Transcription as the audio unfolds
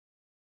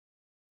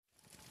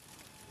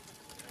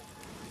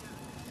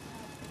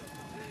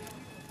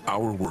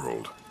Our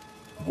world,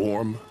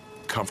 warm,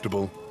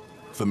 comfortable,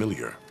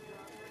 familiar.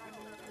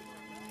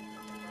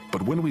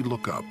 But when we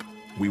look up,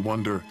 we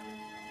wonder,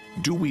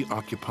 do we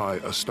occupy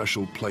a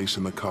special place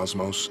in the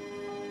cosmos?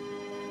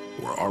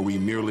 Or are we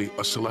merely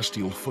a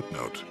celestial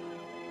footnote?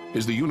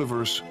 Is the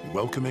universe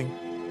welcoming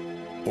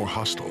or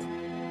hostile?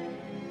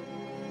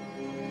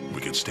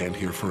 We could stand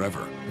here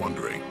forever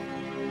wondering.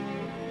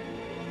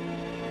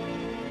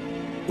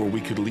 Or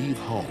we could leave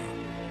home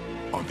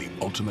on the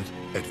ultimate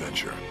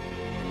adventure.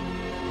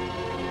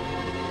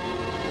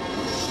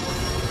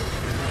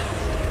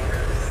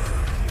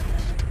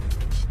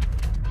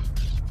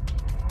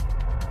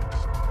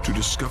 To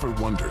discover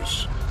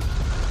wonders,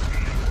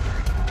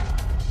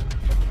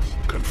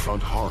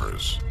 confront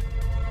horrors,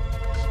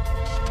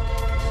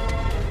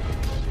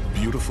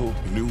 beautiful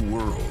new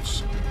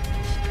worlds,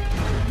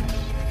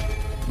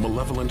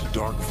 malevolent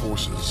dark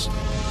forces,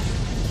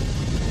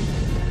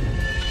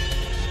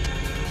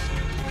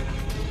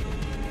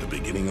 the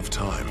beginning of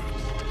time,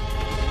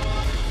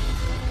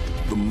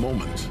 the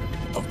moment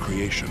of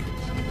creation.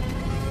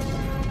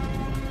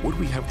 Would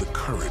we have the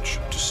courage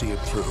to see it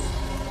through?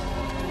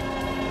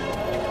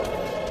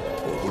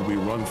 Or would we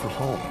run for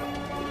home?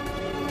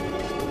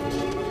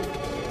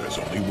 There's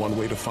only one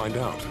way to find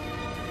out.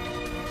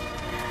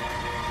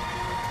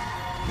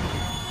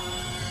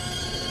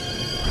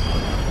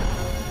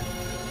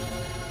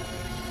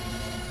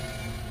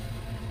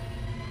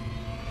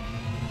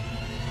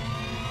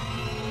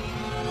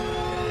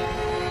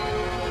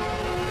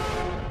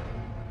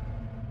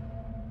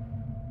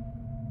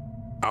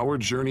 Our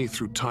journey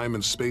through time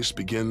and space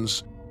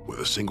begins with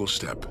a single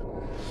step.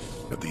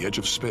 At the edge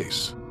of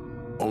space,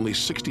 only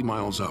 60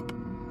 miles up,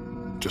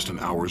 just an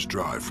hour's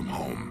drive from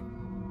home.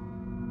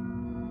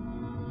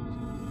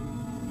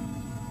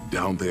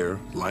 Down there,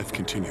 life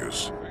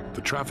continues. The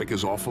traffic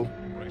is awful,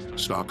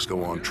 stocks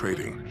go on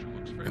trading,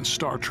 and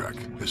Star Trek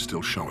is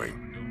still showing.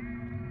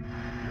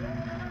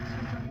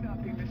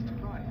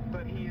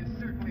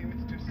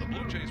 The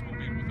Blue Jays will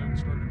be without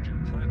starter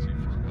Jim Clancy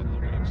for a couple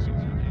of minutes since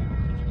the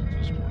game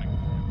this morning.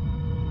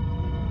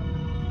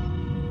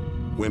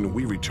 When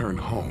we return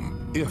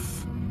home,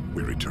 if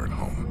we return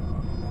home,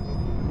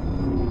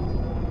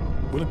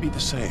 will it be the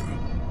same?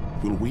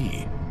 Will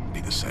we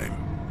be the same?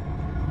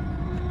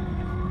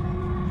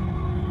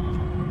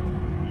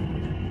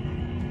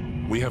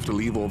 We have to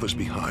leave all this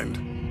behind,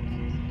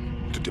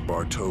 to dip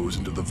our toes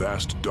into the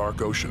vast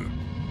dark ocean.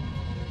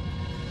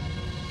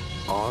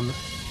 On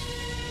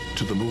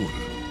to the moon.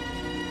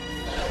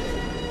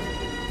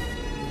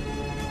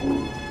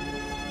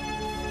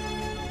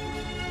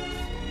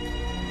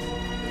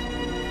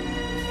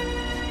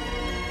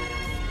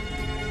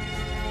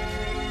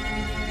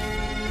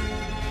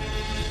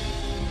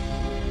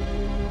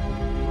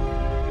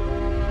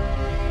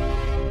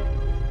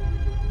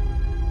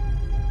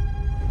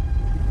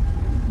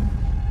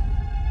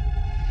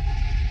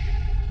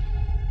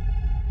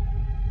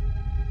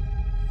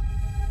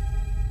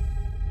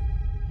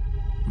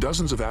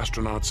 Dozens of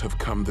astronauts have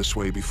come this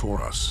way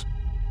before us.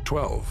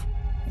 12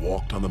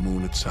 walked on the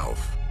moon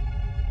itself.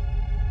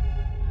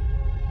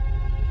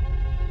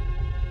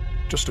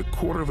 Just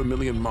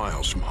 250,000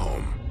 miles from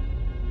home.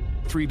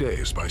 3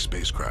 days by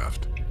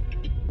spacecraft.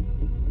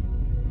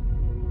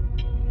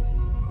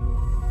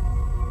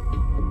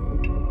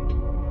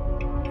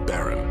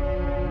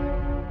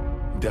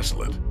 Barren.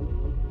 Desolate.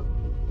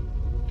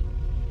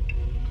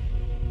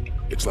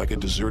 It's like a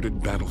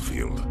deserted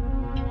battlefield,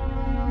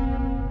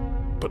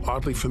 but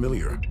oddly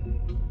familiar.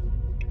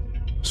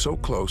 So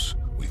close,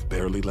 we've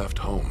barely left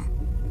home.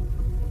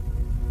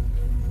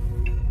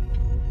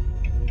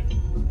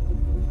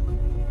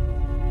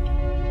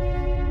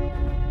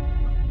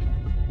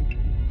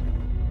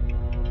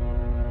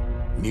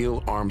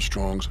 Neil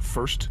Armstrong's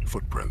first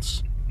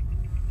footprints.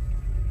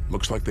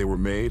 Looks like they were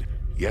made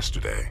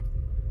yesterday.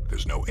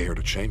 There's no air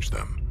to change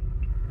them.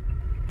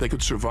 They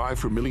could survive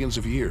for millions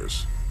of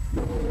years.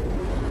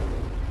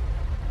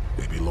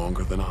 Maybe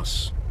longer than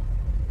us.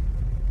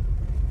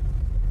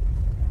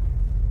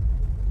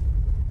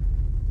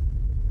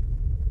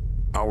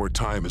 Our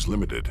time is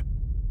limited.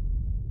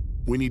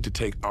 We need to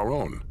take our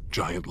own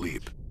giant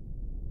leap.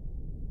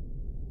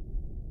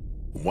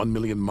 1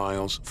 million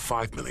miles,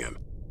 5 million,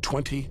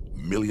 20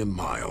 million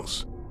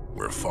miles.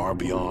 We're far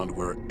beyond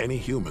where any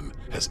human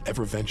has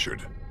ever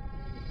ventured.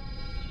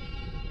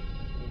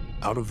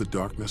 Out of the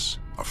darkness,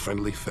 a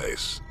friendly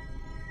face.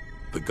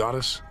 The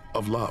goddess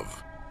of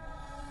love,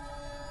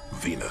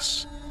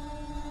 Venus.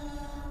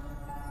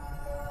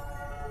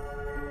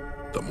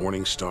 The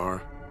morning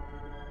star,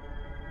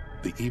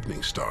 the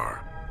evening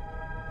star.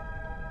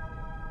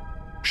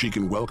 She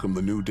can welcome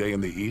the new day in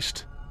the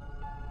east,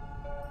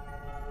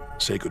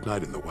 say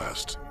goodnight in the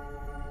west.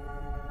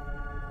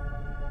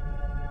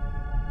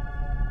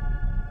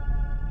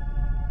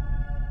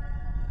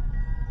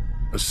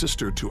 A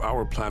sister to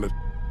our planet,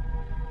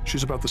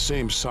 she's about the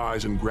same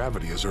size and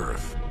gravity as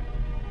Earth.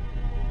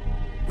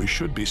 We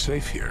should be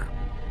safe here.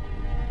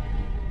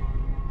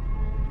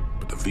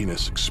 But the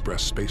Venus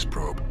Express space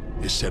probe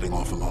is setting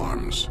off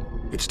alarms.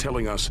 It's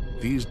telling us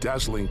these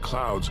dazzling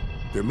clouds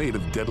They're made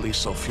of deadly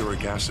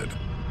sulfuric acid.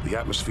 The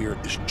atmosphere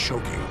is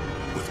choking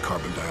with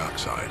carbon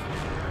dioxide.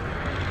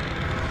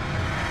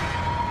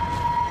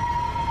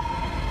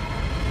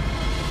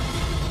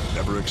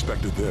 Never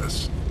expected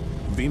this.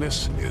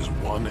 Venus is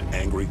one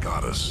angry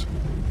goddess.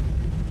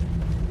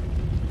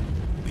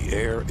 The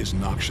air is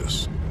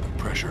noxious, the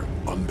pressure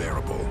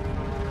unbearable.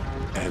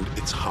 And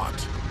it's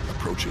hot,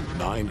 approaching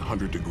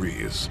 900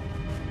 degrees.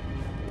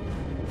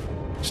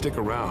 Stick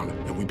around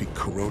and we'd be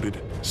corroded,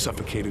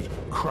 suffocated,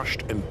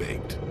 crushed, and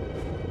baked.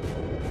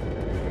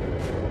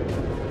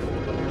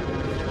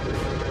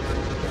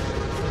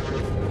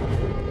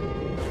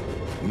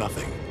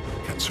 Nothing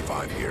can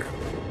survive here.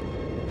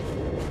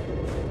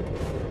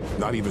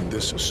 Not even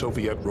this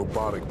Soviet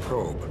robotic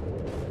probe.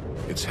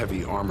 Its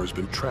heavy armor's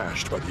been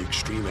trashed by the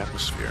extreme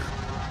atmosphere.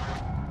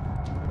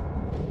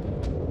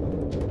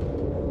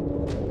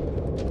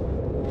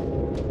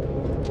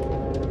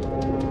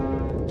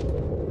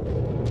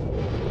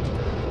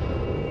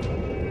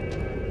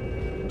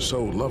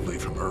 So lovely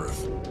from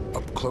Earth,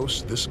 up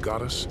close, this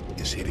goddess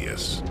is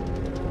hideous.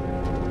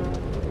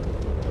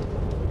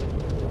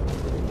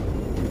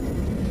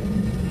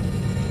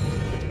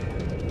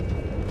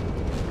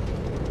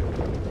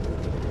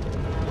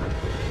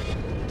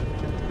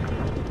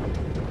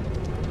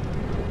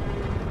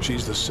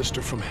 She's the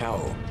sister from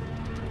hell,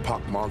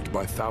 pockmarked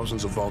by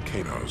thousands of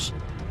volcanoes.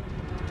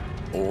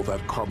 All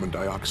that carbon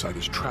dioxide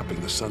is trapping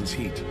the sun's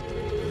heat.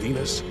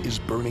 Venus is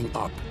burning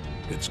up.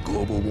 It's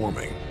global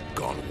warming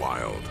gone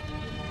wild.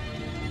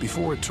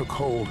 Before it took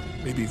hold,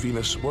 maybe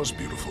Venus was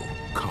beautiful,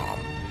 calm,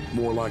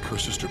 more like her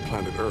sister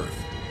planet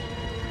Earth.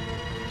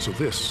 So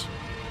this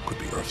could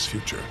be Earth's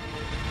future.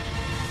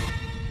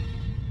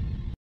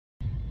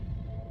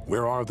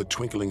 Where are the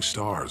twinkling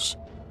stars?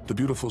 The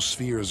beautiful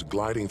spheres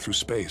gliding through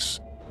space?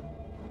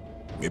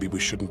 Maybe we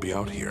shouldn't be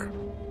out here.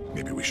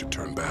 Maybe we should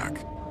turn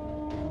back.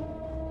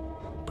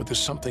 But there's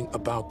something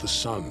about the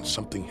sun,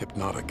 something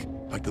hypnotic,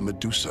 like the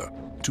Medusa,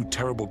 too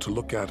terrible to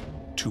look at,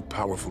 too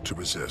powerful to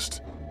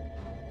resist.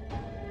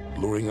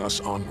 Luring us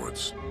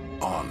onwards,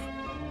 on,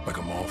 like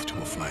a moth to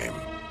a flame.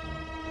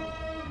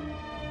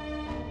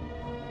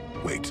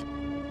 Wait,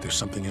 there's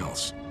something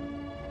else,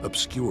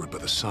 obscured by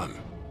the sun.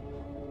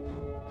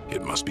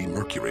 It must be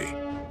Mercury.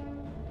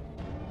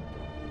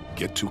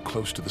 Get too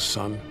close to the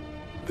sun,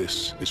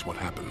 this is what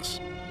happens.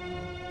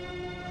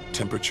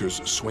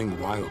 Temperatures swing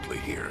wildly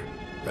here.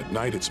 At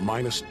night, it's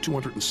minus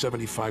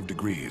 275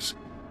 degrees.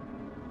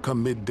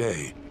 Come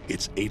midday,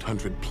 it's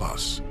 800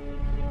 plus.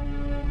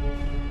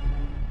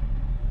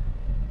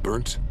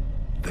 Burnt,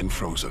 then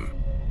frozen.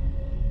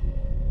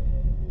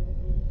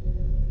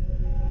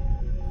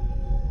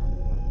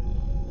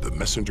 The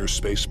Messenger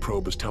space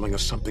probe is telling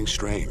us something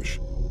strange.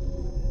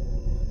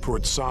 For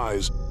its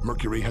size,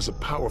 Mercury has a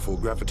powerful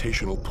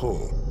gravitational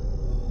pull.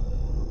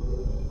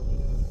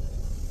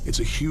 It's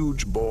a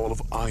huge ball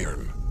of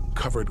iron,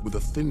 covered with a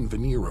thin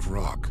veneer of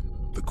rock,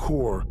 the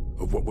core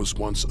of what was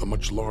once a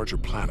much larger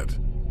planet.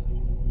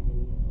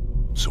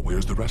 So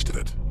where's the rest of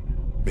it?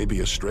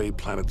 Maybe a stray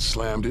planet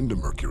slammed into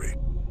Mercury,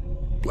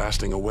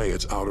 blasting away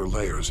its outer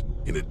layers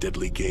in a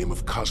deadly game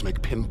of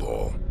cosmic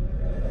pinball.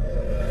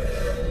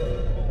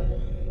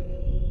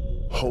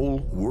 Whole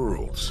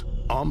worlds,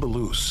 on the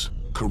loose,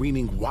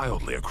 careening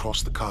wildly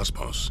across the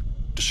cosmos,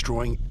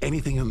 destroying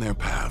anything in their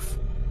path.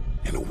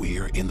 And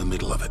we're in the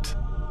middle of it.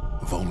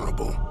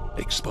 Vulnerable,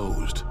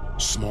 exposed,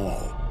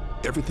 small.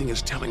 Everything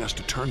is telling us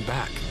to turn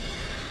back.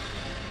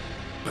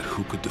 But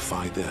who could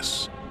defy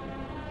this?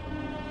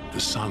 The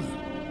sun,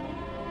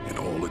 in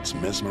all its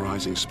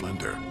mesmerizing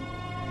splendor.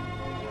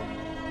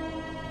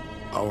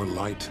 Our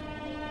light,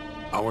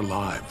 our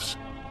lives.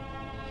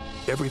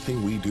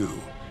 Everything we do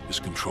is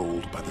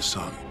controlled by the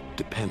sun,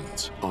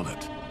 depends on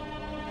it.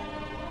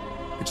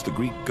 It's the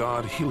Greek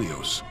god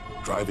Helios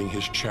driving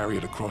his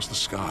chariot across the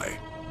sky.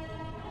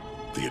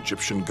 The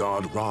Egyptian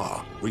god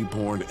Ra,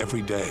 reborn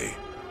every day.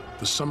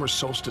 The summer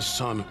solstice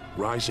sun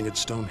rising at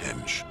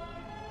Stonehenge.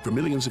 For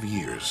millions of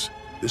years,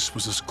 this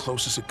was as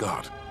close as it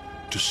got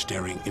to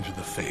staring into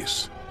the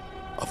face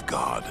of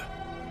God.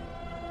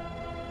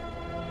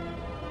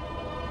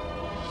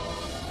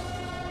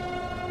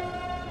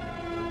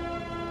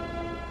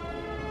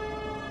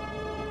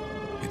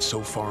 It's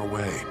so far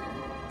away.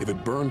 If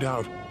it burned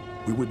out,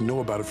 we wouldn't know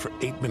about it for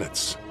 8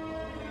 minutes.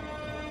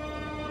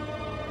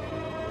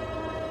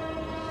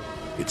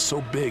 It's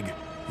so big,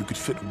 you could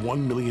fit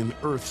 1 million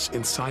Earths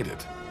inside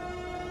it.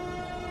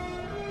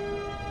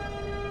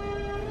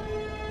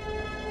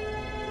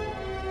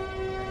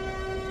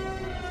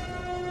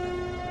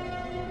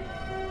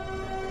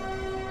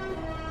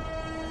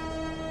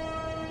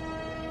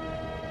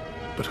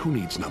 But who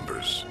needs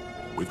numbers?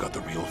 We've got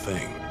the real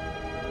thing.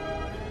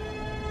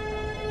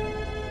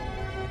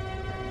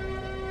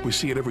 We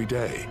see it every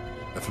day,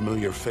 a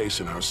familiar face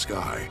in our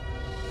sky.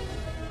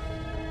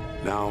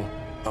 Now,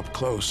 up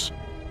close,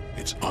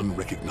 it's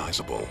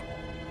unrecognizable.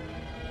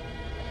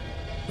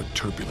 A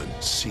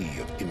turbulent sea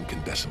of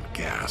incandescent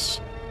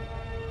gas.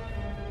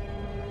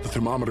 The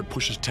thermometer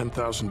pushes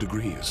 10,000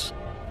 degrees.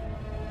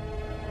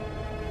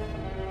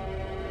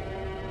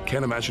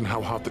 Can't imagine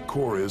how hot the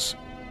core is.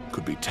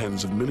 Could be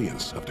tens of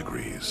millions of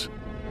degrees.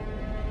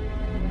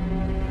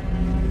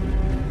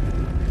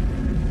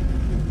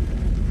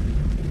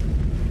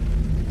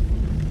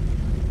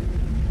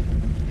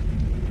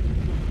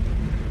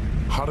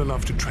 Hot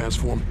enough to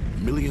transform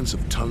millions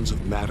of tons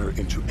of matter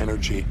into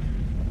energy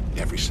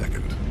every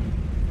second.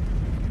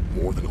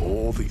 More than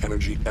all the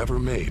energy ever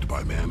made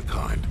by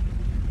mankind.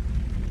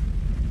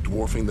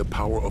 Dwarfing the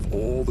power of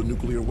all the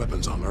nuclear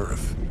weapons on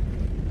Earth.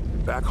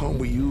 Back home,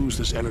 we use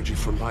this energy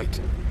for light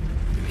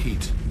and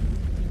heat.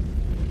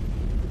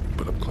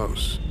 But up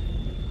close,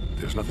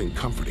 there's nothing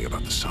comforting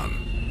about the sun.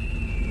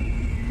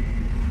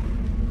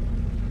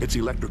 Its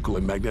electrical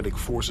and magnetic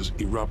forces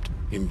erupt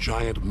in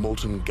giant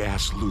molten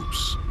gas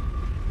loops.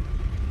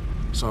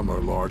 Some are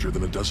larger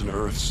than a dozen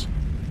Earths,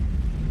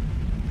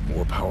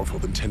 more powerful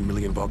than 10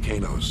 million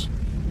volcanoes.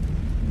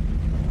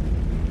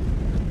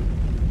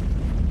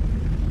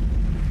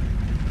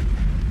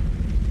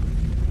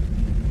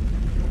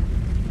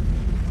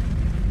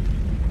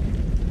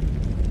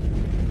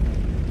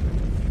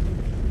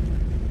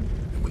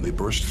 And when they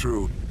burst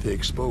through, they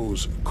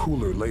expose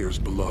cooler layers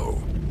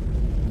below,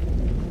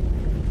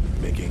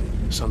 making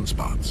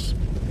sunspots.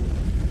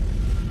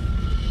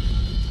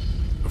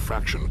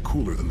 Fraction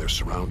cooler than their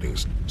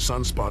surroundings.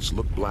 Sunspots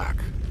look black,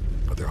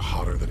 but they're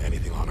hotter than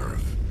anything on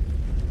Earth.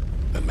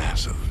 And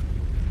massive.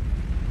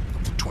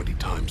 Up to 20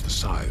 times the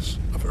size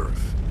of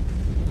Earth.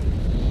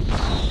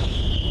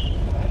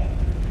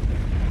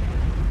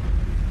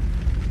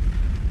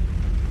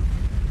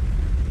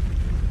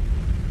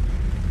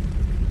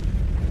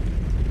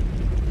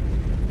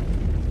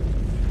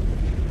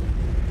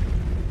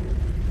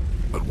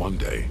 But one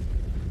day,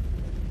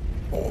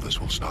 all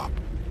this will stop.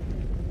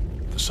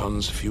 The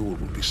sun's fuel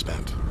will be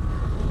spent.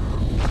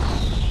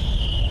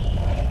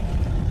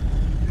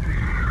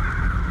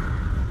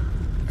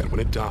 And when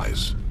it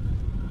dies,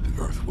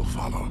 the Earth will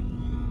follow.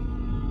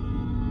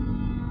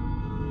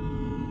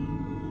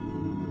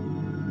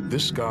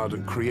 This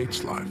God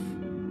creates life,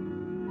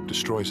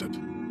 destroys it,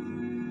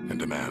 and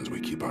demands we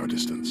keep our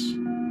distance.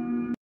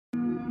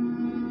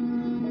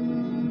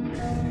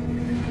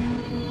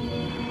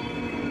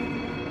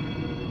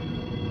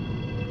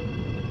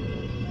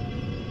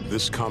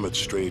 This comet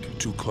strayed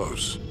too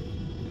close.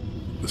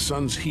 The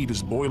sun's heat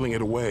is boiling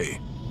it away,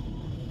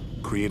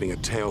 creating a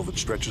tail that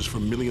stretches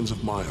for millions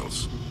of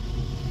miles.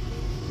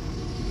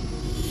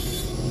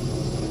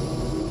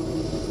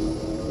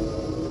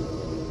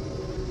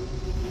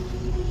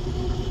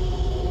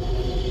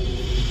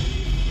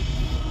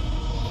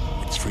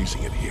 It's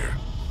freezing in here.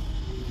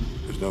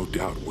 There's no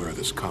doubt where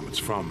this comet's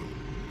from,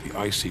 the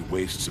icy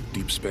wastes of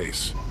deep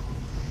space.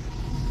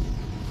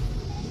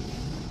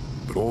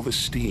 But all this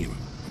steam,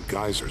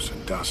 geysers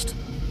and dust.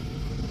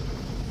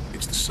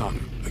 It's the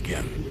sun,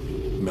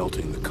 again,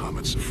 melting the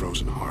comet's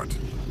frozen heart.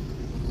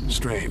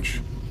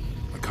 Strange,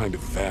 a kind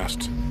of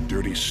vast,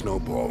 dirty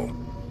snowball,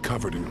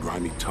 covered in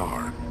grimy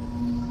tar.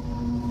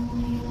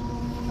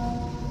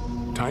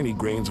 Tiny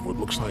grains of what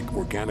looks like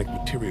organic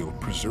material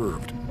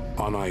preserved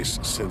on ice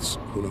since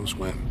who knows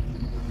when.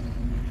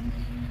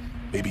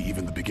 Maybe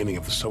even the beginning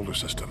of the solar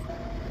system.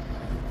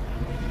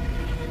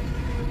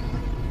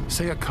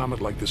 Say a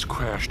comet like this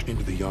crashed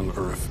into the young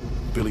Earth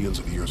billions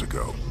of years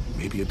ago.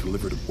 Maybe it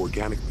delivered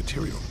organic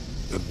material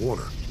and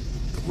water,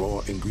 the raw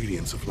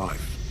ingredients of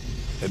life.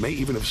 It may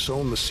even have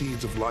sown the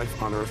seeds of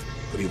life on Earth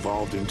that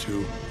evolved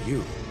into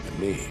you and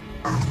me.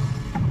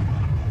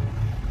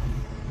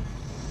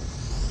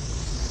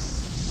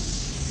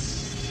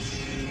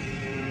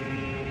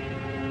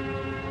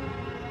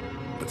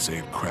 Let's say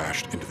it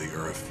crashed into the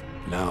Earth.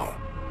 Now,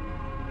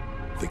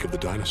 think of the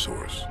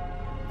dinosaurs,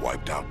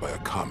 wiped out by a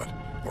comet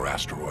or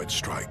asteroid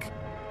strike.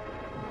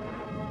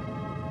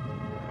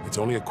 It's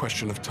only a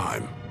question of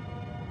time.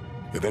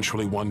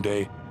 Eventually, one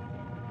day,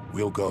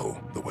 we'll go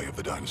the way of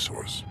the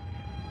dinosaurs.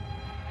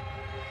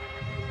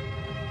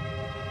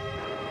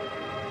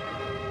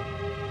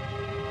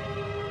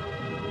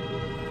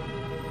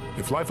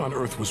 If life on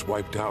Earth was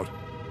wiped out,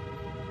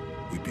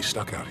 we'd be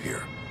stuck out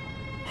here,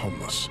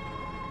 homeless,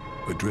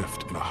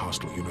 adrift in a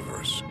hostile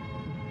universe.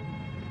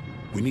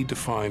 We need to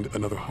find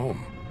another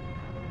home.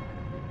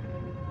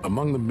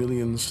 Among the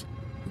millions,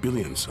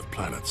 billions of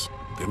planets,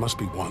 there must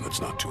be one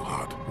that's not too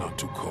hot, not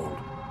too cold,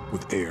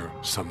 with air,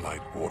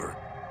 sunlight, water.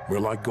 We're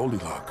like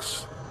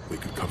Goldilocks. We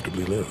could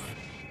comfortably live.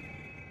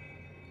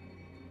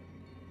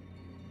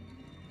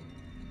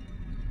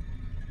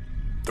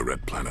 The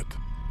Red Planet.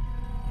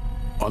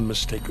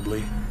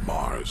 Unmistakably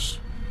Mars.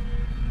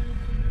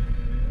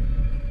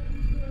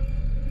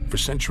 For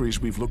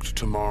centuries, we've looked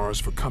to Mars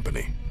for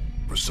company,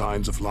 for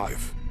signs of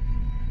life.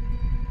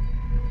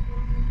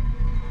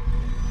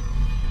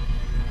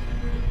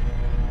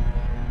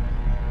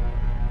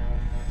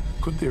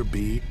 Could there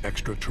be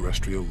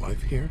extraterrestrial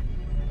life here?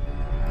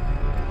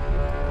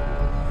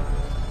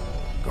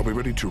 Are we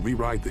ready to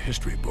rewrite the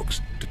history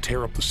books, to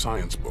tear up the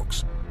science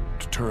books,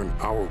 to turn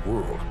our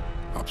world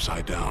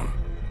upside down?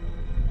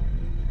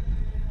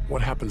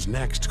 What happens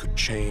next could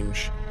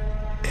change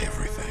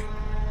everything.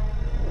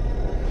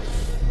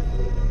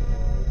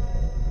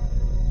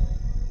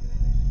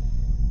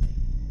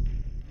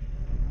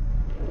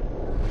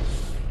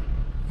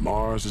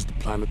 Mars is the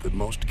planet that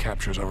most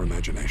captures our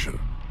imagination.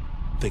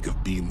 Think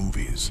of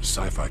B-movies,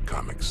 sci-fi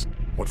comics.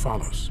 What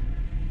follows?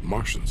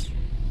 Martians.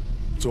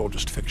 It's all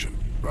just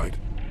fiction, right?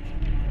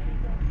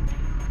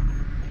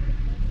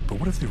 But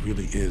what if there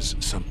really is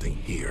something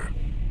here?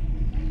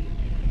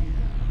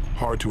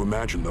 Hard to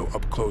imagine, though.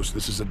 Up close,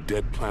 this is a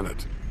dead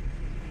planet.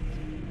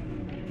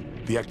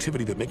 The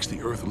activity that makes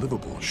the Earth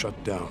livable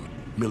shut down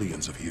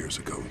millions of years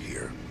ago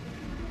here.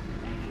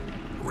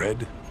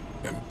 Red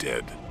and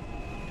dead.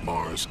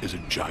 Mars is a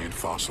giant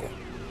fossil.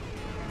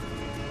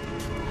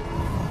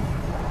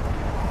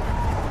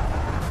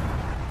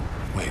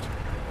 Wait.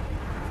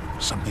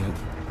 Something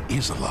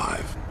is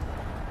alive.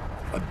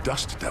 A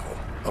dust devil.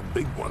 A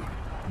big one.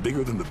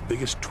 Bigger than the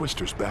biggest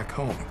twisters back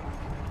home.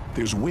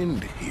 There's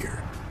wind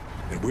here.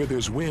 And where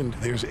there's wind,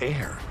 there's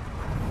air.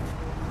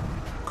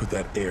 Could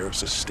that air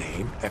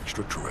sustain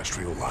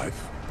extraterrestrial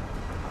life?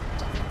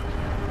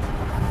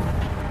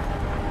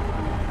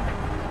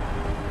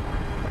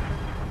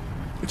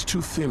 It's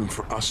too thin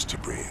for us to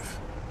breathe.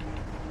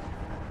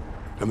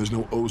 And there's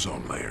no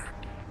ozone layer.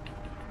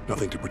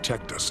 Nothing to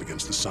protect us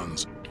against the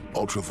sun's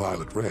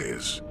ultraviolet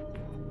rays.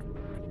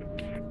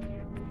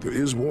 There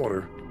is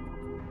water,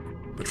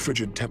 but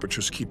frigid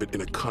temperatures keep it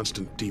in a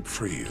constant deep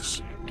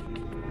freeze.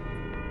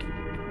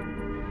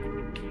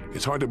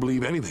 It's hard to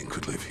believe anything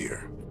could live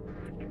here.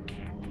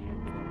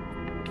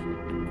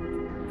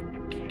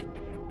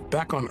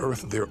 Back on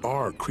Earth, there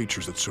are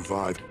creatures that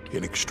survive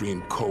in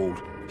extreme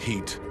cold,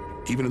 heat,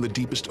 even in the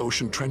deepest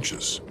ocean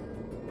trenches.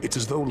 It's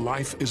as though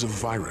life is a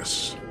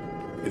virus.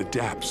 It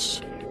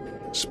adapts,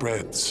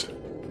 spreads.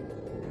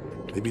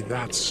 Maybe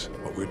that's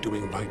what we're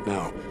doing right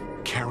now,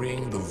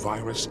 carrying the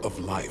virus of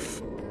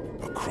life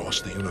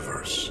across the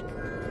universe.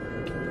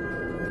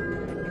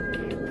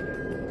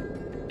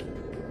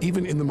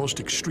 Even in the most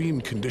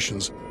extreme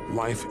conditions,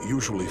 life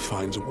usually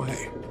finds a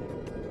way.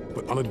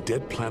 But on a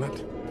dead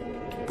planet,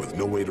 with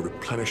no way to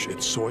replenish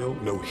its soil,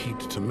 no heat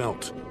to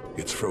melt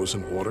its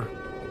frozen water,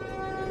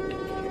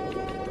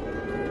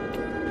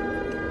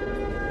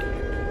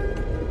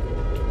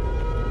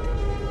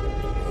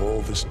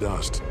 all this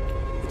dust,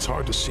 it's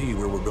hard to see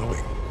where we're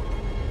going.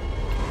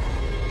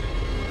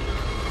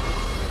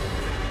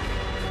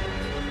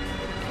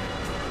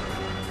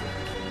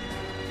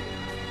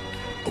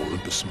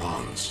 Olympus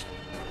Mons,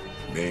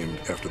 named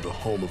after the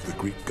home of the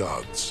Greek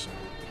gods,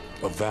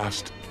 a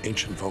vast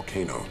ancient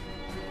volcano,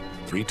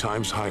 3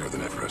 times higher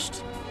than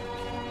Everest.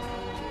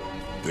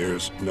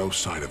 There's no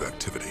sign of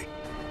activity.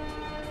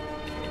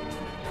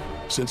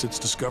 Since its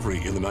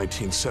discovery in the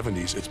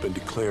 1970s, it's been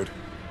declared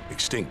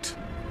extinct.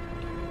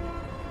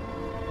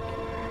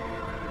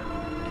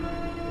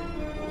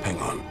 Hang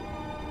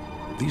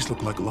on. These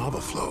look like lava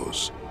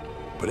flows,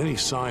 but any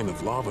sign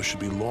of lava should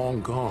be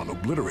long gone,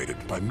 obliterated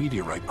by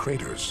meteorite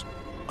craters.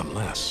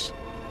 Unless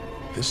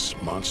this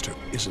monster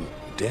isn't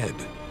dead,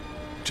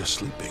 just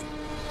sleeping.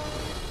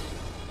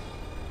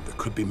 There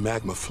could be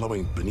magma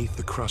flowing beneath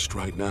the crust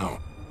right now,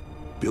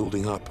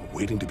 building up,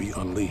 waiting to be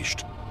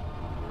unleashed.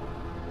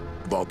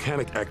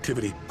 Volcanic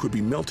activity could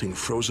be melting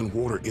frozen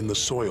water in the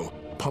soil,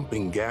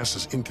 pumping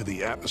gases into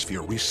the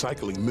atmosphere,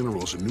 recycling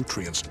minerals and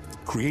nutrients,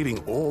 creating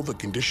all the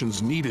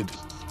conditions needed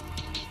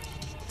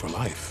for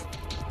life.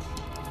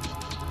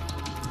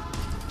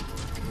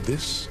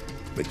 This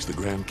makes the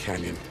Grand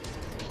Canyon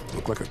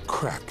look like a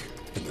crack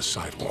in the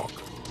sidewalk.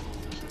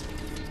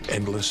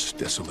 Endless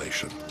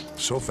desolation,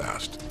 so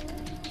vast,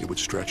 it would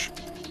stretch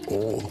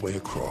all the way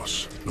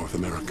across North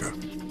America.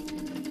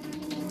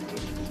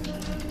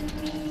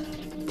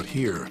 But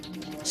here,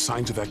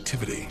 signs of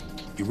activity,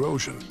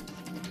 erosion,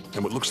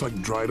 and what looks like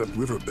dried up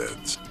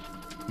riverbeds.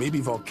 Maybe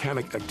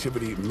volcanic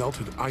activity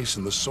melted ice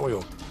in the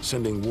soil,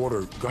 sending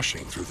water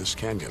gushing through this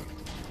canyon.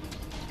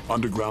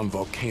 Underground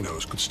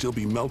volcanoes could still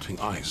be melting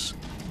ice,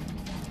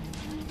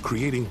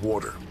 creating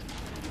water.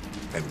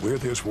 And where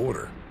there's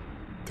water,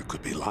 there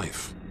could be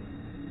life.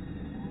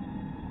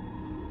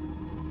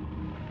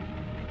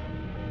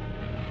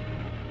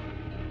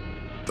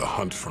 The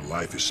hunt for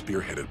life is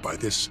spearheaded by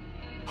this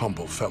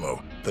humble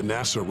fellow, the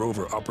NASA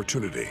rover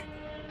Opportunity.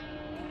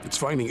 It's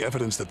finding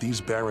evidence that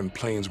these barren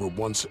plains were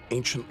once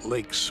ancient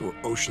lakes or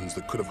oceans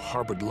that could have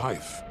harbored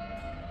life.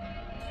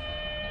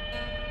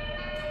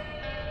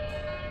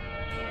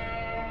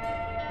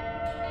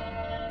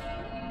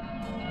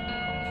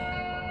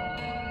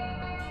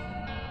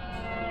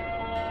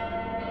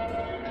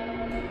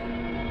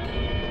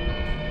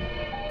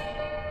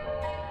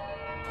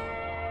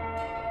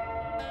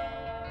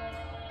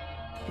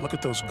 Look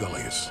at those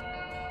gullies.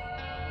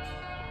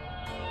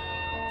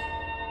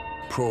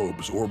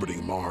 Probes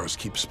orbiting Mars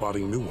keep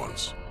spotting new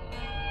ones.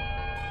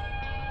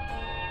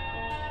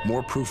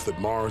 More proof that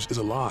Mars is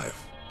alive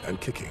and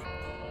kicking.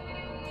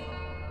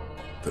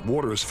 That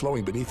water is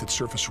flowing beneath its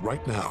surface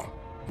right now.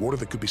 Water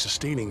that could be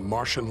sustaining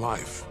Martian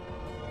life.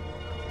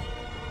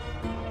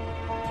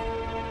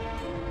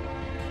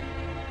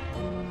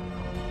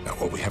 Now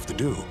all we have to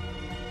do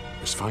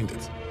is find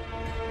it.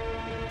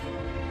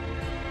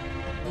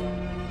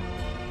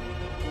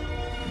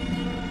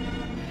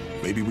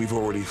 Maybe we've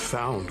already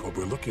found what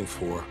we're looking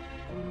for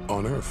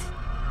on Earth.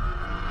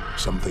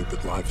 Some think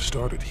that life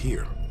started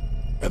here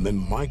and then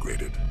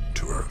migrated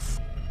to Earth.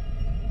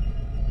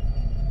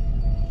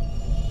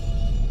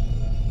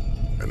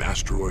 An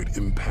asteroid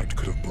impact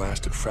could have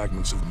blasted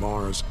fragments of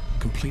Mars,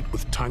 complete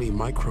with tiny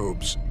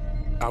microbes,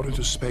 out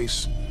into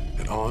space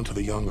and on to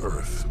the young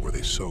Earth, where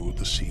they sowed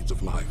the seeds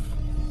of life.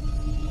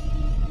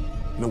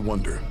 No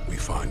wonder we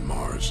find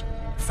Mars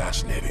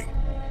fascinating.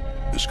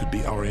 This could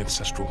be our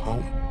ancestral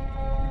home.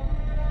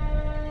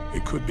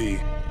 It could be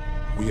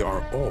we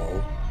are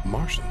all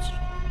Martians.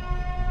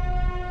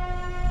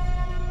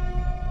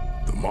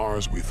 The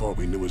Mars we thought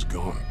we knew is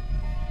gone,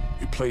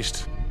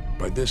 replaced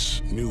by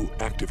this new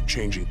active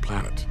changing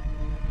planet.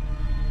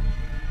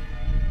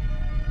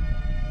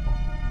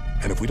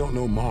 And if we don't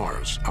know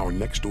Mars, our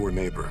next door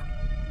neighbor,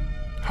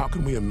 how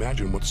can we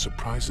imagine what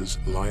surprises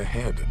lie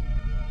ahead?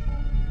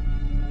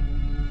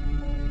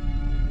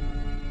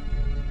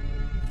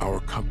 Our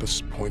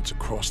compass points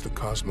across the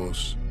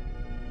cosmos,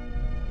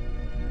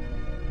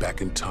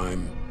 back in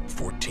time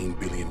 14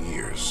 billion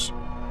years,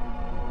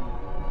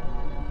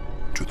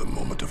 to the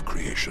moment of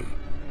creation.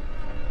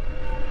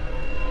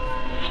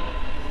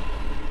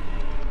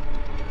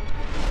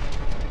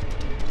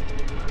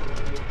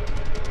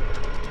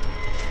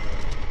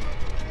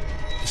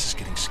 This is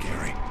getting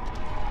scary.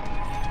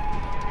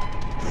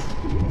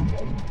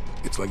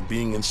 It's like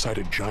being inside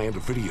a giant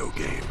video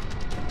game.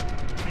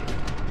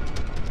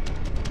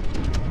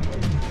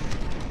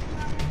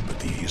 But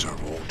these are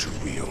all too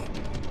real.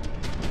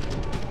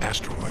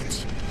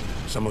 Asteroids,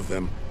 some of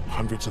them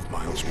hundreds of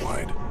miles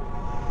wide.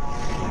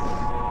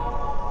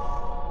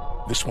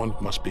 This one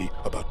must be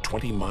about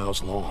 20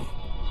 miles long.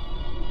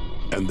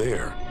 And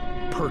there,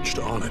 perched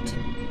on it,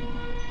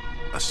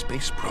 a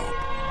space probe.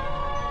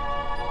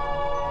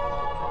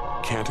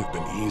 Can't have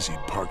been easy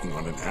parking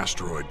on an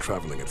asteroid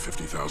traveling at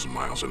 50,000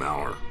 miles an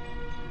hour.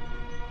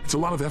 It's a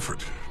lot of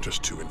effort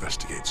just to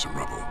investigate some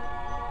rubble.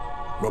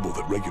 Rubble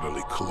that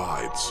regularly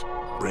collides,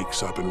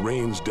 breaks up, and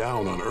rains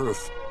down on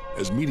Earth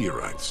as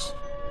meteorites.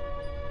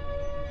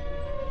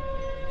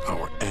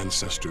 Our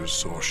ancestors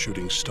saw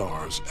shooting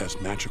stars as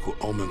magical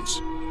omens,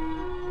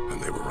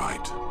 and they were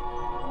right.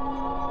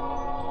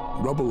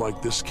 Rubble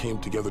like this came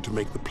together to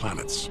make the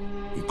planets,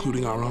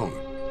 including our own.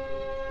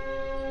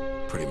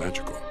 Pretty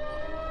magical.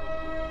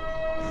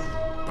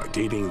 By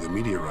dating the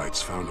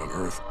meteorites found on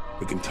Earth,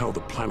 we can tell the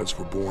planets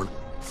were born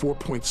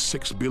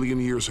 4.6 billion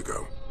years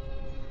ago.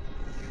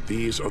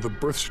 These are the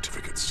birth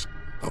certificates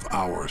of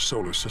our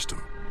solar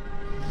system.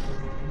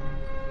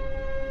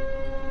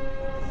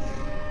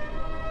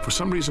 For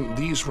some reason,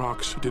 these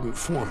rocks didn't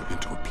form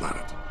into a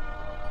planet.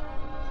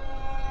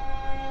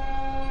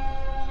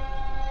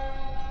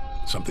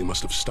 Something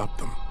must have stopped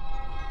them.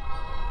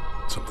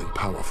 Something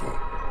powerful.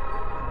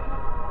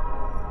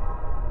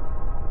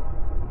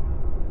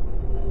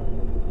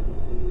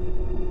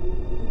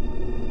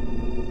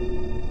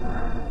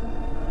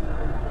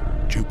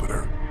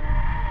 Jupiter.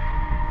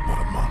 What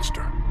a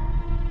monster.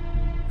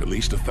 At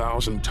least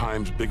 1,000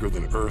 times bigger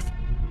than Earth,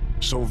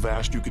 so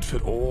vast you could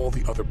fit all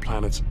the other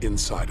planets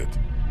inside it.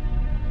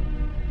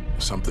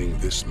 Something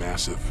this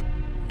massive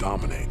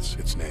dominates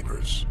its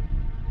neighbors.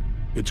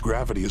 Its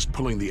gravity is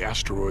pulling the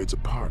asteroids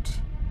apart.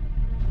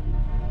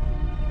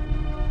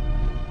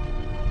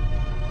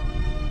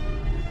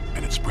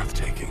 And it's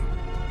breathtaking.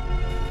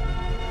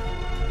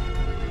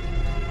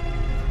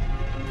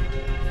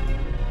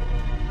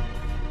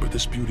 But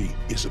this beauty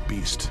is a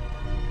beast.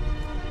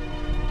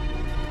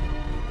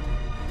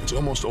 It's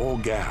almost all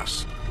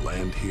gas.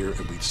 Land here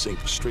and we'd sink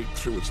straight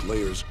through its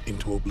layers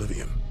into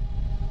oblivion.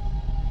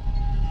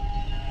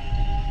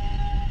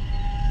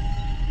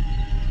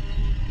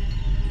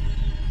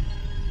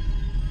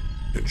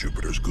 And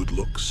Jupiter's good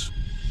looks,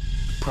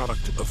 the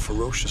product of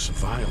ferocious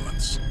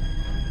violence.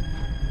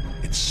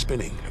 It's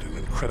spinning at an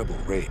incredible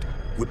rate,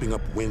 whipping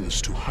up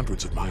winds to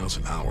hundreds of miles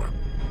an hour,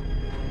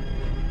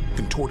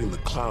 contorting the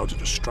clouds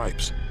into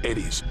stripes,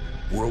 eddies,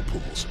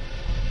 whirlpools.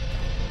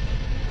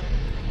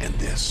 And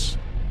this,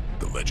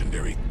 the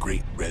legendary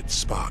Great Red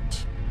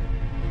Spot.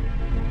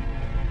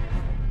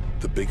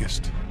 The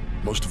biggest,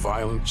 most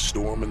violent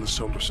storm in the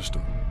solar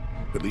system.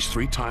 At least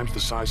 3 times the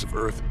size of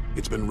Earth,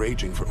 it's been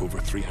raging for over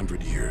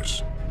 300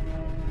 years.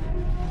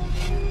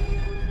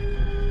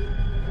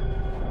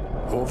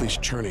 All these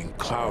churning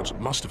clouds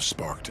must have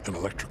sparked an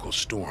electrical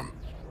storm.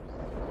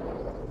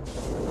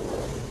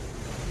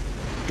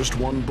 Just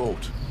one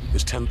bolt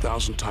is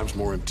 10,000 times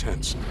more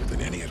intense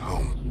than any at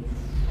home.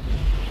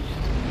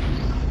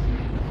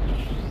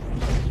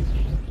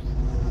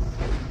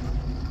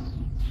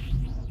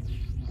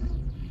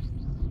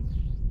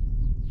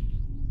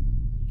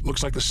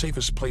 Looks like the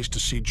safest place to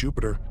see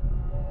Jupiter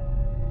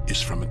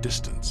is from a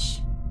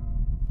distance.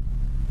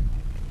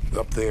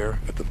 Up there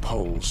at the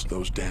poles,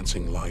 those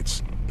dancing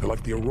lights, they're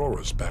like the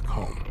auroras back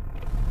home.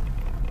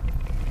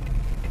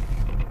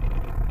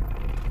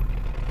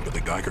 But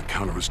the Geiger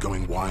counter is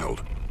going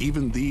wild.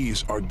 Even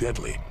these are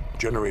deadly,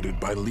 generated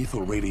by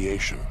lethal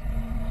radiation.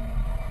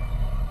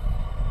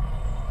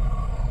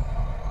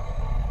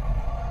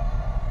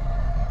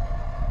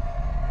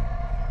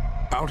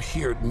 Out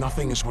here,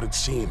 nothing is what it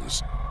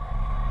seems.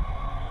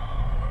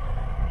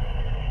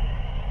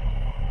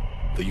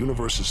 The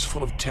universe is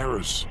full of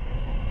terrors,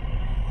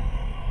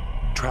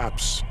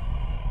 traps.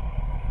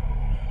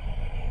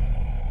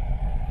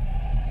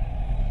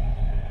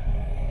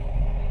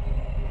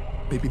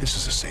 Maybe this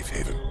is a safe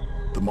haven,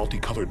 the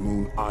multicolored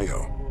moon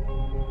Io.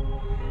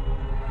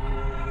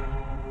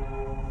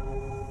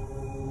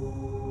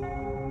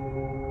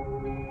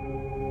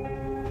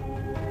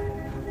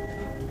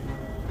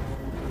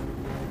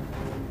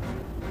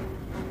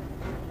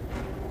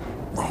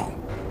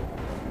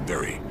 Wrong.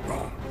 Very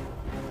wrong.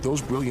 Those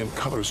brilliant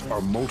colors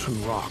are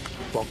molten rock,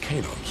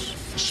 volcanoes,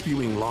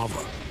 spewing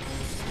lava.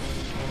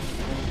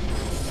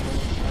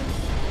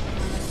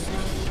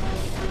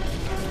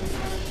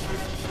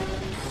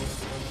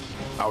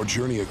 Our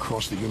journey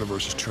across the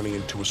universe is turning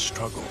into a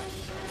struggle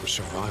for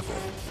survival.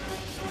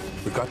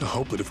 We've got to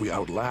hope that if we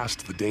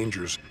outlast the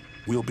dangers,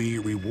 we'll be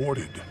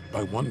rewarded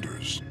by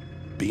wonders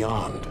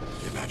beyond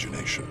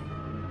imagination.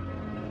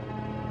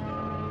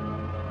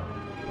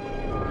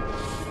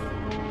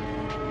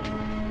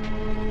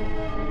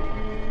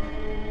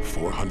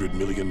 "400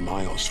 million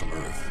miles from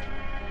Earth.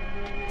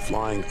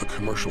 Flying a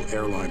commercial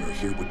airliner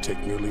here would take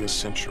nearly a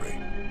century.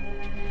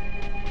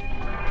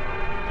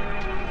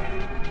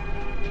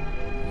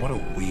 What a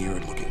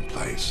weird-looking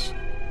place.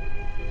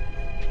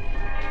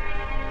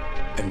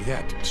 And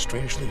yet,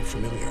 strangely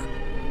familiar.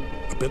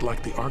 A bit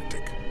like the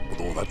Arctic, with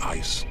all that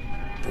ice,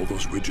 all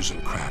those ridges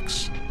and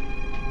cracks.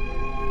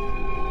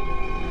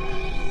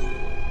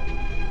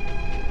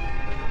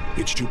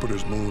 It's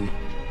Jupiter's moon,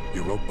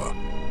 Europa.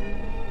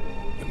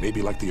 And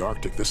maybe like the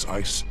Arctic, this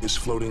ice is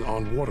floating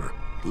on water,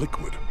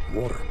 liquid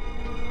water.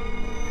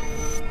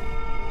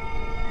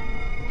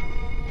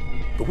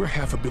 But we're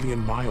 500 million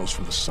miles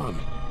from the sun.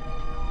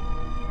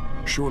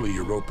 Surely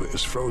Europa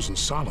is frozen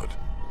solid.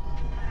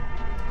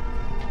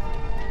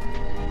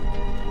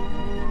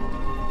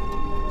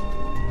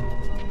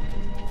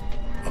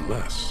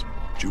 Unless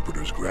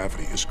Jupiter's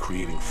gravity is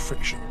creating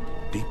friction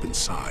deep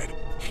inside,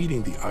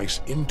 heating the ice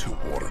into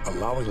water,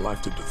 allowing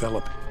life to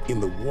develop in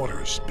the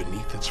waters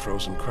beneath its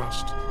frozen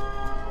crust.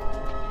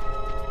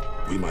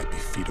 We might be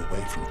feet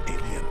away from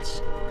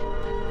aliens.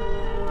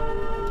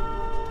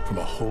 From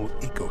a whole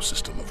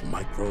ecosystem of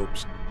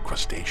microbes,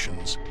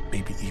 crustaceans,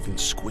 maybe even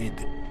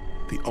squid.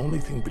 The only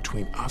thing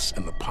between us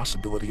and the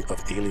possibility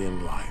of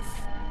alien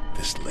life,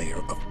 this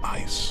layer of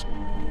ice.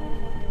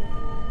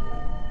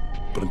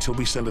 But until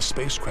we send a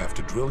spacecraft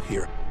to drill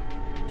here,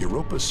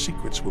 Europa's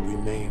secrets will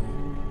remain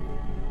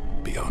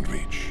beyond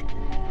reach.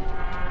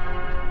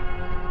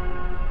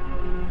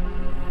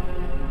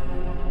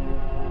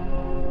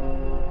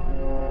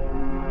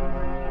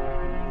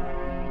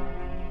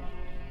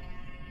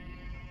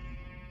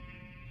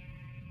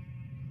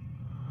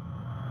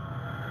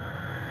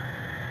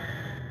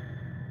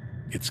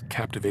 It's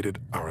captivated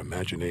our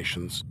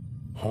imaginations,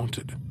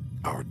 haunted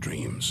our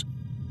dreams.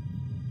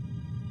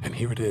 And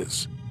here it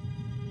is,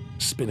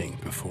 spinning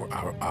before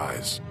our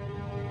eyes.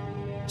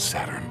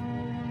 Saturn,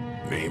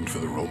 named for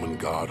the Roman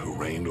god who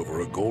reigned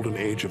over a golden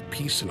age of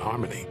peace and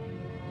harmony.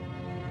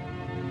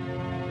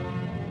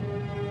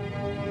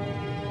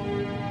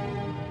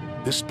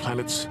 This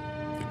planet's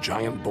a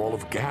giant ball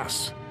of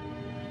gas,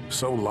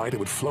 so light it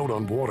would float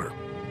on water.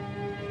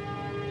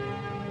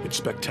 Its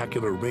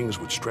spectacular rings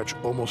would stretch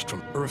almost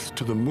from Earth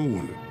to the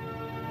moon.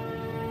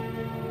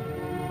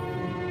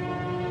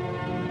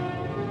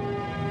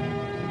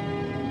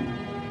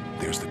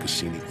 There's the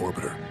Cassini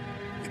orbiter.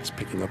 It's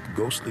picking up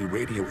ghostly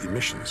radio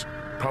emissions,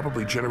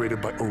 probably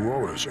generated by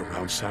auroras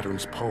around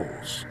Saturn's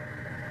poles.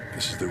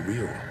 This is the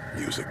real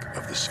music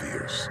of the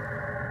spheres.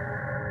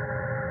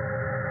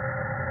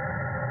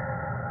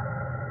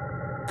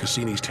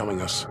 Cassini's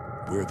telling us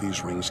where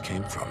these rings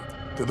came from.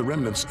 They're the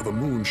remnants of a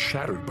moon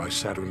shattered by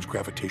Saturn's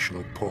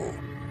gravitational pull.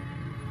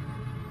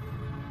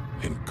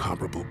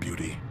 Incomparable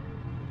beauty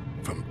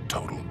from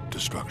total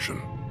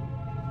destruction.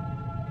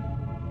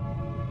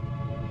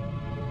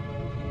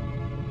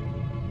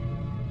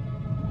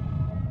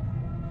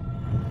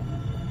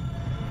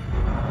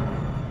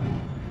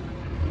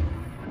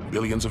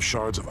 Billions of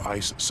shards of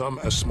ice, some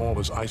as small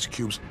as ice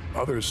cubes,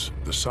 others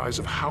the size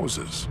of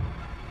houses.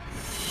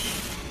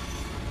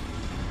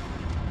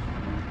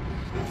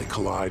 They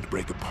collide,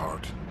 break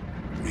apart,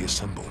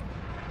 reassemble.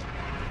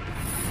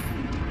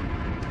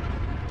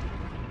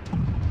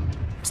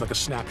 It's like a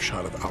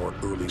snapshot of our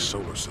early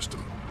solar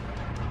system.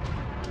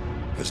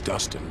 As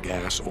dust and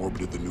gas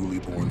orbited the newly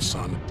born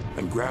sun,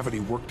 and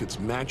gravity worked its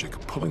magic,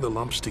 pulling the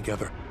lumps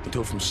together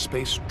until from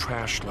space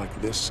trash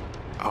like this,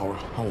 our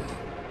home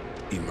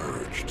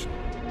emerged.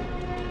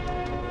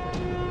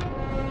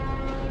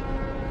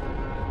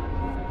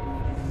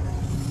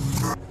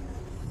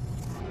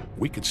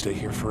 We could stay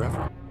here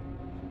forever.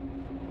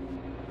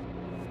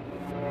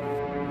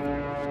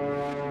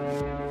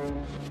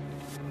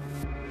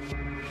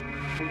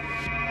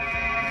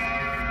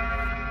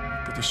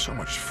 But there's so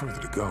much further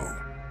to go,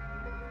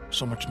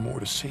 so much more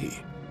to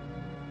see.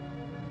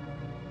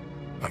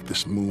 Like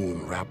this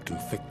moon wrapped in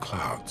thick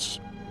clouds.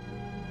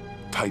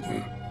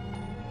 Titan.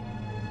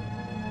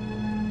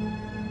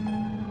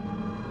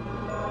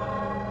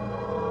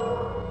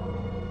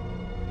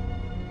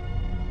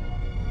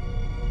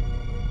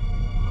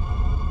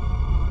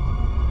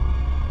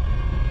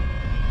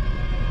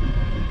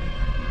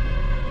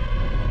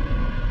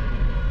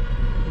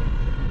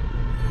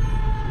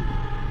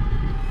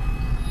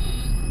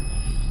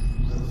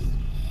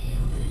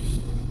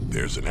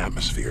 There's an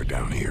atmosphere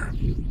down here.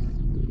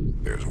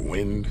 There's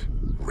wind,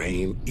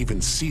 rain, even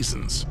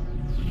seasons.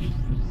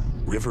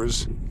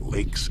 Rivers,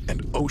 lakes,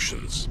 and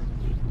oceans.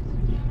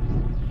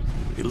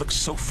 It looks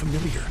so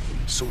familiar,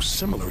 so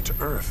similar to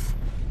Earth.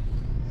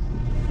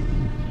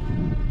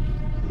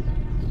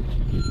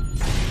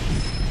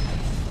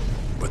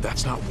 But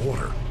that's not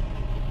water.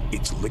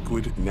 It's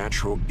liquid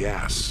natural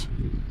gas.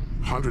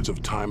 Hundreds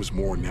of times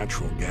more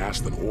natural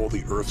gas than all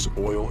the Earth's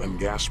oil and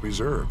gas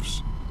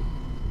reserves.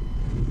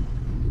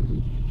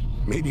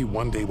 Maybe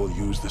one day we'll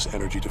use this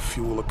energy to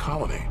fuel a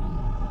colony.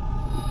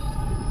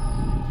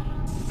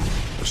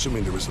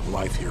 Assuming there isn't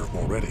life here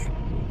already.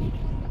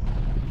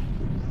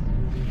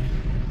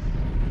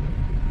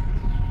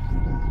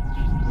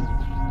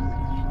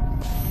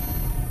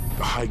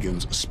 The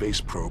Huygens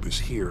space probe is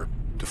here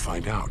to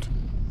find out.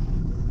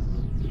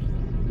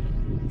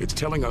 It's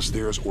telling us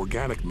there's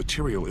organic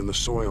material in the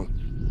soil,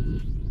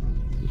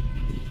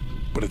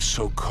 but it's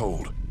so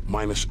cold,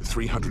 minus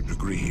 300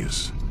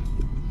 degrees.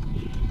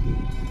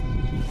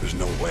 There's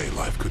no way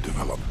life could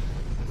develop.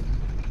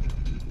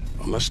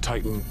 Unless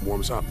Titan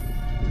warms up.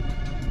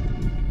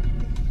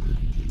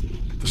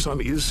 The sun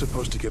is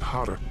supposed to get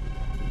hotter.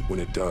 When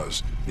it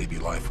does, maybe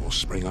life will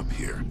spring up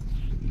here,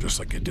 just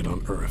like it did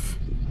on Earth.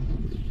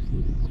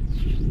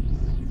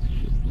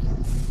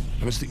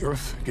 And as the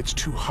Earth gets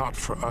too hot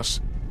for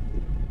us,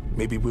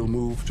 maybe we'll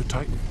move to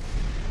Titan.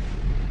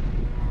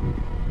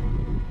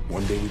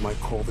 One day we might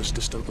call this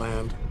distant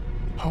land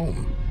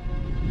home.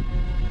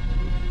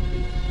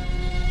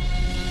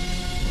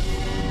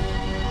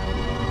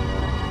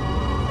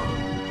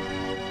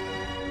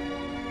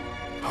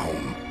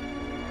 Home.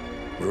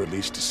 We're at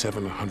least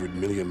 700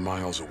 million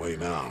miles away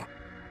now.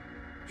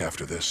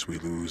 After this, we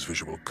lose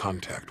visual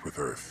contact with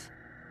Earth.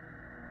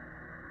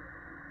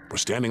 We're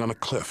standing on a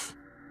cliff,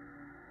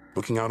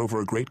 looking out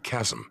over a great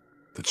chasm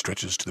that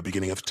stretches to the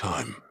beginning of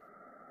time.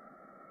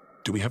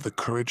 Do we have the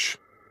courage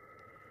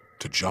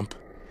to jump?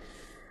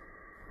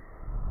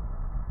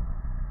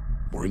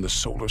 We're in the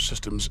solar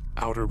system's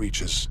outer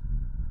reaches.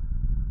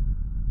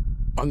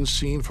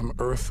 Unseen from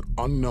Earth,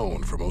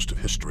 unknown for most of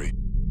history.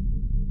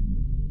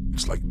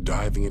 It's like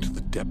diving into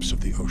the depths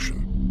of the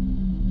ocean.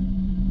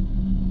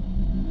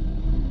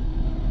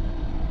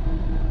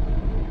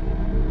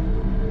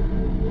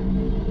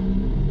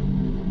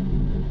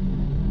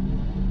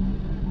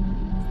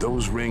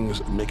 Those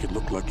rings make it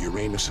look like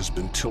Uranus has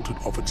been tilted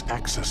off its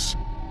axis,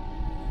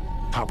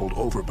 toppled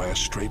over by a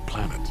stray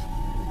planet.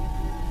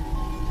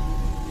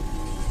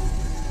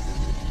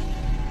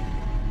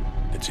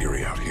 It's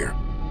eerie out here.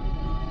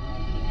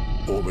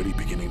 Already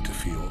beginning to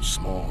feel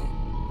small,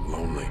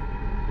 lonely.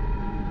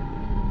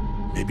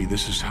 Maybe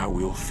this is how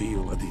we'll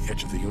feel at the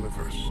edge of the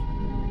universe.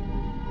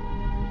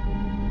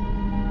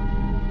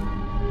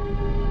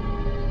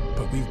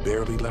 But we've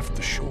barely left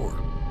the shore.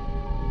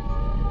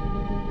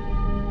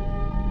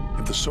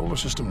 If the solar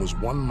system was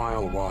 1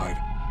 mile wide,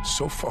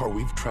 so far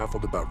we've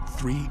traveled about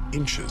 3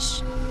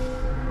 inches.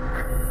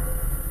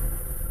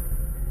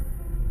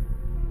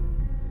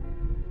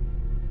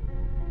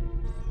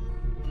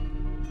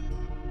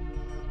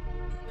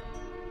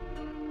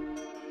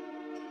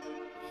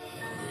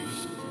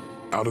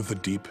 Out of the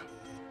deep,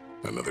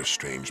 another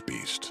strange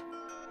beast.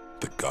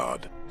 The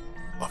god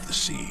of the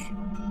sea,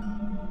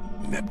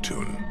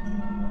 Neptune.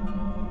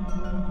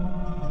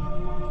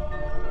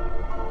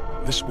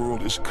 This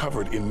world is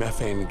covered in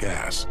methane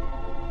gas.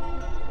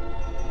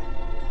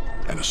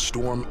 And a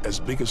storm as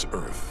big as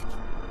Earth,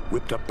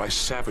 whipped up by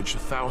savage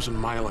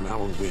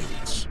 1,000-mile-an-hour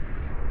winds.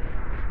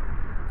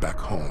 Back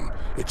home,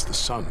 it's the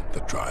sun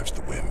that drives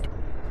the wind.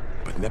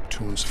 But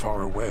Neptune's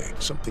far away.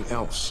 Something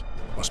else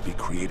must be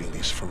creating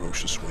these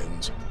ferocious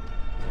winds.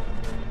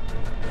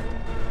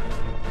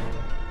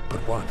 But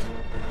what?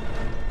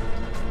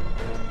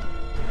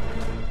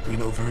 We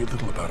know very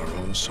little about our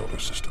own solar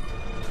system.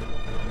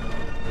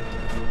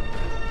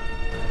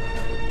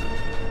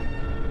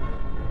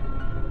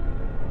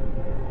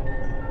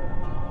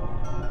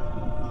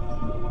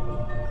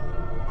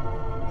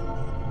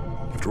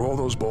 After all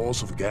those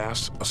balls of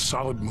gas, a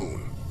solid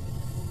moon.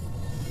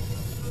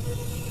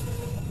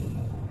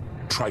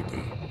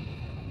 Triton.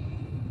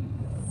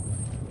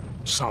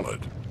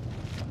 Solid,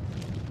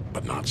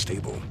 but not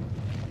stable.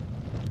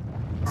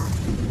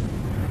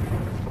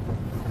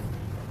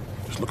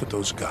 Just look at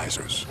those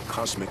geysers,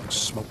 cosmic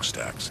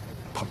smokestacks,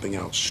 pumping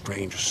out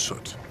strange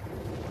soot.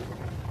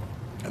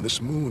 And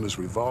this moon is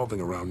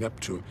revolving around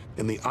Neptune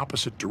in the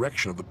opposite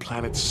direction of the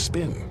planet's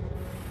spin.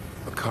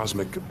 A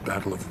cosmic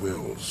battle of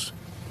wills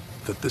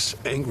that this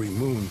angry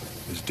moon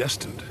is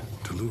destined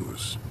to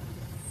lose.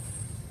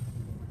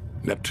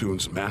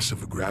 Neptune's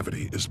massive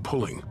gravity is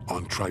pulling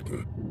on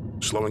Triton,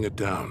 slowing it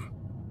down,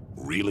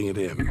 reeling it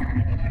in.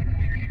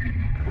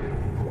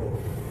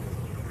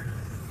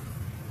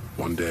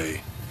 One day,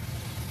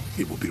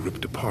 it will be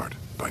ripped apart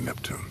by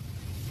Neptune.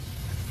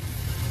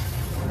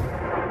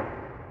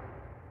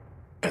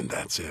 And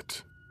that's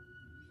it.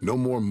 No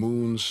more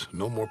moons,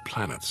 no more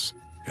planets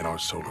in our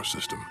solar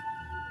system.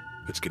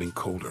 It's getting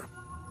colder.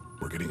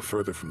 We're getting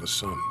further from the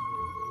sun.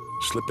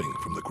 slipping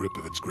from the grip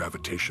of its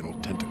gravitational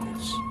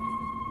tentacles.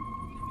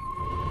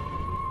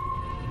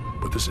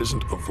 But this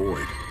isn't a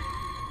void.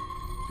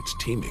 It's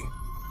teeming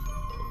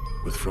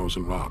with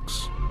frozen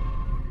rocks,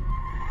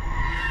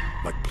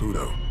 like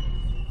Pluto.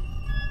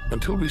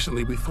 Until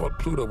recently, we thought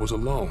Pluto was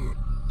alone.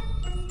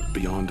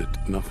 Beyond it,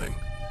 nothing.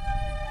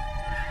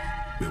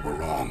 We were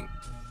wrong.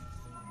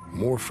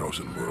 More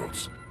frozen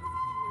worlds.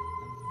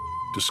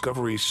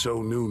 Discoveries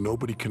so new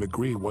nobody can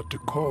agree what to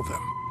call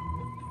them.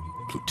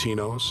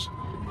 Plutinos,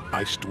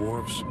 ice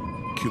dwarfs,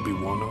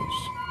 cubewanos.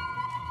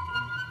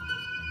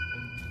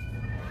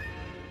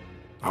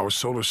 Our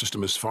solar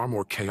system is far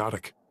more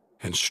chaotic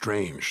and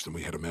strange than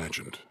we had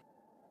imagined.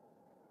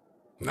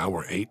 Now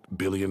we're 8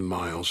 billion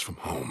miles from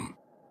home.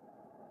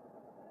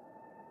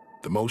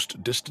 The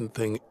most distant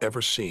thing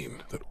ever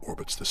seen that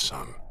orbits the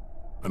sun.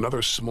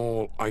 Another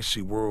small,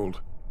 icy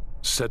world,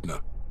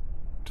 Sedna,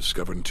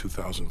 discovered in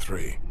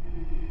 2003.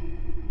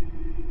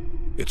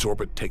 Its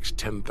orbit takes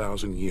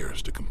 10,000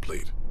 years to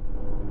complete.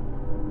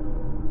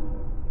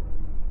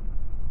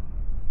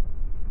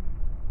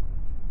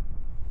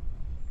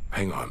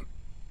 Hang on.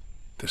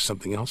 There's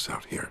something else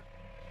out here.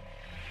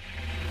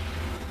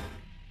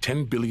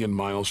 10 billion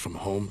miles from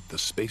home, the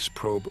space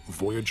probe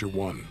Voyager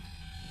 1.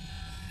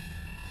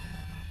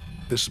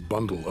 This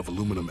bundle of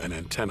aluminum and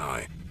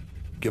antennae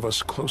give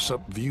us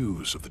close-up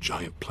views of the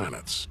giant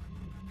planets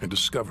and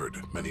discovered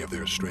many of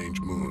their strange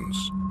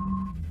moons.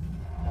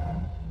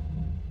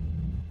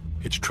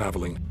 It's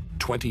traveling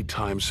 20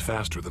 times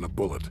faster than a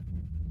bullet,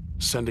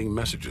 sending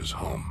messages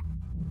home.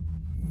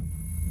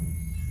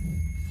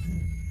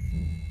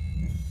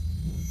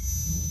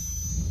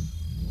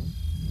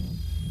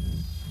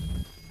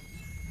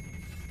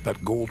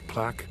 That gold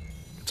plaque,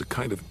 it's a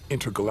kind of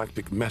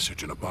intergalactic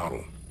message in a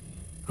bottle.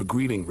 A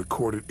greeting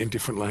recorded in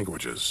different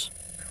languages.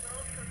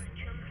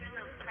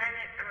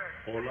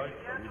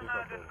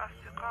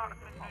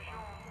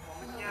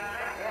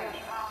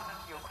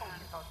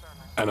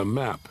 And a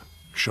map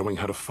showing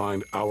how to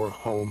find our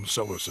home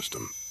solar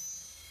system.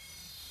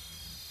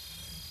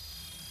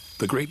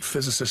 The great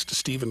physicist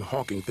Stephen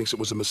Hawking thinks it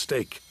was a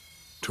mistake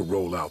to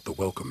roll out the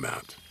welcome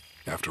mat.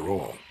 After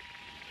all,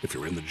 if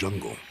you're in the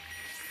jungle,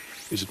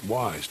 is it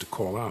wise to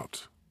call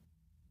out?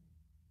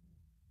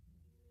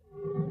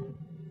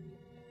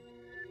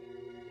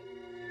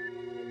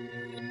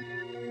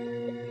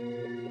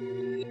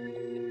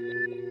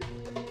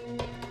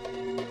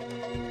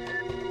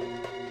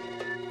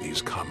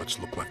 These comets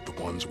look like the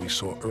ones we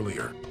saw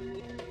earlier.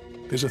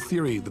 There's a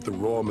theory that the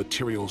raw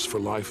materials for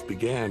life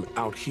began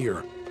out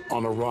here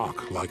on a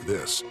rock like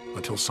this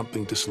until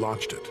something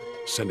dislodged it,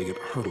 sending it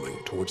hurtling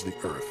towards the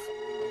Earth.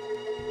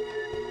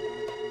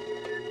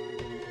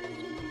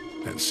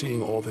 And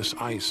seeing all this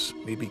ice,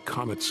 maybe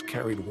comets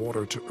carried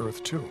water to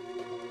Earth too.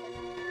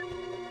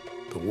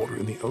 The water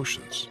in the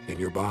oceans, in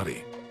your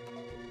body.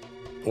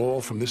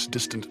 All from this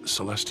distant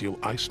celestial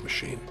ice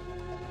machine.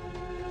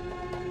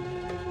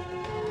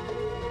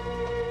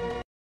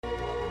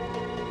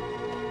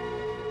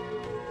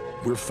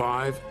 We're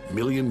 5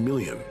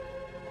 million,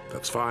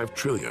 that's 5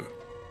 trillion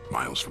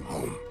miles from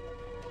home.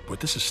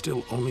 But this is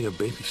still only a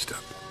baby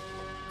step.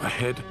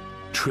 Ahead,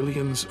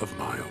 trillions of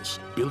miles,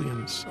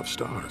 billions of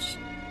stars.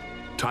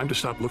 Time to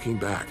stop looking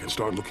back and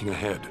start looking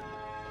ahead.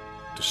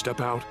 To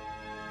step out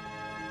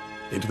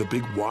into the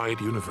big,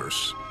 wide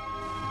universe.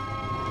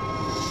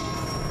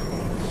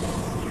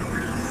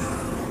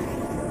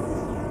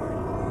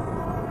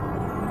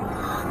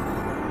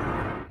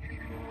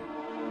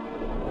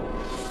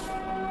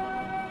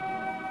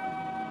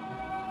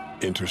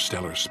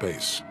 Interstellar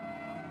space.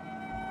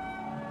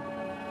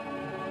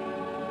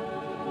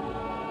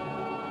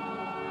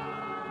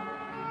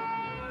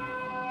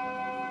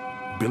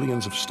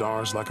 Billions of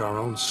stars like our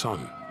own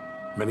sun,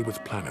 many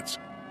with planets,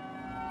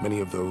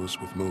 many of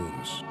those with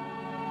moons.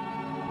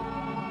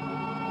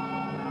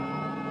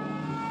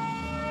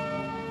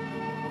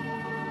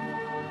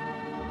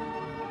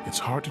 It's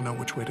hard to know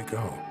which way to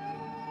go.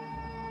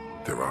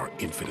 There are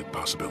infinite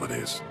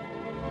possibilities.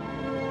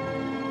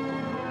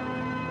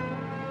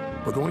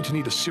 We're going to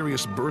need a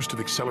serious burst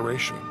of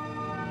acceleration.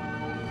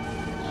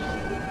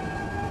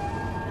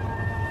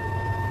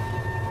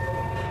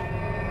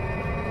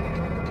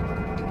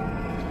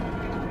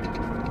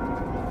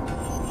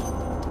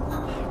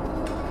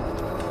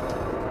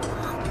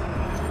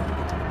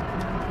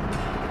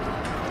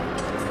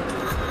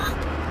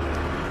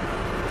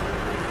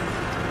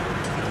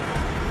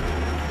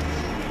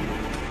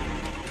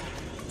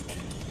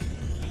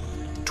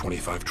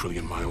 $25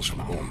 trillion miles from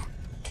home.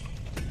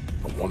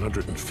 A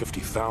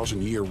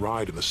 150,000-year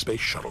ride in the space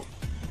shuttle.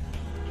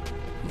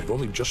 And we've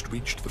only just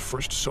reached the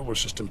first solar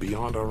system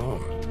beyond our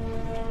own.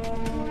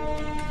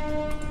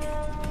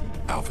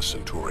 Alpha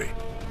Centauri.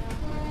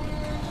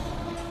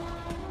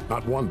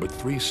 Not one, but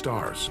 3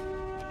 stars,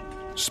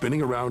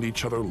 spinning around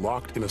each other,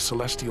 locked in a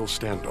celestial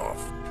standoff.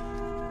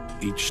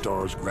 Each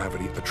star's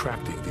gravity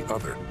attracting the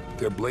other,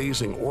 their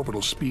blazing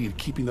orbital speed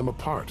keeping them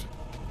apart.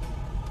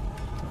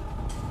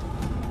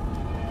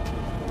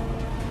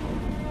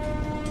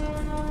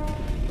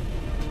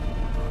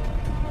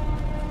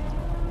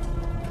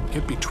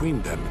 Get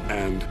between them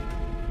and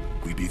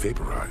we'd be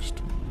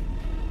vaporized.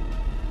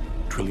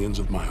 Trillions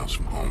of miles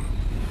from home.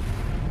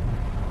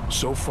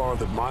 So far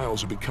that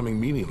miles are becoming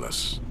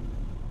meaningless.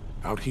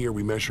 Out here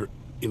we measure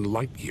in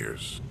light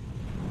years.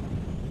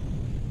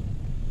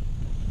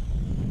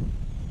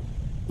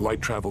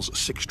 Light travels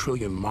 6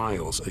 trillion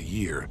miles a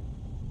year,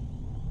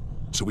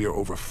 so we are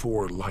over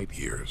 4 light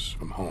years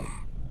from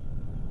home.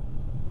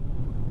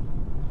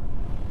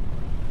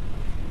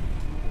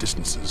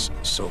 Distances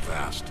so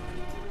vast,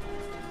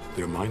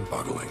 they're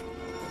mind-boggling.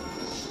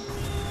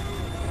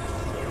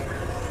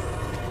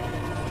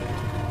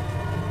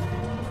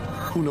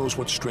 Who knows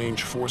what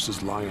strange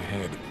forces lie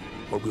ahead,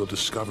 what we'll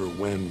discover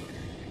when,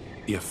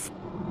 if,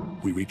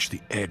 we reach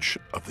the edge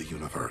of the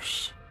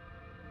universe.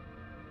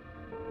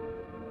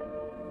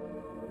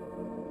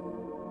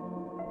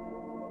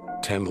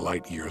 Ten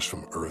light years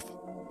from Earth,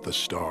 the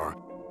star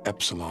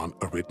Epsilon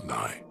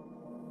Eridani.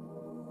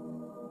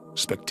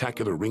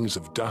 Spectacular rings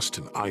of dust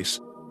and ice,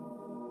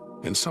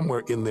 and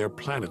somewhere in there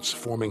planets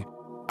forming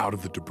out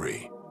of the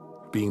debris,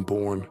 being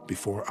born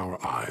before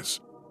our eyes.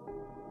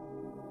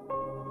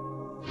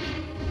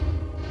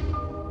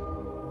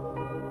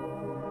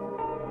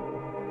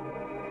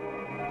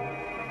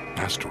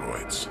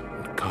 Asteroids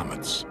and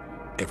comets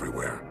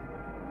everywhere.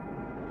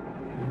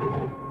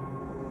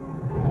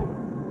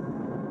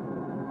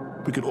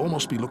 We could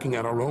almost be looking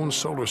at our own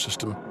solar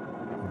system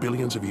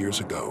billions of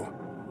years ago,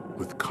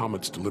 with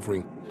comets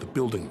delivering the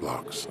building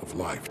blocks of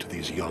life to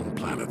these young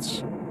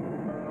planets.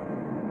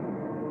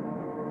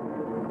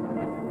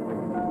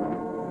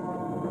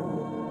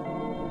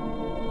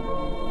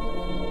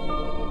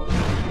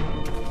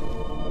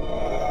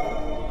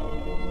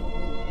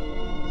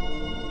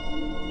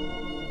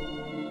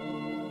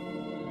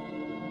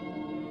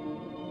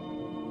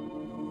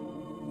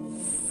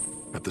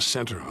 At the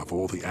center of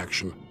all the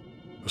action,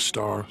 a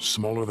star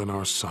smaller than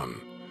our sun,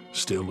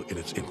 still in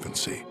its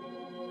infancy.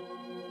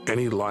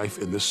 Any life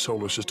in this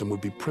solar system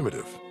would be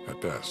primitive at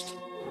best.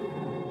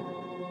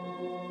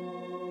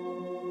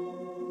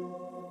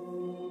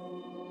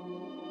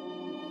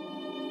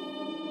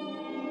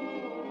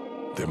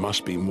 There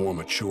must be more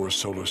mature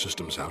solar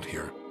systems out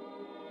here,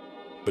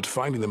 but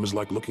finding them is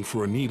like looking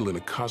for a needle in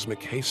a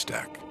cosmic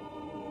haystack.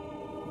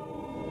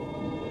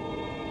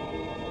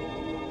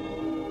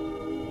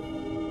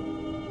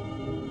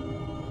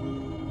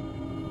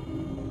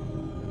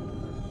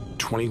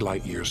 "20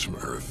 light years from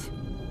Earth.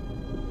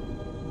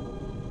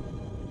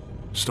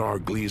 Star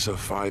Gliese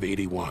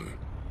 581.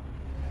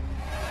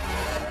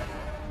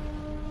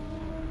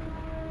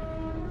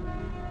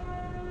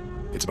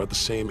 It's about the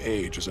same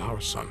age as our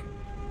sun.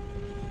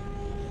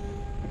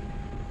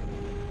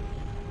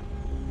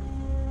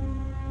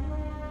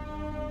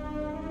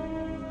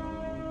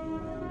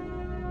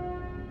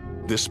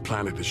 This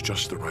planet is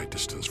just the right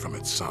distance from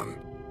its sun.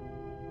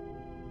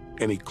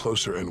 Any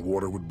closer and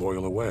water would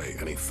boil away,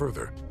 any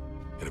further,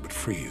 and it would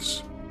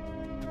freeze.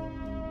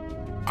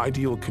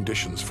 Ideal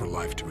conditions for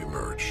life to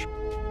emerge.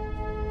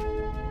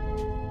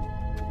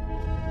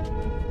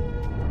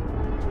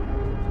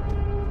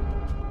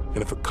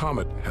 And if a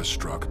comet has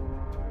struck,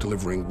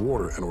 delivering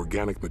water and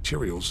organic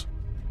materials,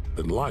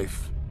 then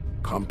life,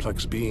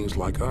 complex beings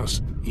like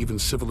us, even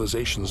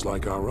civilizations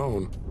like our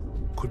own,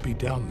 could be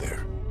down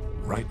there,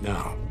 right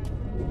now.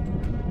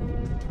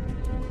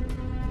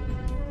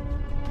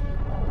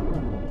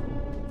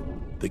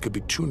 They could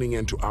be tuning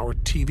into our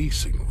TV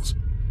signals,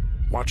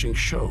 watching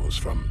shows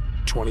from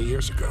 20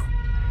 years ago.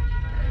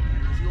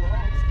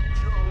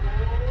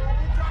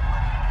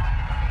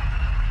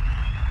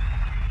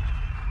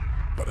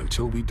 But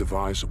until we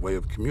devise a way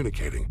of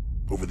communicating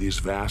over these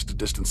vast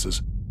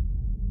distances,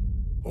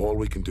 all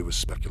we can do is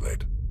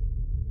speculate.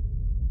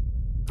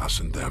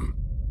 Us and them,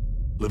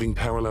 living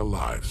parallel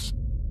lives,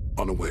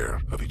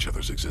 unaware of each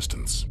other's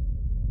existence.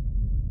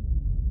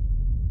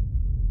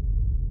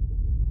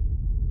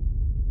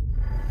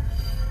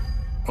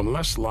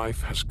 Unless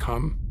life has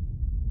come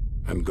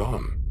and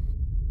gone.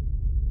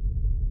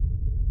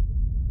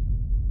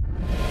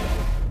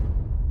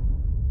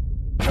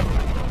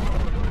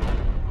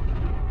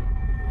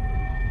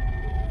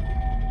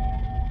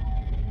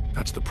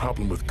 That's the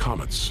problem with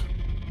comets.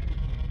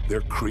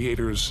 They're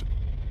creators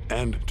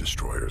and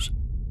destroyers,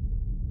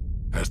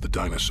 as the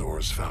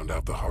dinosaurs found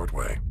out the hard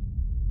way.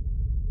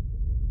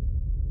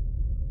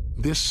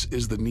 This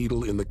is the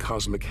needle in the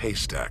cosmic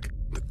haystack,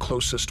 the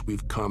closest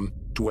we've come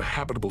to a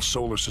habitable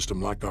solar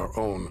system like our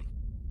own,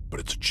 but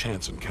it's a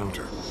chance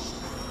encounter.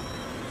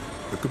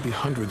 There could be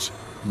hundreds,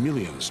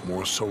 millions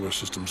more solar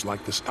systems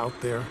like this out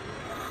there,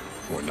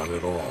 or none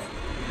at all.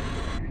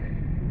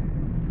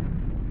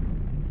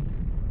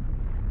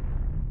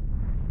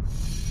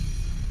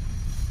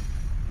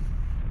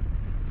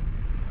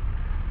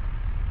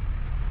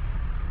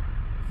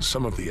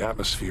 Some of the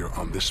atmosphere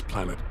on this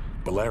planet,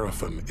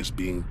 Bellerophon, is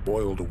being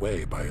boiled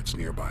away by its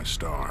nearby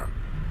star.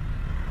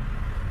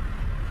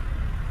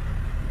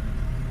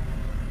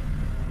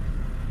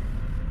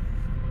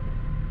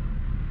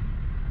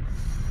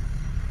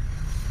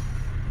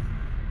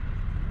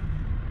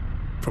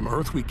 From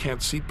Earth, we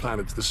can't see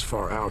planets this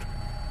far out,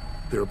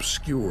 They're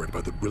obscured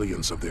by the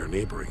brilliance of their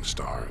neighboring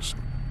stars.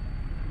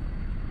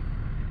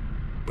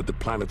 But the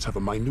planets have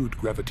a minute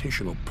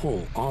gravitational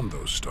pull on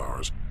those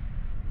stars.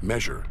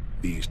 Measure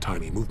these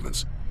tiny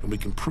movements, and we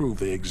can prove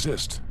they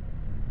exist.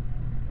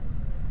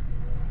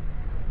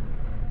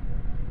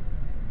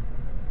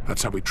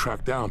 That's how we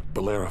tracked down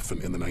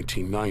Bellerophon in the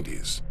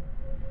 1990s,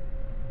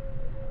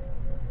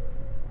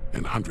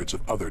 and hundreds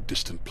of other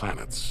distant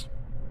planets.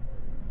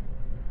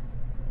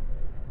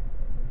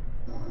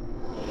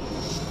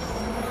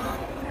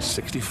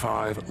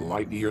 "65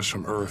 light-years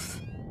from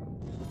Earth.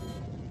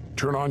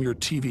 Turn on your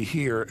TV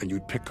here and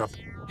you'd pick up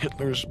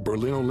Hitler's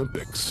Berlin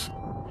Olympics."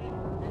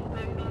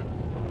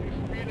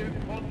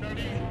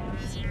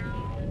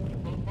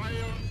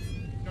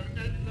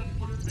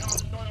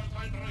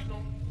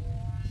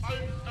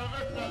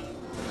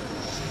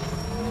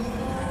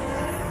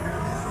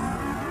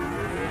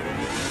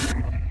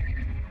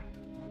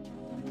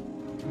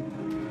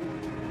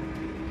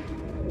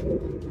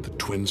 The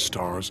twin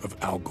stars of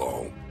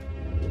Algol,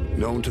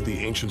 known to the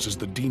ancients as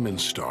the Demon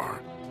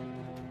Star.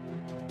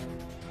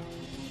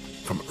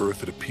 From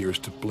Earth, it appears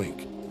to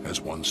blink as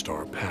one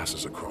star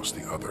passes across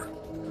the other.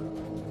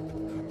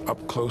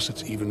 Up close,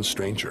 it's even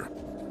stranger.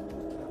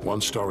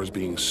 One star is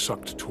being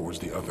sucked towards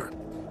the other.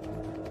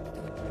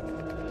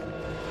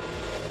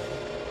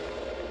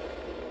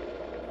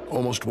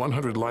 Almost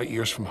 100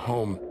 light-years from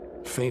home,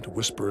 faint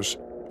whispers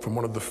from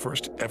one of the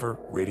first ever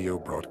radio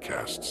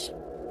broadcasts.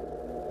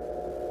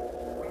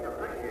 We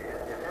appreciate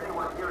it if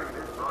anyone hearing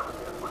this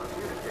broadcast would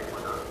communicate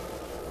with us.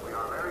 We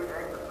are very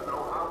anxious to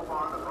know how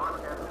far the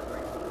broadcast is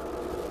reaching.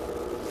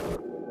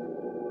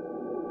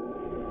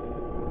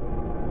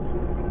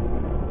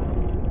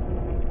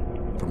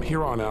 From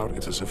here on out,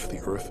 it's as if the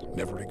Earth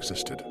never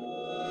existed.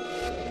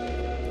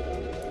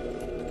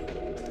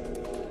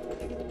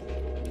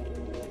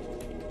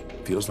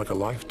 Feels like a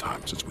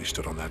lifetime since we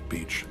stood on that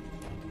beach,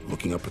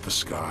 looking up at the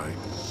sky,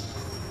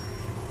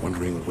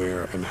 wondering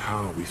where and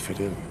how we fit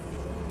in.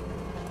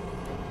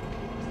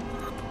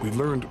 We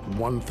learned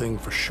one thing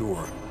for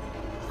sure.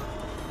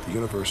 The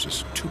universe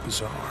is too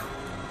bizarre,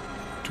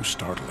 too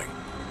startling,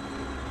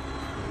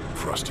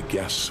 for us to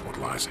guess what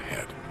lies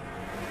ahead.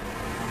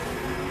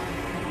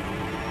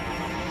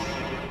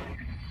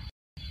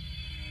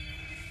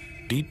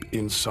 Deep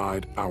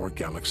inside our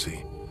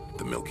galaxy,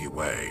 the Milky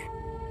Way,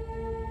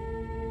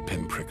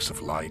 pinpricks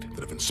of light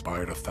that have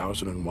inspired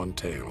 1,001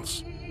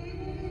 tales.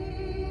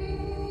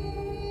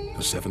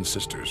 The Seven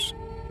Sisters,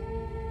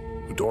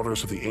 the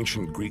daughters of the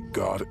ancient Greek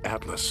god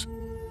Atlas,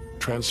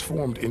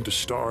 transformed into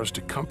stars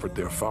to comfort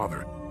their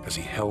father as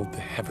he held the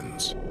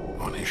heavens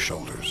on his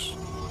shoulders.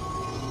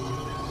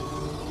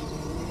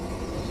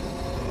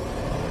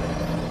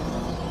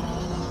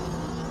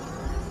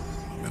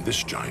 And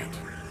this giant,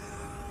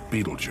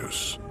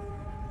 Betelgeuse,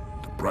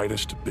 the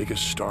brightest,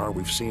 biggest star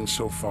we've seen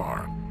so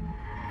far,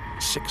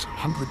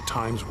 600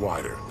 times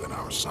wider than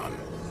our sun.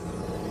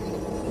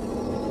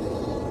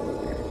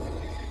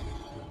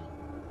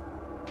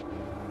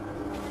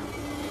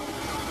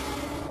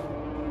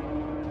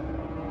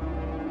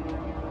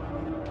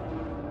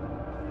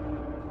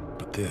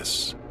 But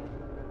this,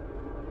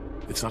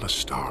 it's not a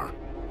star,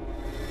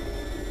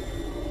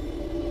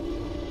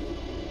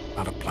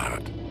 not a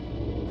planet,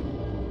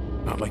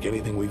 not like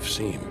anything we've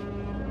seen.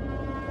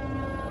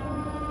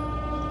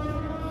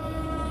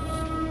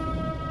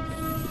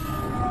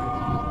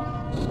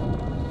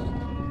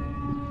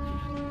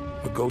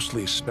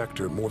 Ghostly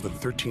specter more than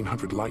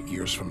 1,300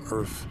 light-years from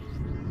Earth,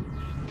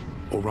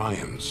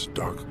 Orion's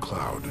dark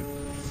cloud.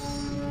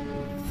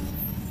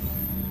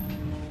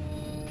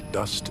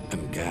 Dust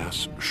and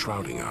gas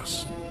shrouding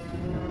us.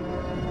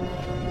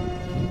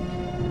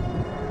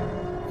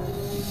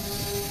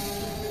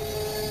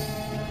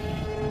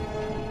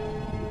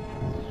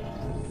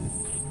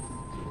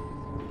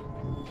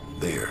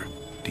 There,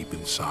 deep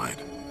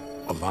inside,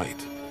 a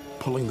light,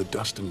 pulling the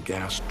dust and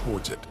gas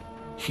towards it,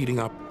 heating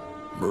up,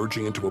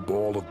 merging into a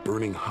ball of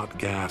burning hot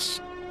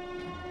gas.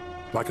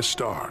 Like a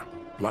star,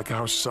 like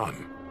our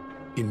sun,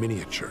 in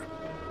miniature.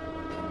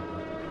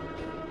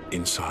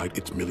 Inside,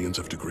 it's millions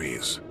of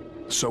degrees.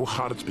 So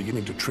hot it's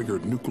beginning to trigger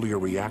nuclear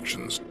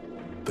reactions,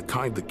 the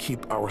kind that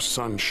keep our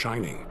sun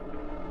shining,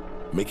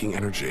 making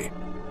energy,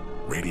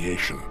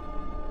 radiation,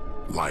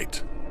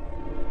 light.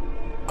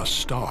 A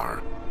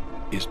star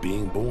is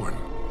being born.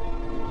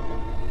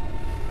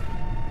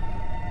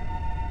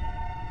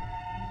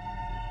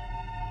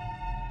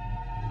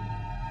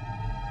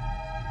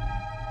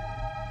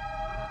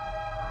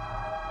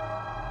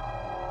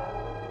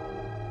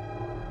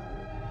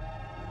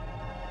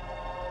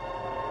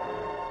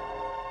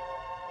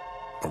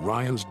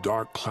 Orion's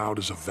dark cloud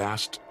is a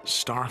vast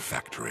star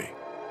factory.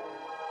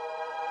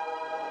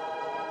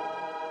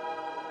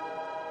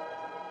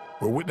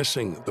 We're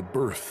witnessing the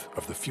birth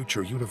of the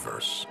future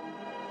universe.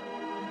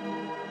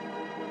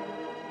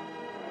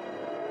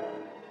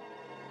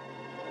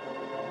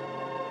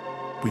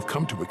 We've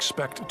come to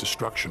expect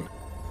destruction,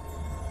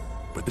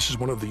 but this is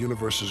one of the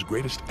universe's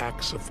greatest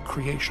acts of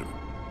creation,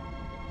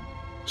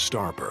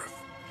 star birth.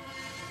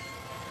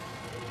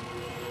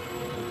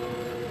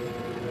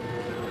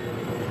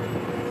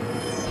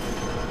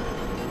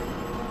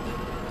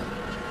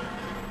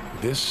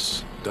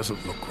 This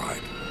doesn't look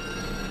right.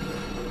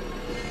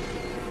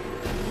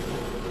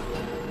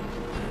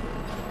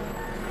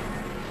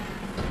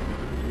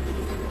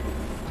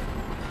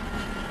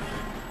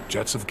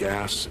 Jets of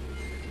gas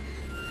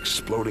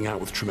exploding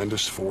out with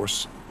tremendous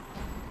force,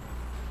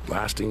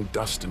 blasting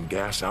dust and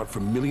gas out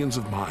for millions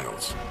of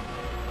miles.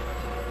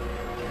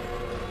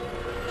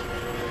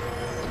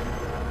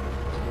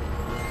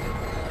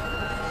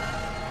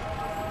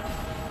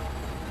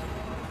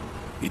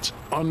 It's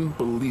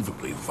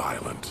unbelievably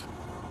violent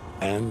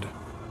and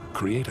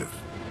creative.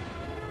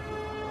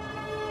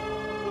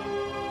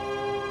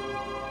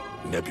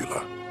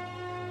 Nebula,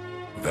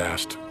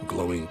 vast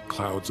glowing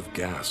clouds of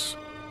gas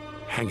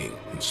hanging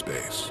in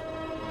space.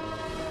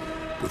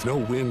 With no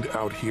wind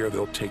out here,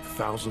 they'll take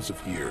thousands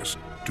of years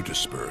to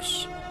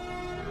disperse.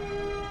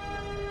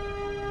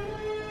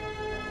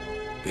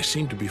 They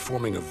seem to be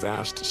forming a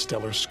vast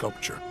stellar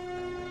sculpture.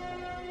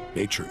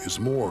 Nature is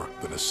more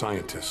than a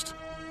scientist,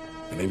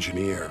 an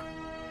engineer.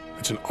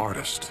 It's an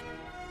artist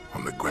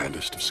on the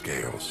grandest of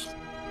scales.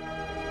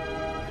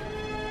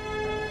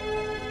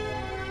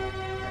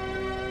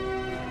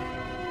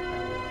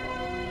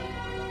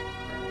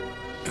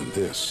 And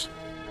this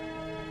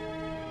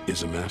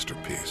is a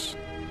masterpiece.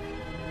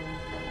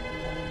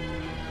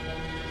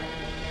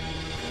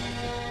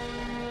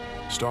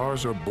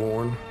 Stars are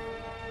born,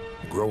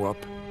 grow up,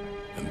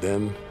 and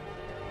then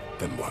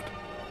what?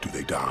 Do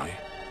they die?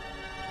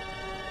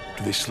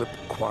 Do they slip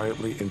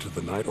quietly into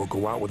the night or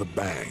go out with a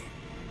bang?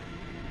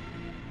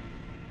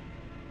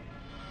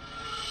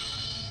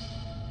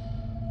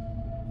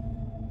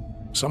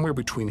 Somewhere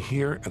between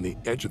here and the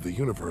edge of the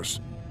universe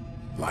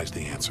lies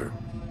the answer.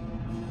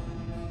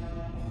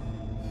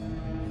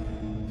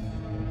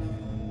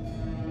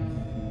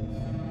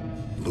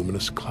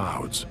 Luminous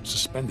clouds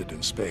suspended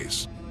in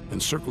space,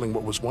 encircling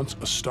what was once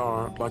a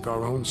star like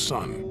our own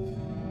sun.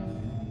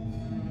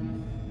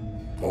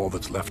 All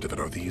that's left of it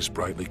are these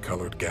brightly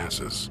colored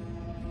gases,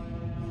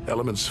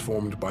 elements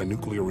formed by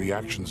nuclear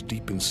reactions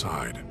deep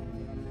inside,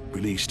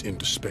 released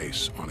into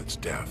space on its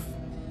death.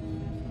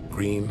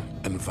 Green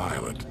and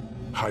violet,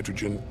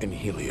 hydrogen and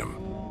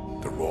helium,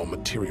 the raw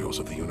materials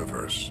of the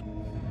universe.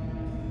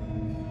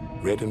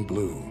 Red and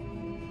blue,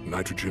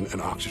 nitrogen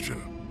and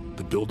oxygen,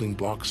 the building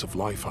blocks of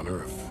life on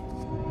Earth.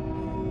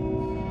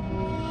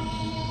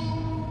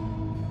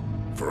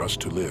 For us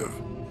to live,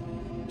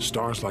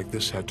 stars like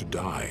this had to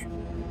die.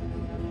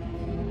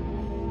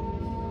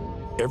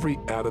 Every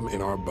atom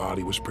in our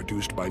body was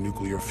produced by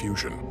nuclear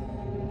fusion.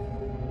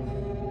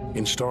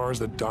 In stars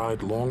that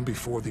died long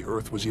before the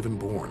Earth was even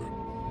born.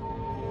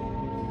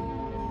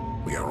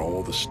 We are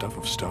all the stuff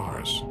of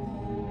stars.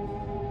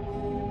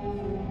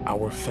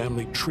 Our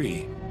family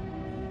tree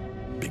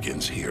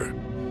begins here.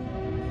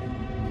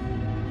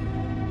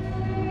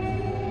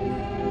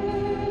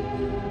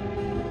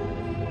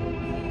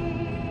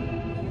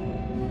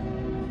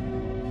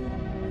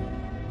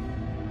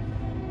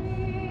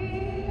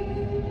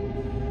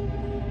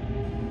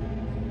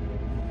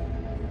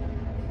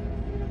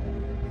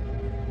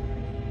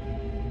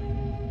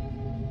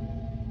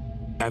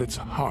 At its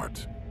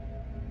heart,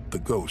 the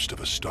ghost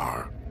of a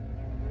star.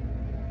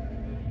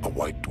 A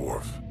white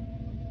dwarf.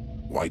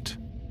 White,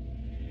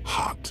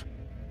 hot,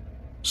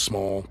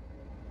 small,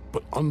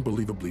 but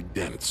unbelievably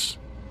dense.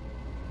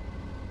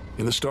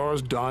 In the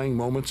star's dying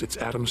moments, its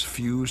atoms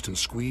fused and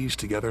squeezed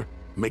together,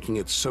 making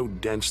it so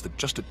dense that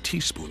just a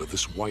teaspoon of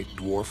this white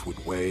dwarf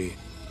would weigh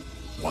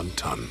 1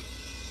 ton.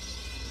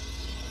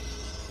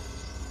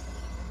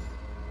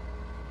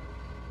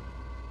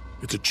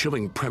 It's a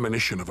chilling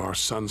premonition of our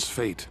sun's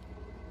fate.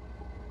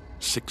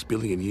 6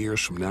 billion years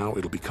from now,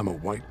 it'll become a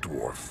white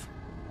dwarf.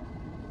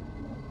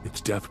 Its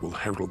death will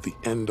herald the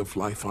end of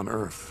life on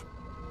Earth.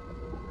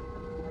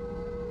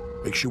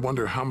 Makes you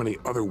wonder how many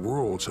other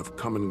worlds have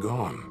come and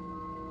gone.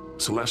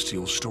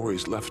 Celestial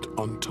stories left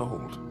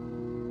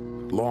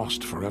untold.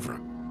 Lost forever.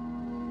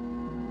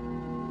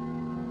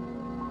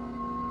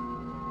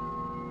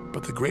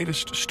 But the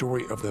greatest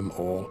story of them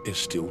all is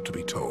still to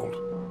be told.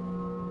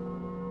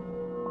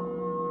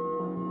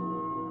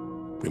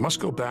 We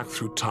must go back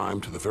through time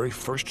to the very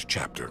first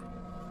chapter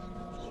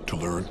to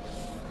learn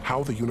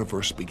how the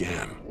universe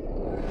began.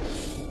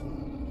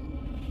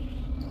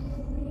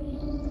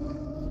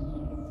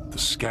 The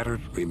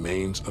scattered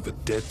remains of a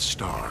dead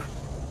star,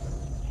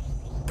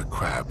 the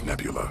Crab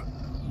Nebula.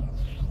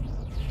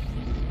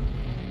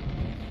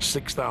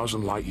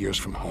 6,000 light years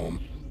from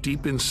home,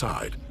 deep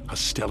inside a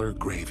stellar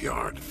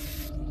graveyard.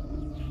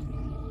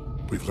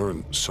 We've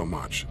learned so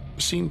much,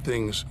 seen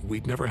things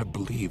we'd never have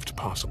believed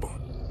possible.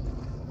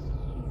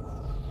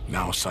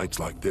 Now sights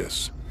like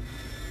this,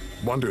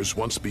 wonders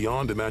once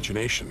beyond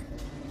imagination,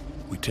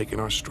 we take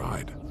in our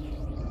stride.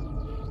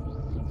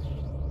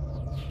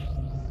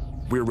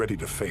 We're ready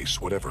to face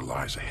whatever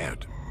lies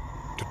ahead,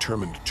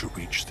 determined to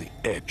reach the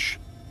edge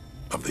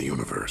of the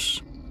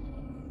universe.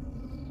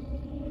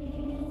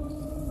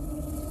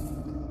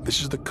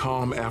 This is the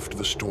calm after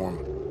the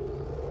storm,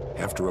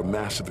 after a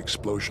massive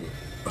explosion,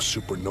 a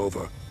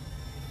supernova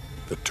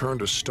that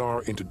turned a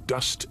star into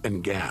dust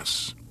and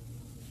gas.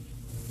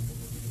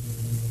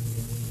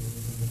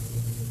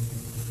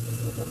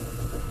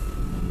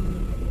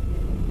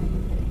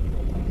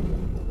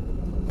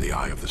 The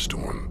eye of the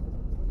storm.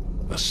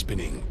 A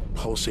spinning,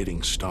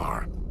 pulsating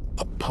star.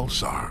 A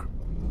pulsar.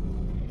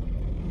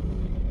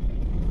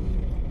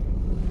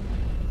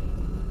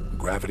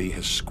 Gravity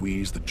has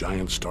squeezed the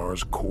giant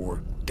star's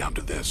core down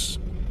to this.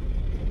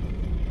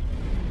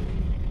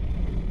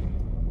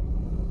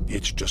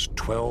 It's just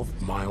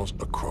 12 miles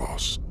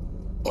across,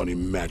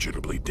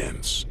 unimaginably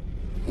dense.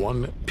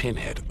 One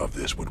pinhead of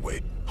this would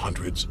weigh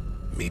hundreds,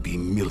 maybe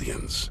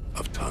millions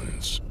of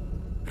tons.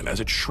 And as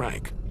it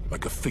shrank,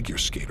 like a figure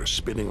skater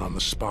spinning on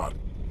the spot,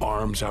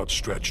 arms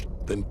outstretched,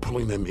 then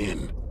pulling them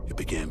in, it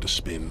began to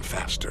spin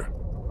faster.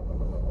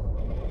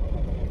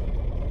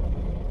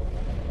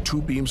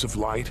 Two beams of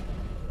light,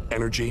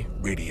 energy,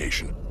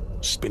 radiation,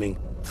 spinning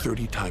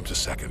 30 times a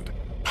second,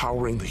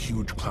 powering the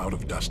huge cloud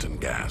of dust and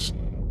gas.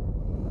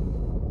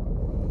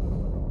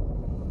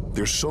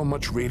 There's so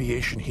much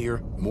radiation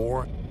here,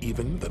 more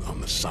even than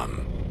on the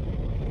sun.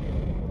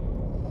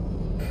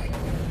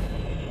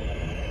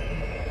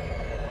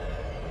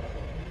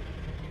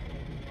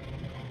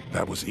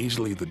 That was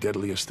easily the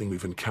deadliest thing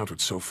we've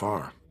encountered so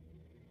far.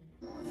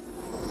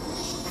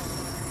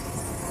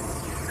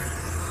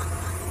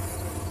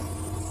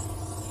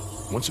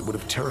 Once it would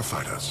have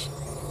terrified us.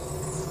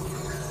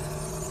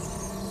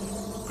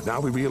 But now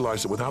we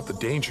realize that without the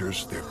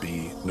dangers, there'd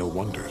be no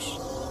wonders.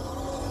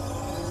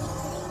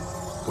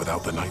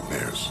 Without the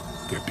nightmares,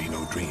 there'd be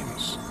no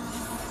dreams.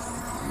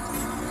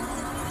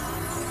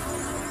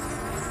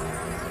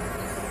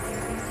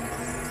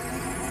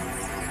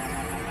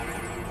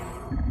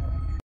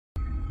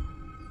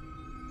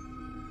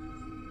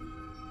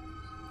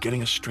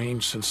 Getting a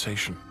strange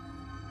sensation.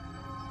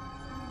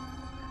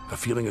 A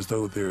feeling as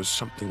though there's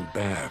something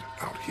bad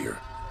out here.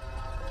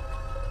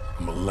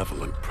 A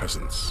malevolent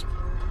presence.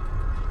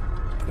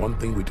 The one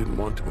thing we didn't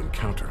want to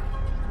encounter.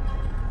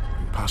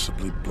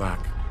 Impossibly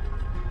black,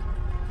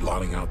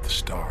 blotting out the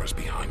stars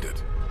behind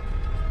it.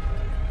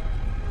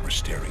 We're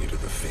staring into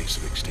the face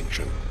of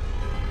extinction.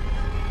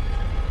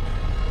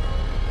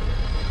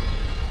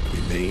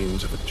 The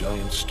remains of a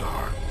giant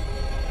star.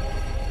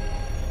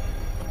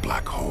 A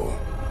black hole.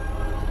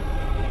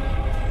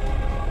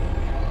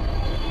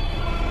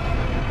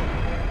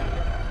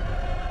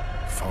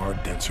 Far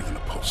denser than a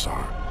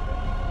pulsar.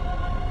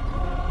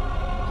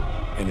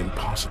 And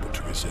impossible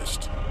to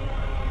resist.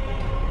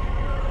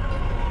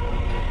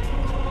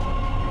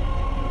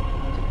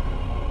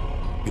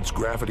 Its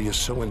gravity is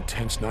so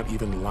intense, not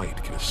even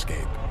light can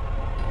escape.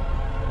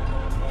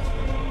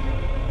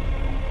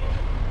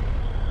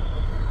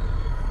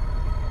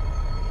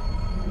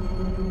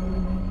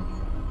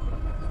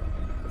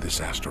 This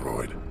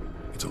asteroid,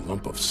 it's a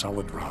lump of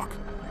solid rock,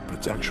 but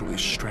it's actually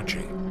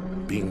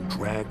stretching, being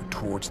dragged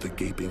towards the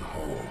gaping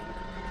hole.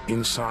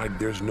 Inside,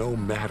 there's no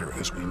matter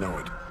as we know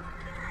it.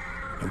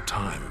 No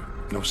time,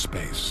 no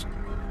space.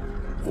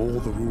 All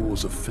the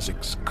rules of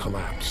physics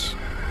collapse.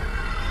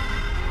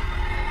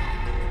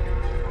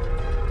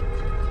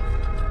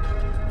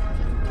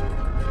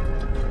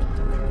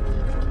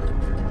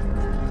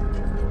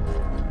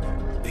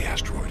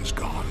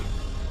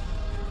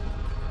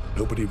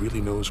 Nobody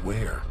really knows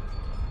where.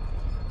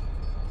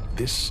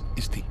 This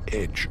is the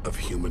edge of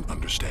human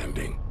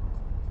understanding.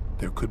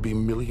 There could be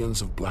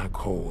millions of black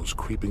holes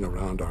creeping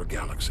around our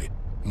galaxy,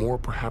 more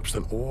perhaps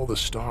than all the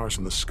stars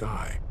in the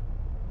sky.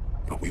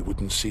 But we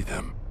wouldn't see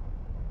them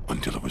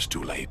until it was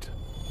too late.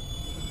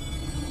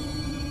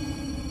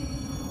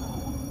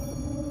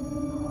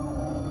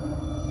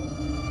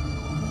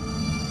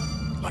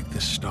 Like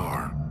this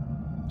star,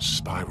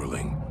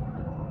 spiraling,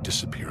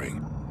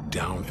 disappearing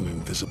down an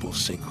invisible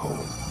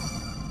sinkhole.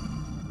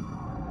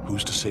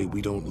 Who's to say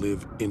we don't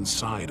live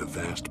inside a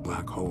vast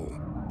black hole?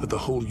 That the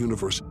whole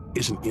universe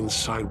isn't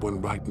inside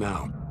one right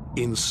now,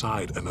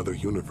 inside another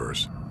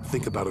universe.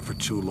 Think about it for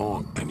too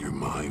long and your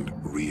mind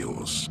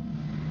reels.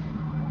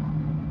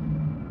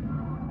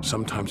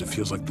 Sometimes it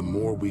feels like the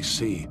more we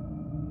see,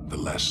 the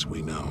less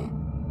we know.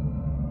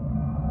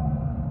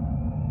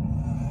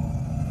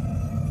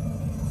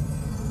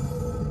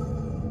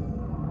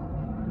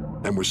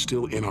 And we're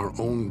still in our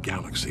own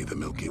galaxy, the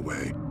Milky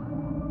Way.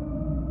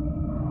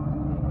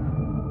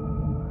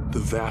 The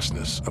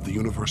vastness of the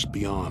universe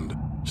beyond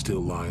still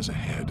lies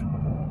ahead.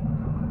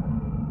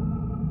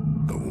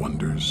 The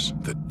wonders,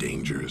 the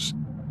dangers,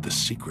 the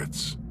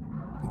secrets,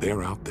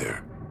 they're out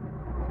there,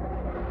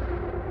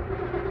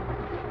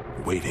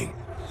 waiting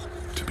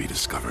to be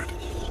discovered.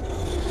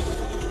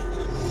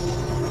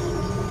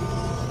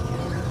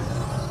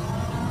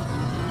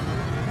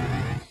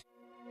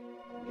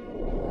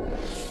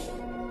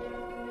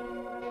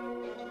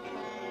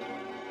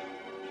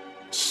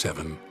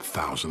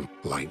 "7,000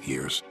 light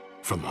years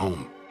from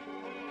home.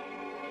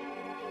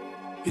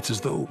 It's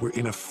as though we're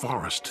in a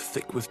forest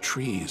thick with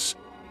trees,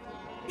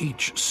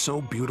 each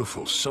so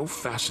beautiful, so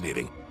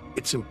fascinating,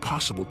 it's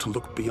impossible to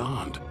look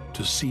beyond,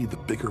 to see the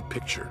bigger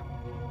picture.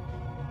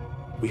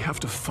 We have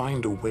to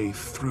find a way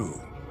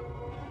through,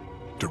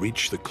 to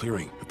reach the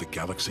clearing at the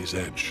galaxy's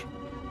edge.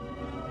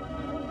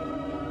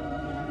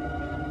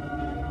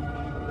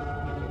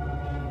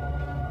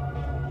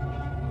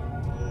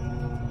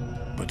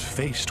 But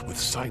faced with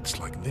sights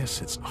like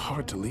this, it's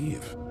hard to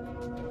leave.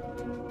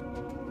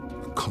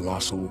 A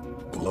colossal,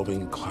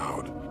 glowing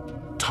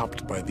cloud,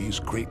 topped by these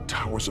great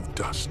towers of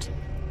dust,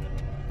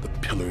 the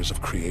pillars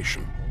of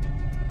creation,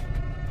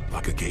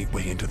 like a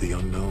gateway into the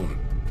unknown.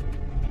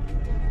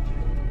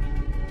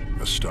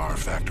 A star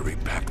factory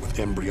packed with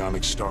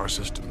embryonic star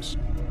systems,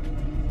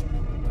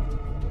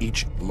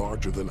 each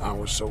larger than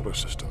our solar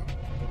system.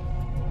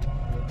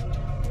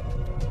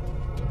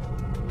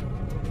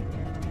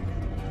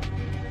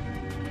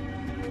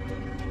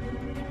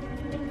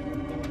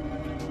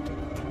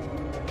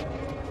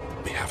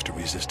 We have to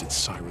resist its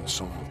siren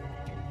song,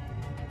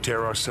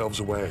 tear ourselves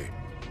away,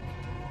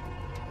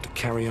 to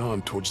carry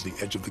on towards the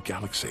edge of the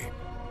galaxy.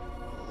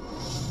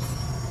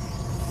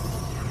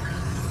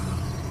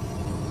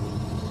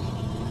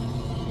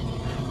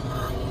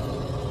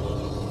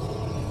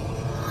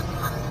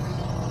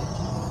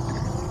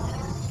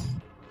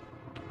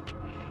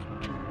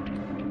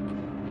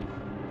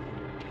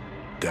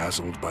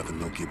 Dazzled by the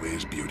Milky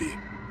Way's beauty,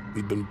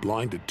 we'd been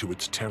blinded to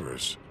its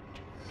terrors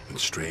and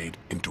strayed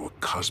into a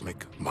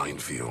cosmic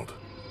minefield.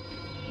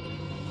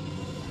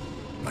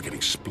 Like an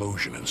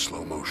explosion in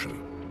slow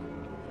motion.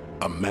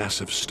 A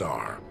massive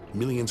star,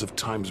 millions of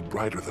times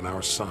brighter than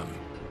our sun.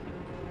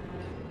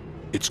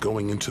 It's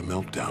going into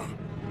meltdown.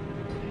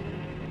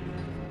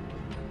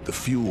 The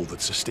fuel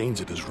that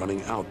sustains it is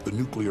running out, the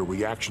nuclear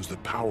reactions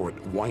that power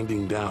it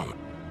winding down.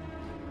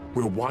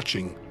 We're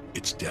watching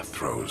its death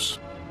throes.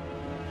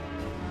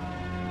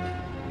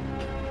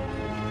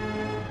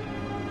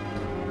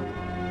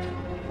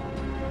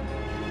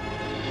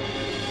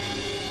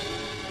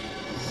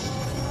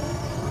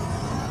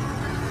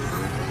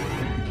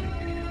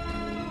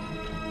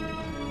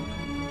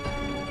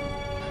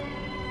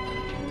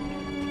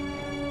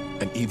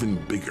 An even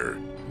bigger,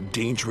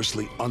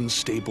 dangerously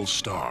unstable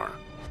star.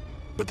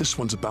 But this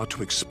one's about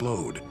to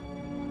explode.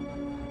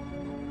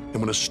 And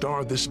when a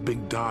star this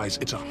big dies,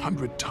 it's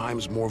 100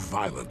 times more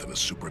violent than a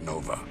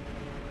supernova.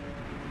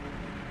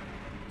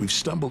 We've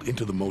stumbled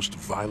into the most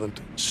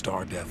violent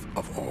star death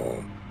of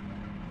all,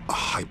 a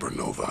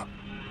hypernova.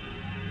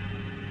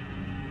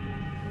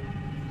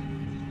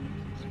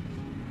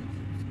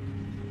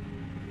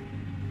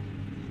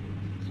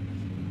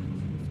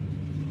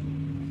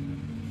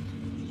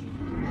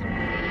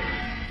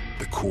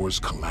 The core's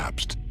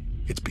collapsed.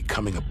 It's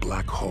becoming a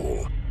black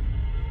hole.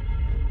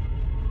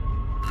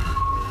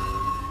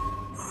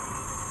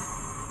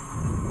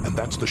 And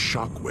that's the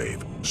shock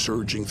wave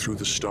surging through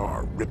the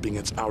star, ripping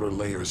its outer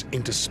layers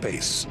into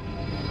space.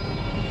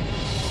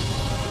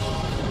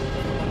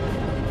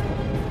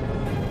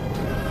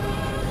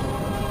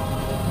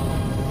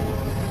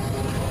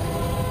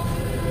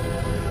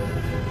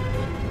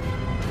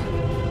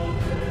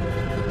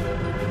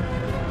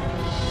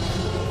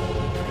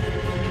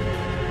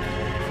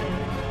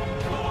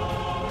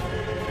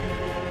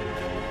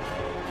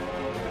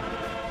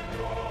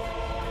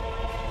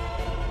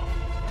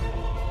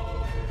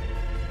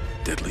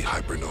 Deadly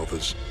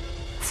hypernovas,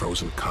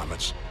 frozen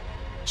comets,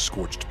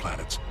 scorched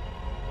planets,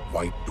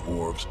 white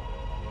dwarfs,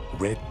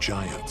 red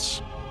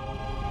giants.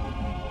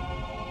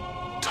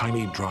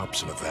 Tiny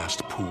drops in a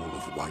vast pool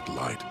of white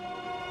light.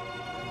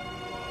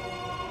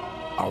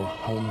 Our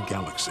home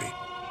galaxy,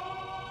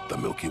 the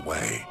Milky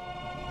Way.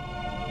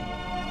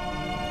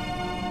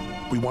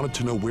 We wanted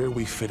to know where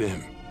we fit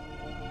in.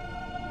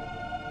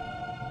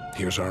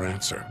 Here's our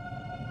answer.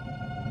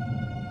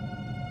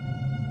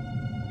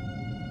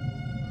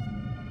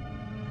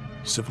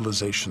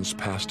 Civilizations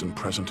past and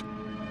present,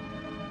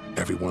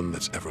 everyone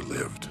that's ever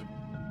lived.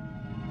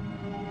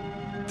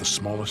 The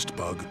smallest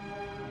bug,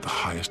 the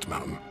highest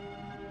mountain,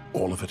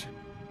 all of it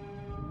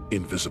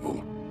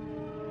invisible,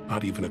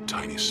 not even a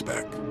tiny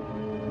speck.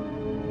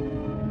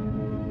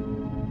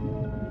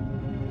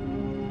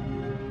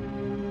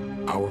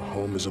 Our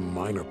home is a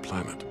minor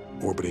planet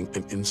orbiting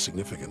an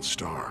insignificant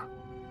star.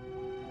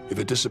 If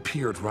it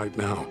disappeared right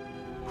now,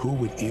 who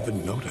would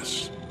even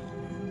notice?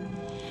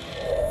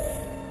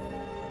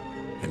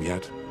 And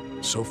yet,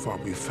 so far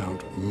we've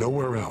found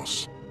nowhere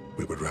else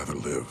we would rather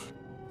live,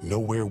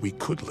 nowhere we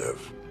could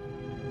live.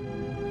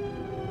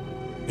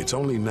 It's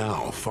only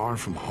now, far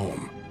from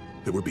home,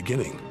 that we're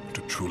beginning to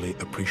truly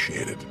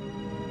appreciate it.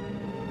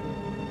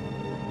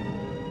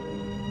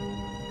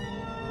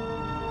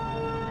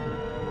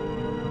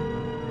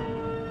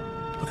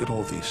 Look at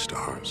all these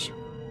stars,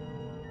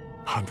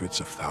 hundreds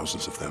of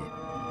thousands of them.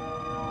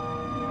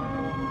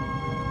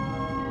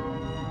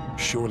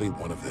 Surely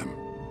one of them,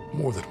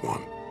 more than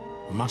one,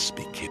 must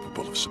be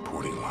capable of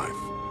supporting life.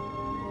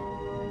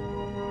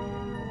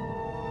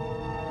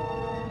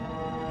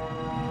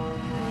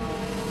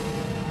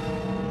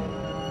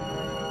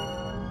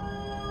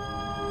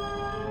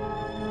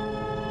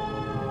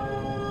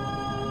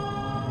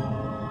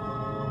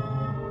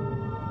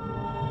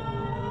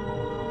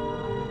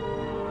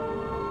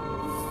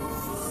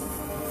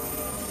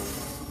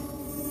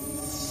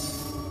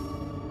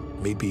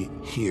 Maybe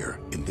here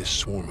in this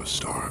swarm of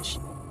stars,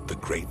 the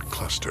Great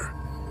Cluster.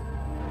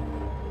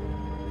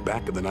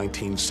 Back in the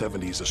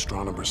 1970s,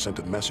 astronomers sent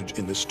a message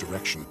in this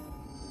direction,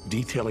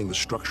 detailing the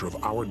structure of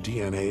our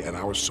DNA and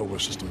our solar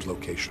system's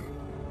location.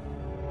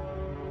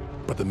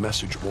 But the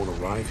message won't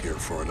arrive here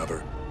for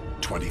another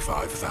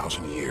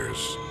 25,000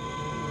 years.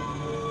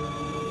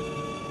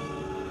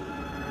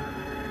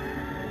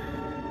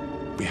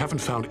 We haven't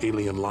found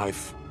alien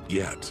life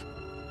yet,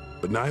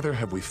 but neither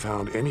have we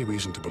found any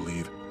reason to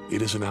believe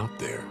it isn't out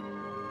there,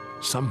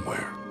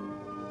 somewhere.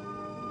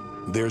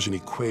 There's an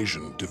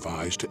equation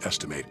devised to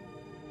estimate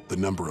the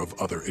number of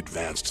other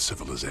advanced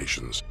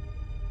civilizations.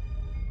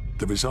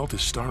 The result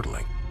is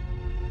startling.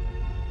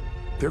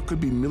 There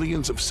could be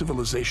millions of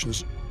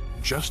civilizations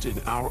just in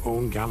our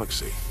own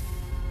galaxy.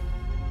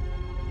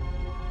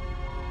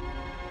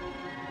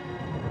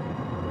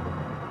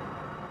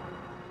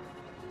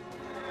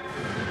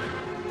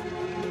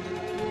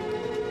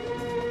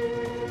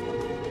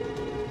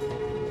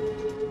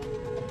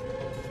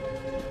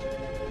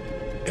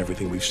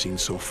 Everything we've seen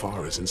so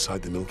far is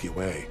inside the Milky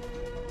Way.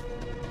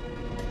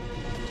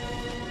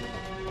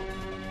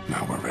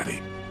 Now we're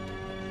ready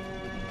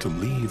to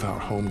leave our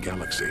home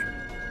galaxy,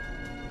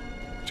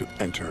 to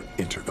enter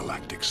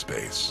intergalactic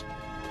space.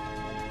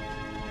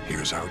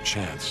 Here's our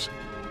chance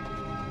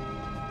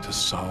to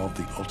solve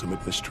the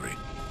ultimate mystery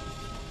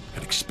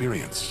and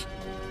experience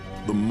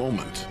the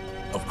moment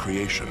of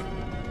creation.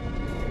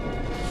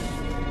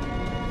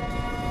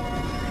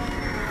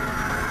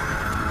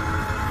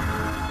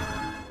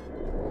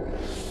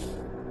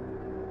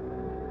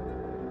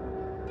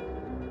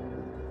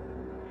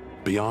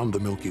 Beyond the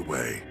Milky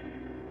Way,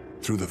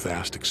 through the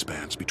vast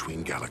expanse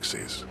between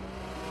galaxies,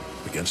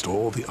 against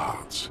all the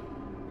odds,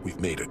 we've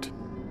made it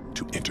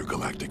to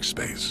intergalactic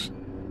space.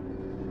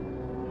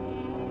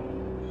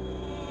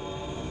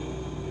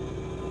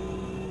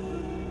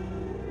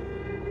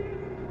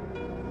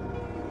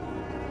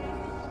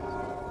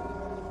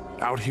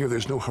 Out here,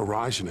 there's no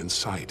horizon in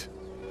sight.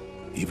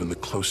 Even the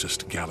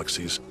closest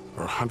galaxies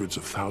are hundreds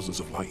of thousands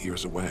of light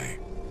years away.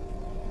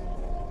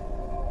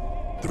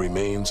 The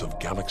remains of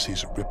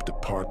galaxies ripped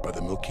apart by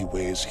the Milky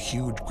Way's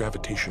huge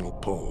gravitational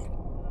pull,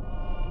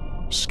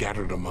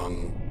 scattered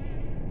among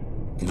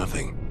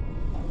nothing.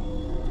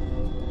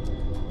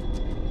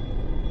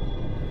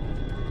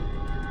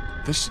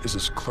 This is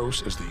as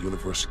close as the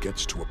universe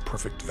gets to a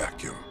perfect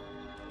vacuum.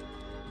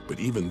 But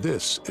even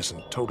this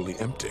isn't totally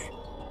empty.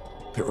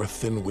 There are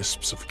thin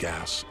wisps of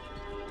gas,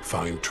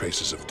 fine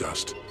traces of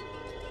dust,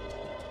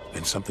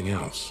 and something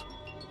else.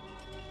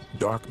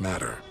 Dark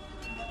matter.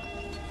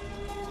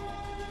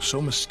 So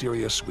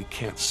mysterious we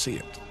can't see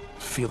it,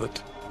 feel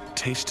it,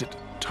 taste it,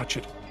 touch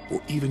it,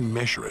 or even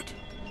measure it.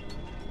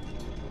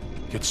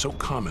 Yet so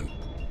common,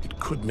 it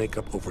could make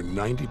up over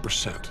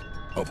 90%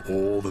 of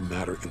all the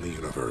matter in the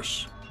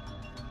universe.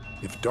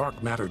 If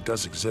dark matter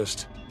does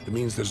exist, it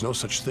means there's no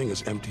such thing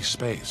as empty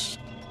space.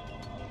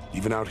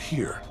 Even out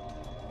here,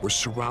 we're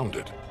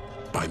surrounded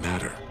by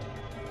matter.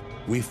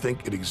 We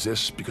think it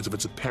exists because of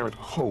its apparent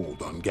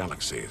hold on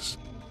galaxies,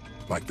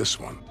 like this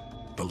one,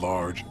 the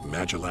Large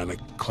Magellanic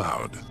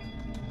Cloud.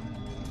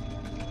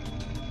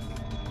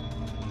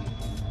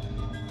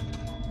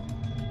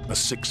 A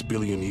 6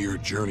 billion year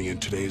journey in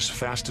today's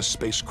fastest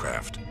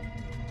spacecraft,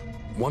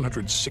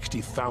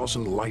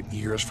 160,000 light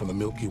years from the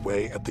Milky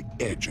Way at the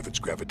edge of its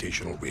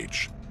gravitational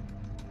reach.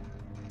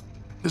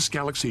 This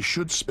galaxy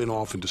should spin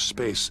off into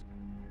space,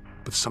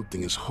 but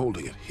something is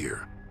holding it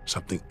here,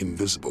 something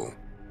invisible,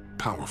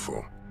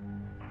 powerful,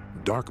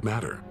 dark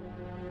matter.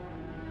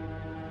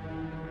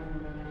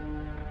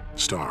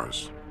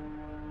 Stars,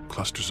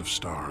 clusters of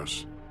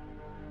stars,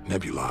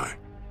 nebulae.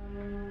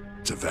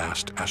 It's a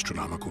vast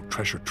astronomical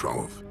treasure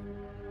trove.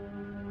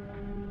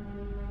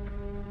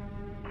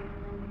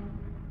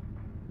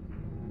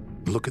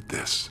 Look at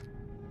this.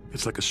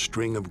 It's like a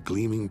string of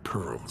gleaming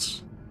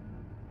pearls.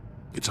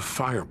 It's a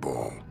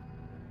fireball,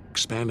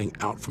 expanding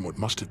out from what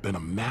must have been a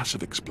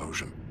massive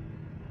explosion,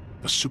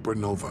 a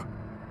supernova.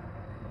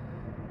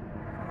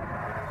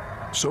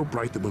 So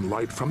bright that when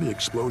light from the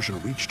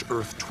explosion reached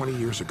Earth 20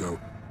 years ago,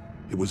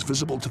 it was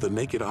visible to the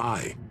naked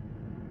eye.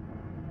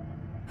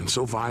 And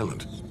so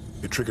violent,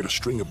 it triggered a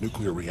string of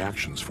nuclear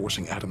reactions,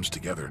 forcing atoms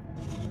together,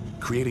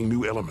 creating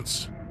new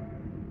elements: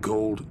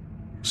 gold,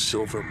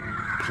 silver,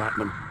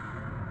 platinum,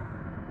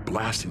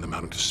 blasting them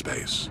out into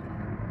space.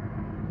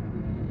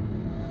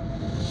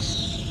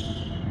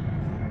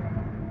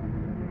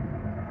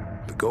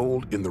 The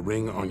gold in the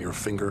ring on your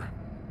finger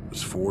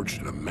was forged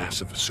in a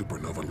massive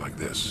supernova like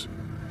this,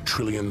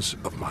 trillions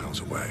of miles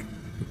away,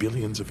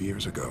 billions of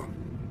years ago.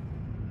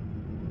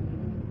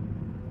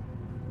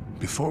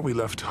 Before we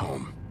left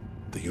home,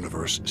 the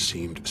universe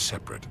seemed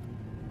separate,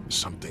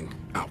 something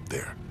out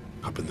there,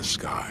 up in the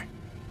sky.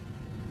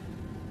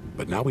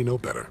 But now we know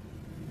better.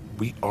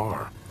 We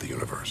are the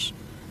universe,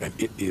 and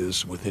it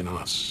is within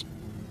us.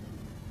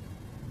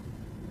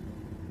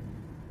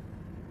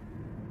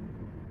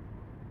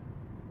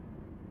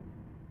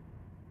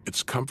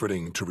 It's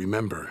comforting to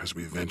remember as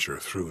we venture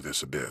through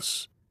this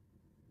abyss.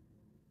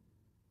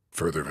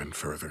 Further and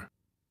further.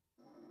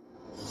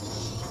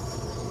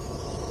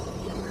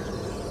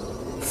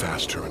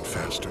 Faster and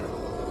faster.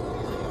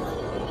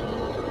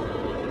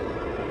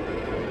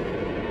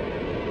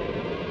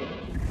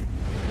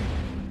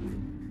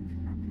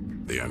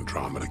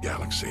 Andromeda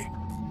Galaxy,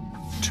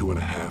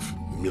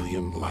 2.5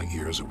 million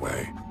light-years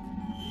away.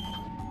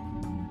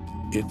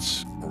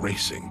 It's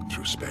racing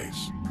through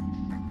space.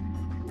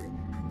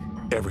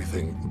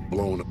 Everything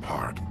blown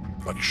apart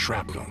like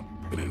shrapnel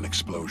in an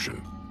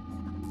explosion.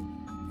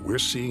 We're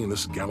seeing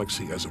this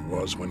galaxy as it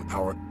was when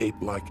our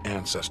ape-like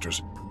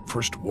ancestors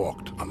first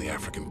walked on the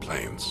African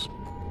plains.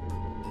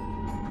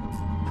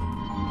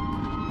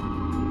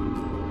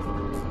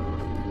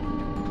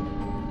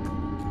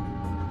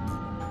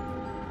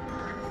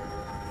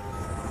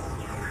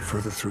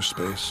 Further through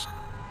space,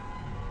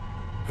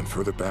 and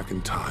further back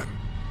in time.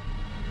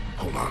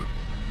 Hold on.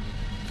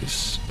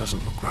 This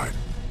doesn't look right.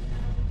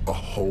 A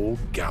whole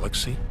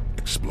galaxy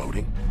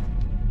exploding?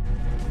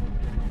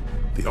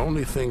 The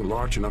only thing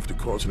large enough to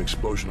cause an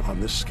explosion on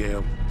this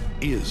scale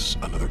is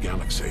another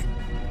galaxy.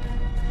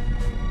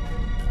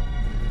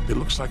 It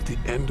looks like the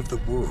end of the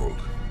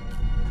world.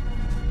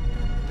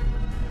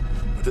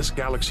 But this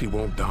galaxy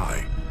won't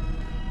die.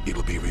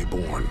 It'll be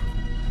reborn.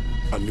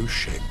 A new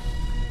shape,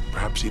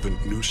 perhaps even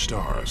new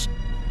stars,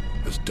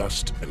 as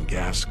dust and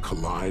gas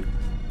collide,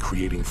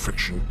 creating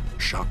friction,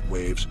 shock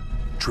waves,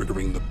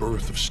 triggering the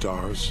birth of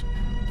stars.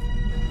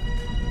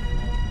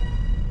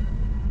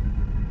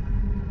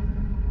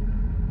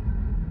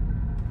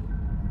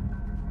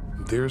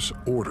 There's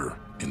order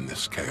in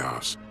this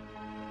chaos,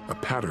 a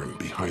pattern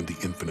behind the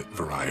infinite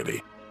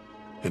variety,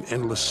 an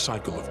endless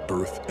cycle of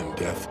birth and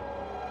death,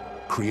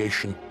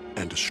 creation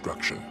and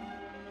destruction.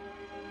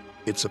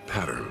 It's a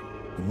pattern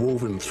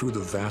woven through the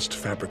vast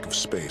fabric of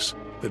space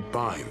that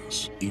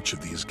binds each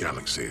of these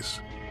galaxies.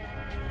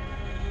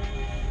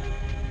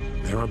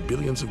 There are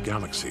billions of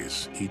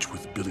galaxies, each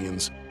with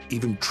billions,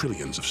 even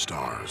trillions of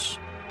stars.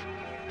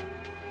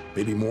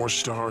 Maybe more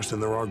stars than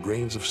there are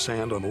grains of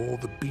sand on all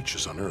the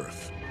beaches on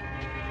Earth.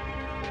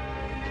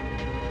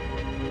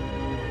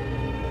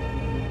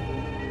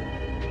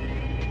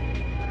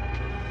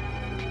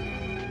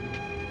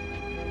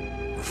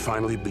 We're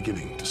finally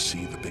beginning to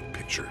see the big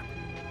picture.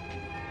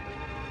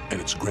 And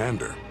it's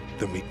grander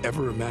than we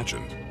ever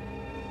imagined.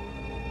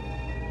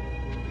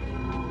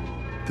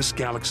 This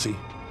galaxy,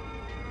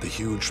 the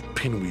huge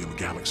Pinwheel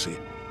Galaxy,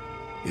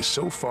 is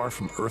so far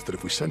from Earth that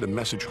if we send a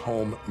message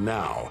home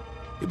now,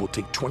 it will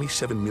take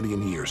 27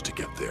 million years to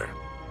get there.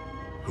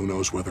 Who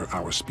knows whether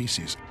our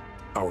species,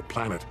 our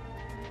planet,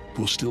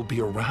 will still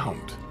be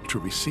around to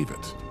receive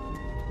it.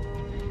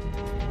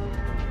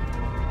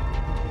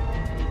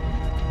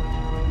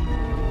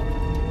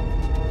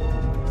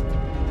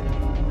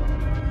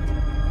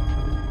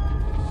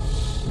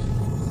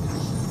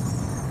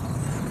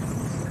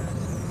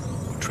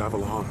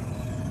 Travel on,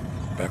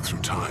 back through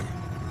time.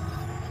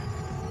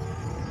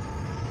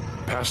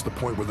 Past the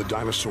point where the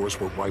dinosaurs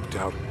were wiped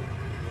out.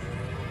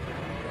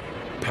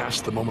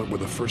 Past the moment where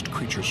the first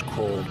creatures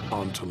crawled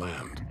onto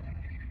land.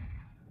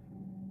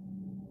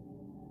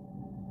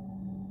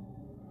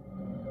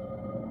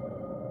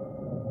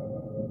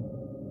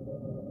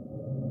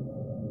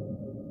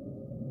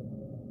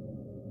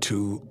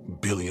 Two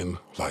billion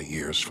light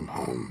years from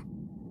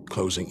home,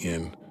 closing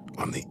in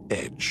on the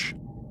edge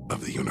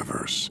of the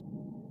universe.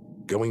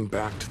 Going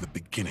back to the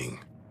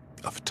beginning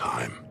of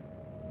time.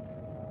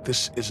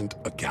 This isn't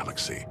a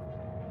galaxy.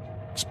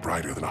 It's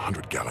brighter than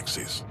 100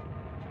 galaxies.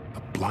 A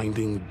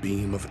blinding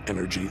beam of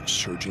energy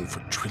surging for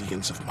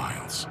trillions of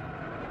miles.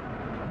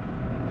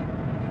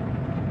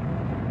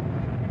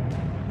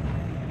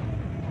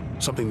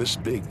 Something this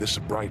big, this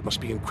bright, must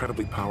be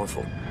incredibly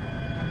powerful.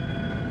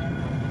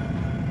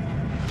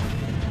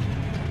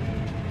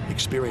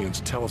 Experience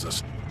tells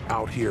us,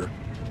 out here,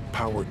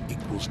 power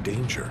equals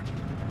danger.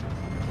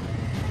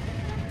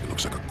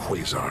 Looks like a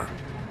quasar,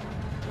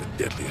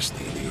 the deadliest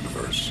thing in the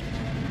universe.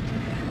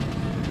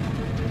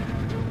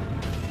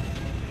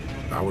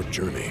 Our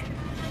journey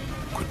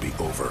could be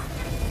over.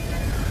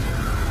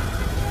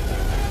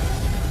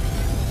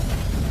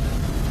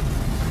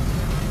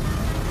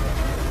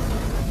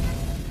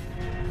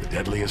 The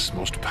deadliest,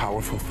 most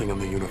powerful thing in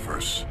the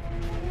universe.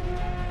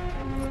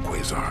 A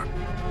quasar.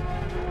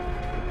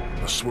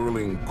 A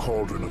swirling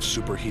cauldron of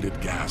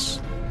superheated gas.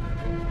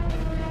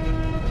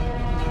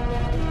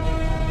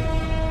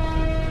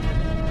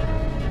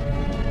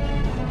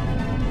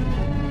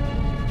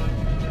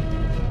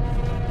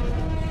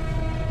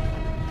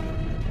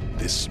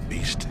 This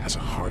beast has a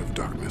heart of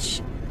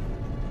darkness,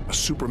 a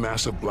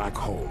supermassive black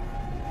hole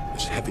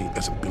as heavy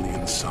as 1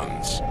 billion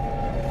suns.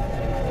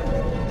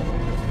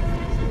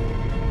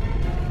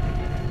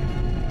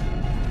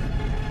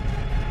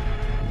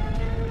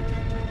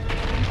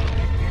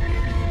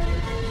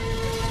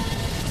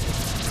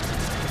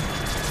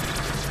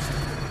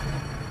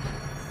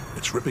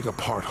 It's ripping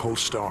apart whole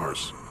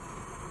stars,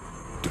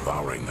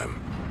 devouring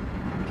them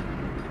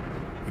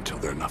until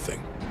they're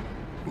nothing,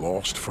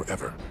 lost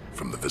forever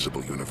from the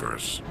visible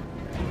universe.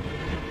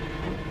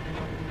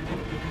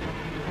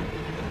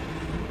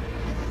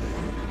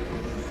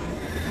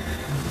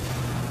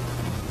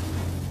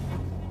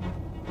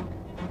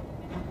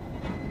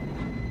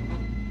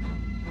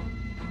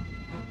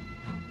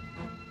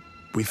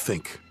 We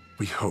think,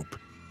 we hope,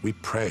 we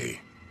pray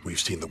We've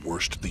seen the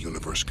worst the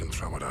universe can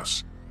throw at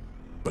us,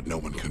 but no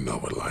one can know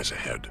what lies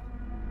ahead.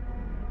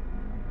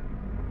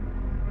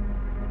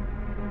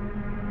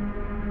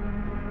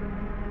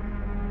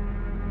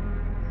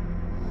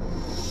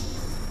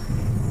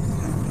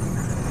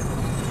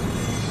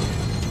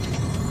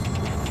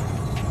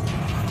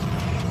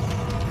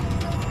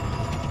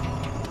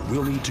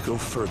 We'll need to go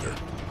further,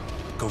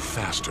 go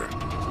faster.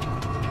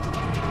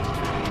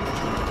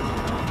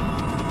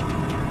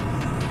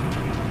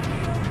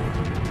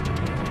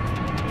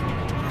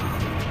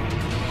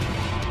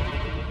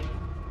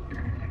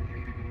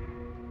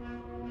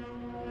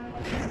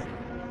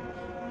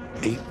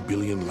 $8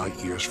 billion light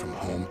years from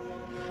home,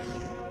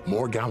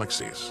 more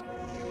galaxies.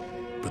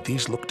 But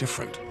these look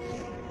different.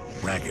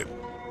 Ragged,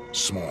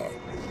 small,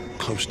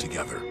 close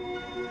together.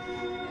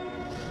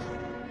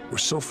 We're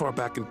so far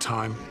back in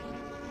time,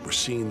 we're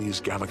seeing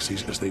these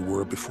galaxies as they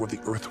were before the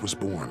Earth was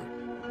born.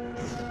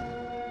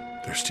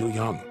 They're still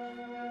young,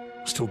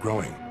 still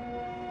growing.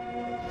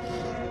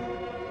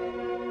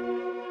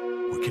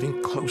 We're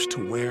getting close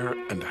to where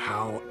and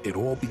how it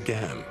all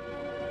began.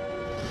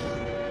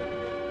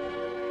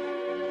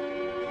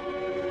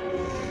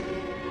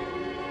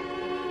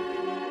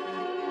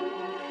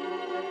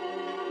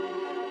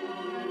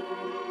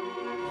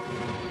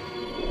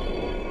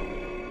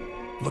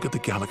 Look at the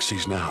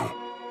galaxies now.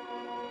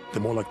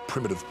 They're more like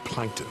primitive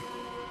plankton,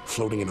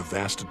 floating in a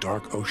vast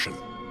dark ocean.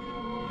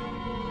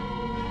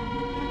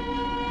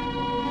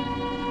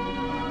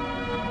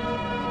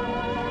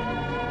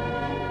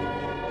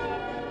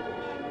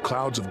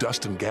 Clouds of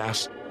dust and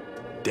gas,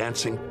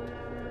 dancing,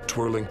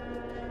 twirling,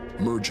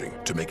 merging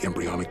to make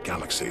embryonic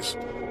galaxies.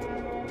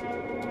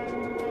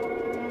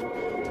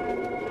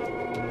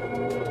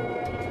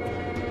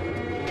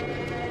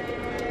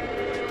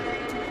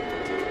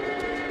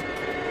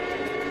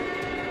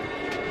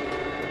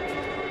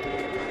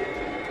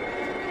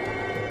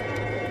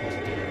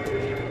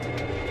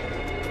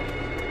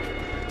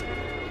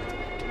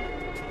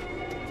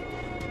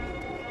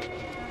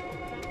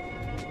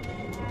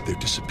 They're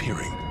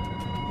disappearing.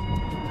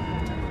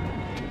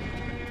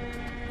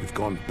 We've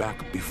gone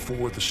back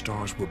before the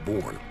stars were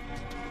born,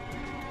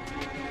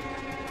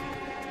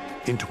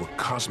 into a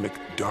cosmic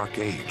dark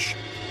age.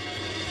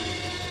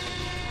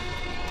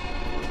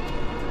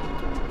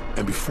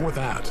 And before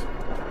that,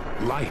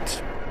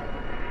 light,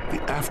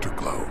 the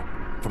afterglow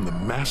from the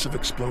massive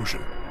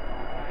explosion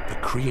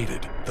that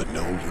created the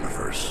known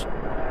universe.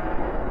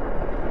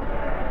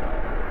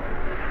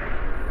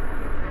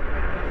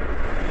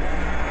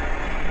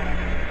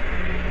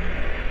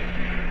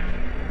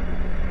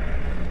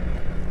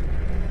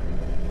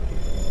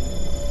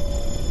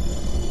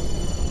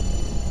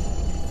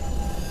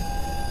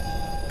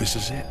 This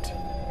is it.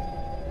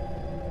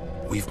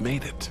 We've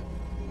made it.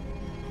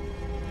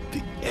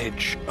 The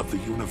edge of the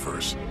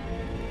universe.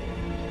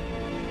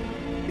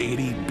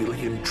 80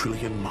 billion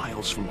trillion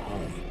miles from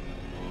home.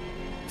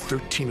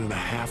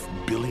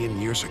 13.5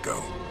 billion years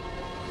ago.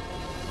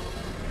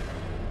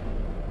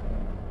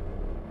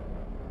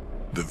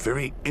 The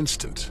very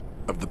instant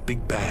of the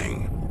Big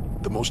Bang,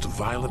 the most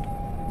violent,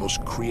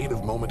 most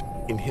creative moment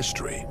in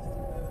history.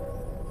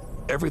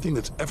 Everything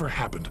that's ever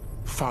happened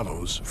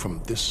follows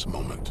from this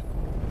moment.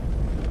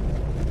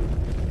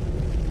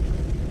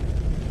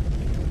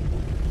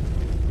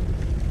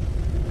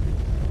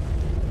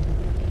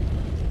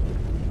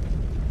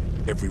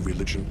 Every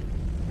religion,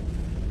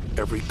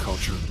 every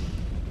culture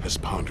has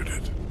pondered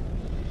it.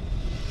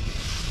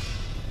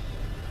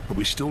 But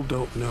we still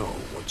don't know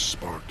what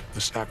sparked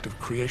this act of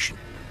creation,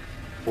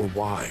 or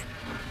why.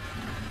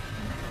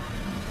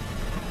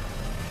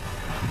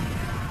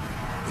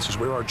 This is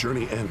where our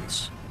journey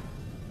ends,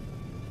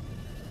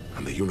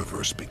 and the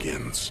universe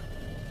begins.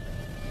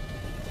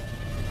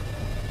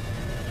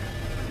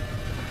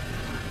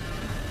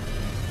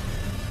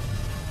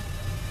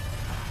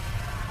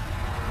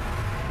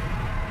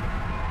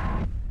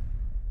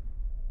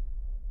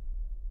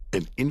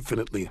 An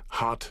infinitely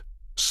hot,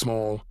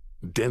 small,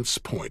 dense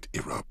point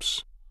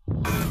erupts.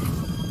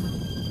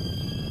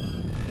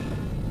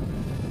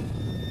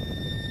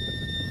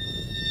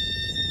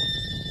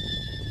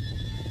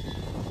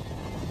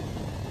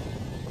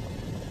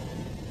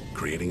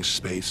 Creating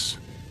space,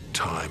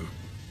 time,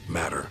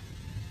 matter,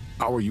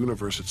 our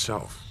universe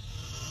itself.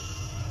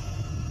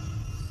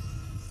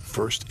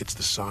 First, it's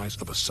the size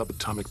of a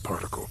subatomic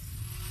particle.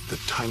 The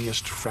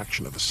tiniest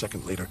fraction of a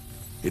second later,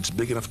 it's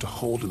big enough to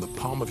hold in the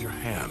palm of your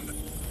hand.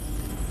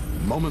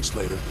 Moments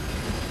later,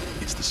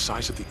 it's the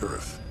size of the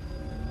Earth.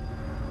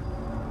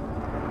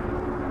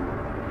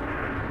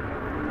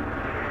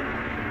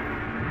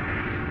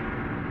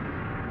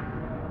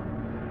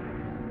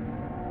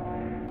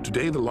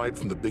 Today, the light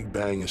from the Big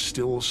Bang is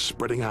still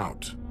spreading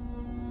out.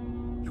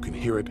 You can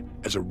hear it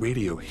as a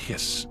radio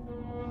hiss.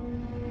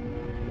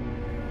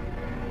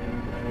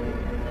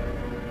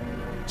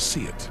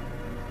 See it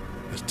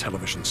as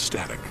television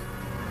static.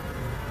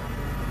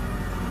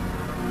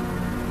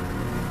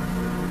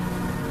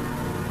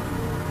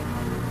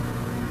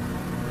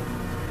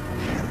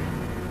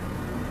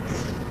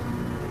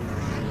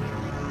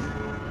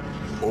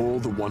 All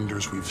the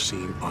wonders we've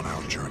seen on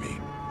our journey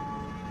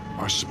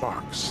are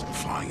sparks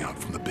flying out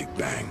from the Big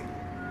Bang.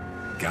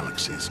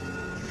 Galaxies,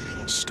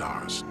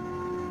 stars,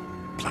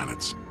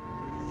 planets,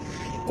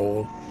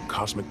 all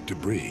cosmic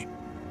debris.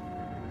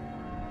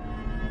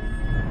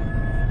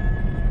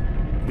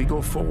 We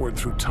go forward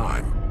through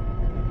time,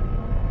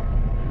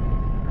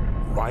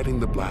 riding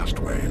the blast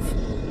wave.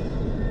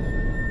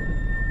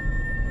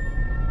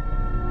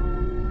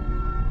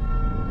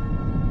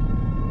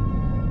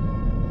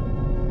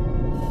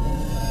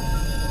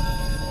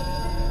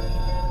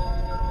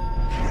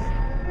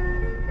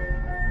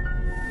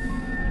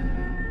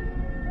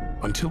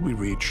 Until we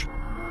reach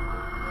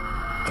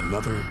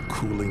another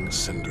cooling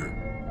cinder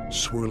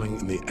swirling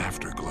in the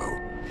afterglow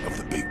of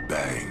the Big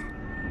Bang.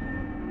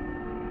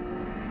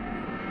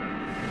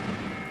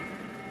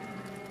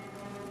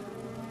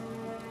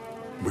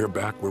 We're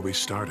back where we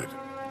started,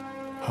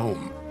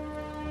 home.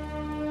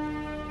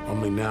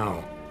 Only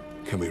now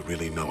can we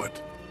really know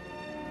it.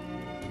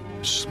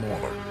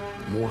 Smaller,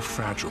 more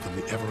fragile than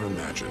we ever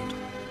imagined.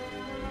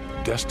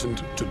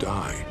 Destined to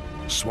die,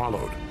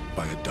 swallowed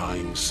by a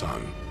dying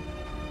sun.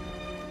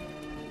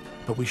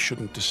 But we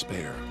shouldn't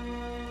despair.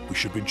 We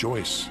should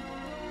rejoice.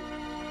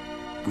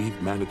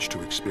 We've managed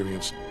to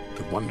experience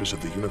the wonders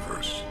of the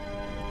universe.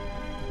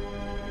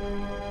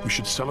 We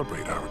should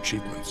celebrate our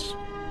achievements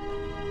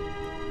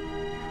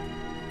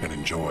and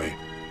enjoy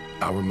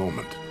our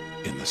moment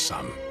in the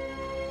sun.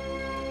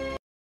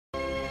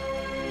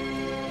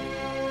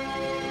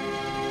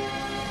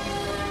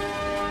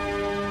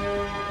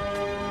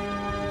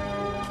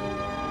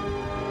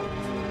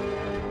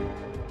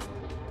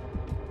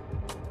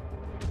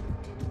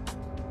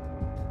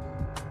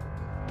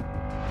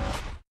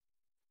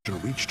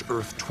 Reached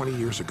Earth 20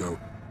 years ago,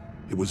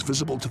 it was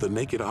visible to the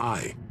naked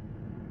eye.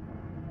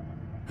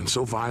 And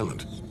so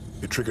violent,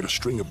 it triggered a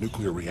string of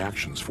nuclear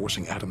reactions,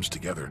 forcing atoms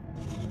together,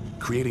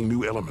 creating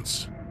new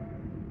elements: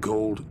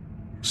 gold,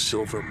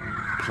 silver,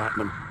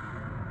 platinum,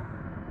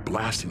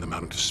 blasting them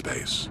out into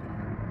space.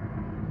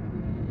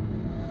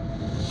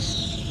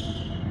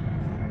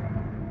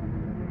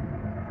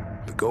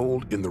 The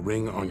gold in the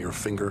ring on your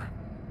finger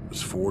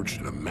was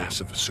forged in a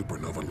massive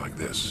supernova like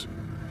this,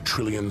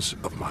 trillions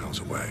of miles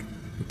away.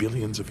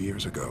 Billions of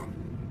years ago.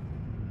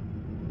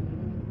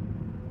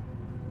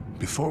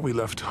 Before we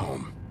left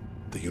home,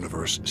 the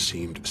universe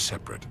seemed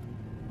separate,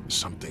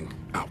 something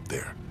out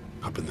there,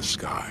 up in the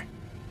sky.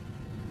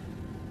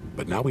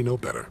 But now we know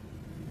better.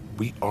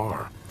 We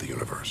are the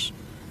universe,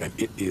 and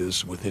it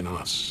is within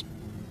us.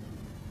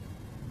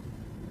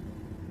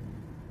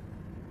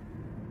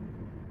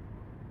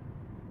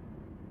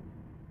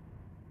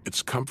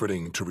 It's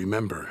comforting to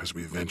remember as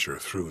we venture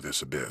through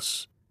this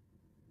abyss.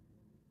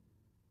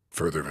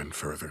 Further and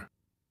further.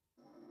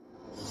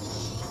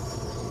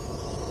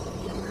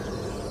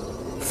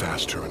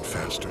 Faster and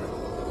faster.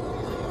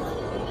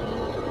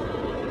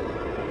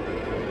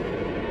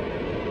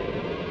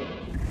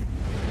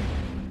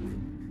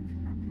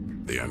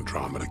 The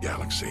Andromeda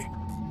Galaxy,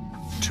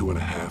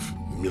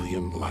 2.5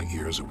 million light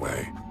years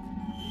away.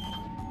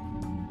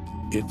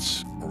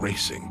 It's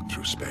racing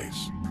through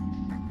space.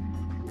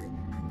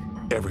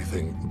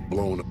 Everything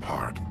blown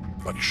apart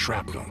like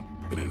shrapnel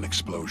in an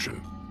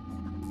explosion.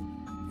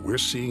 We're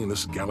seeing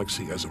this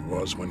galaxy as it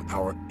was when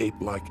our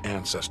ape-like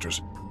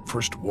ancestors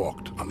first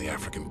walked on the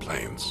African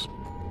plains.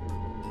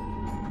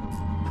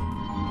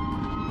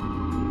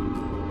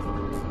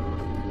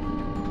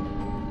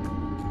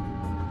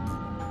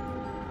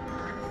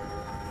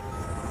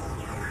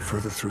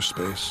 Further through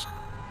space,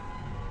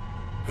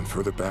 and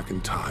further back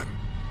in time.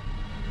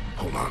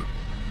 Hold on.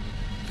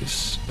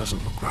 This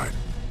doesn't look right.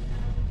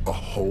 A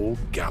whole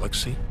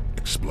galaxy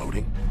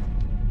exploding?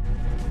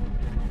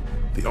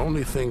 The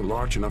only thing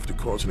large enough to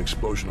cause an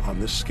explosion on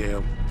this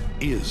scale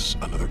is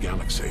another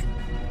galaxy.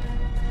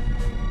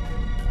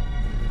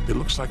 It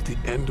looks like the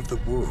end of the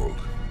world.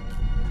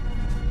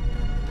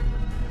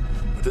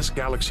 But this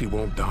galaxy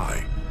won't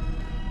die.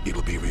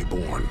 It'll be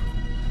reborn.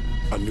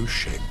 A new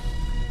shape,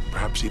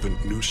 perhaps even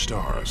new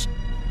stars,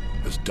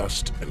 as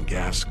dust and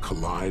gas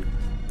collide,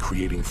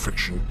 creating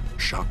friction,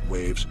 shock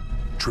waves,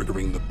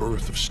 triggering the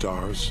birth of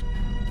stars.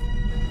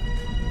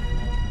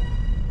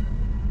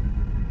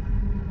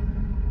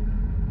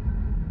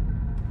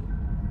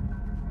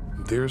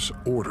 There's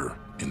order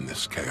in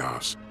this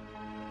chaos,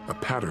 a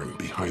pattern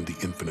behind the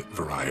infinite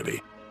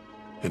variety,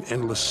 an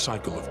endless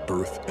cycle of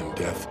birth and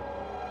death,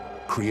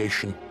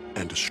 creation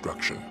and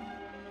destruction.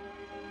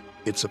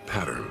 It's a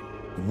pattern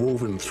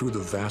woven through the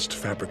vast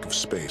fabric of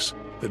space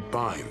that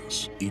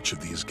binds each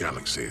of these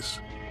galaxies.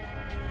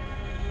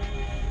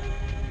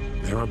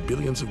 There are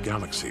billions of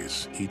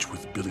galaxies, each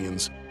with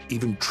billions,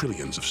 even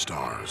trillions of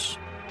stars.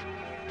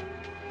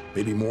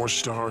 Maybe more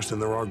stars than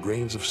there are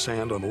grains of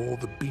sand on all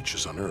the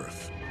beaches on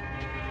Earth.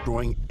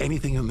 Destroying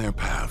anything in their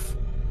path,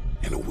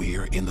 and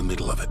we're in the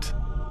middle of it.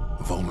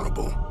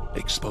 Vulnerable,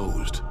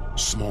 exposed,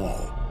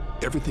 small.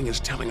 Everything is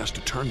telling us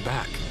to turn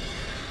back.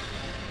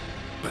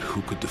 But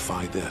who could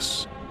defy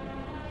this?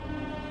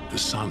 The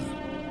sun,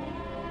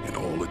 in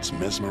all its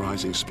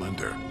mesmerizing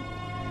splendor.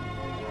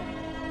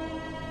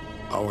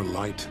 our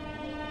light,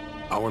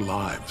 our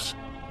lives.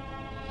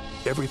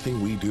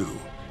 Everything we do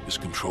is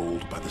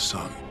controlled by the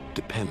sun,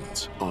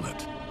 depends on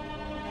it.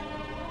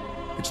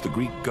 It's the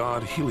Greek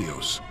god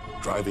Helios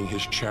driving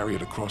his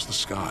chariot across the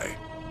sky.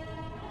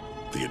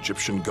 The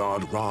Egyptian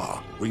god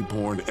Ra,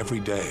 reborn every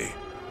day.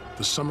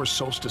 The summer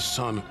solstice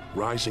sun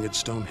rising at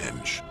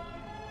Stonehenge.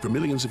 For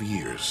millions of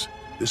years,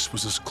 this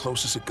was as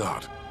close as it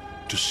got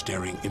to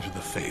staring into the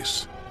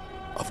face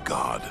of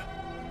God.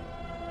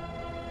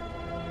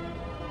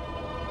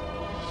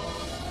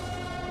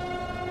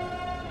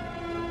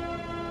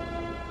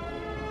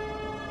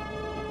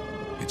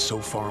 It's so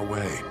far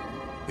away.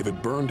 If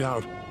it burned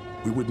out,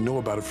 we wouldn't know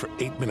about it for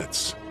 8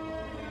 minutes.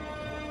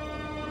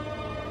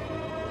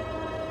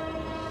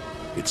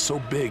 It's so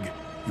big,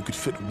 you could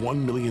fit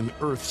 1 million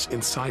Earths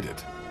inside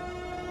it.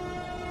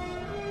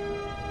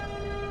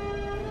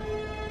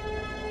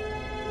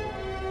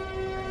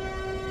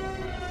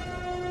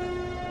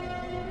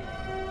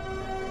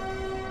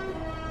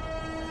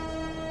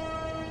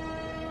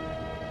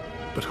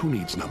 But who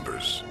needs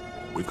numbers?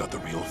 We've got the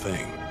real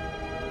thing.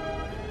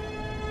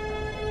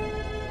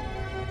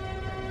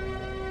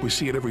 We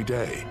see it every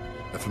day,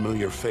 a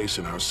familiar face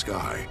in our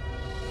sky.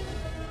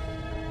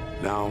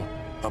 Now,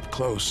 up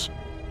close,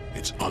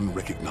 it's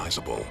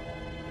unrecognizable.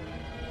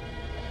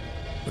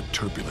 A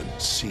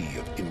turbulent sea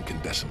of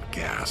incandescent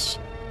gas.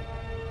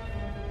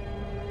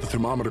 The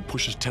thermometer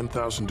pushes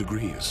 10,000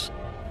 degrees.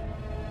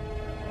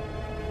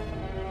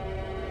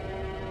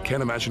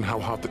 Can't imagine how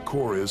hot the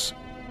core is.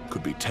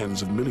 Could be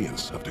tens of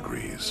millions of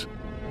degrees.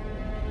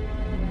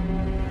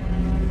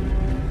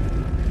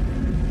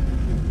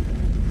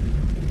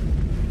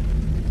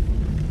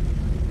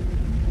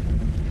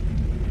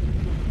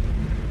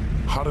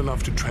 Hot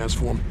enough to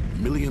transform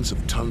millions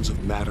of tons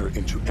of matter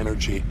into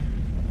energy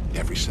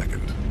every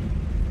second.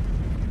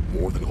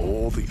 More than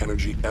all the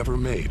energy ever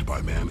made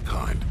by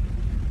mankind.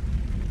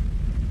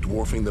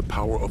 Dwarfing the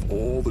power of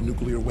all the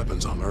nuclear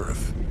weapons on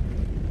Earth.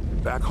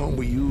 Back home,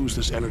 we use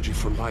this energy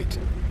for light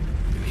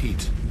and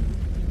heat.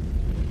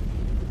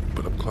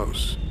 But up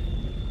close,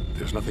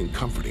 there's nothing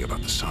comforting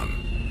about the sun.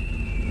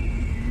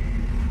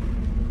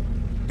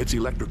 Its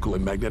electrical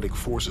and magnetic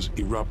forces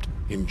erupt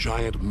in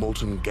giant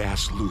molten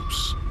gas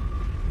loops.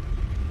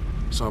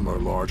 Some are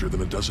larger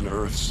than a dozen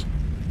Earths,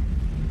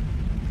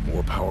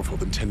 more powerful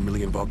than 10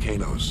 million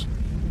volcanoes.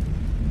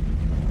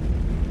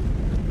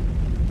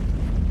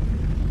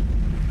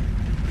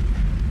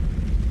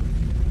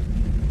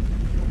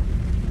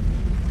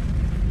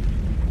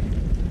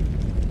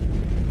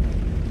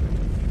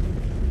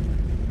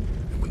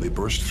 And when they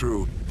burst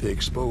through, they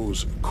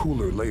expose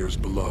cooler layers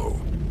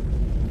below,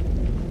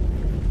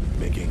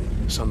 making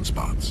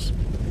sunspots.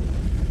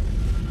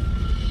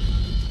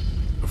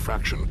 A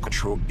fraction of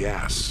natural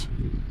gas.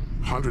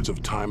 Hundreds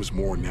of times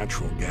more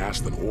natural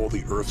gas than all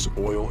the Earth's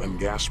oil and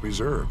gas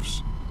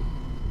reserves.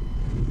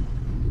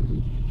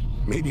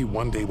 Maybe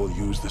one day we'll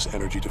use this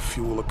energy to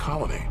fuel a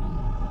colony.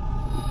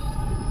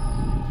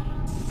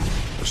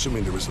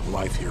 Assuming there isn't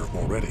life here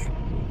already.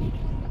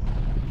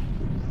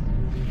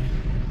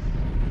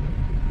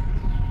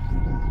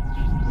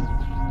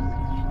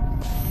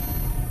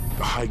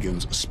 The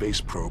Huygens space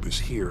probe is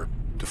here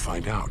to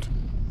find out.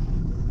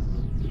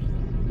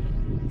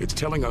 It's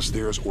telling us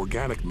there's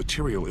organic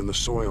material in the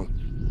soil,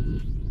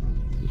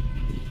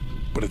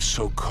 but it's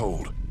so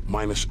cold,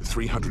 minus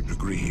 300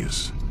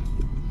 degrees.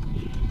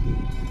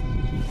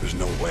 There's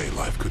no way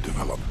life could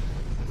develop.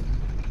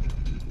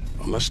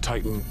 Unless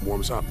Titan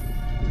warms up.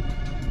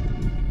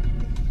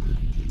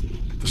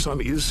 The sun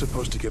is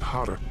supposed to get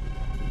hotter.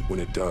 When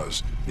it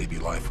does, maybe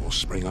life will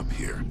spring up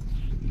here,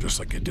 just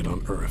like it did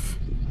on Earth.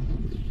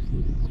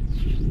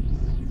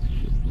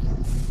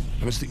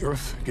 And as the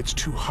Earth gets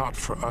too hot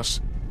for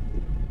us,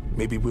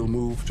 maybe we'll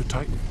move to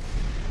Titan.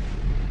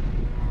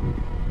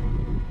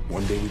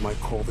 One day we might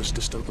call this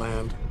distant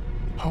land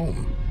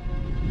home.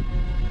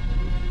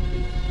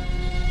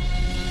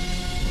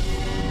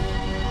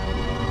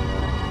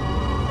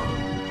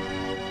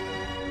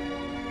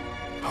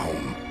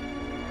 Home.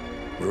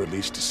 We're at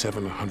least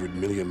 700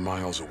 million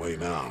miles away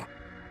now.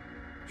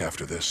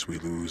 After this, we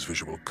lose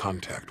visual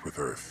contact with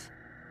Earth.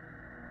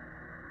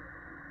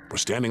 We're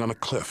standing on a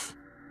cliff,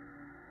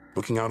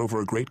 looking out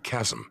over a great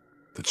chasm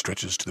that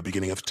stretches to the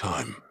beginning of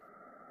time.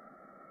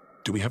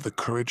 Do we have the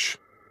courage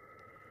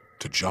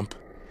to jump?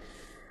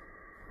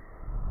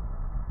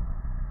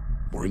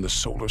 We're in the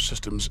solar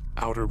system's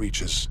outer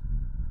reaches.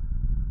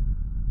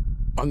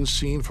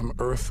 Unseen from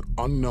Earth,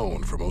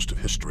 unknown for most of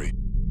history.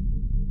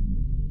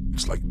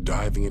 It's like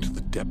diving into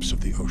the depths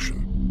of the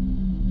ocean.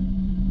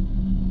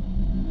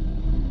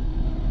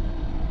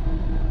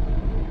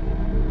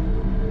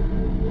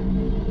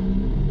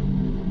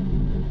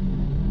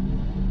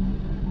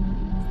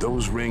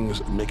 Those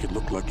rings make it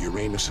look like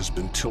Uranus has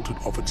been tilted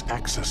off its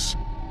axis,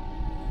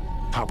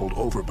 toppled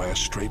over by a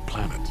stray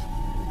planet.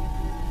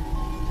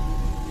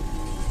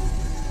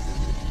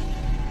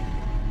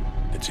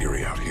 It's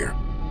eerie out here.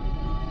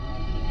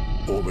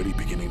 Already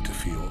beginning to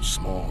feel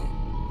small,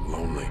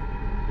 lonely.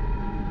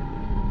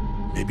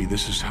 Maybe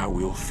this is how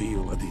we'll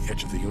feel at the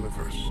edge of the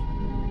universe.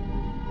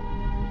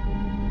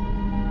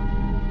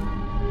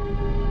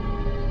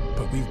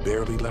 we've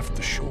barely left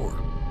the shore.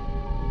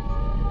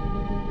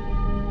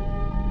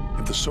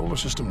 If the solar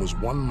system was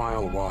 1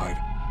 mile wide,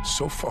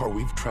 so far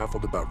we've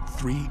traveled about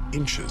 3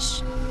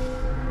 inches.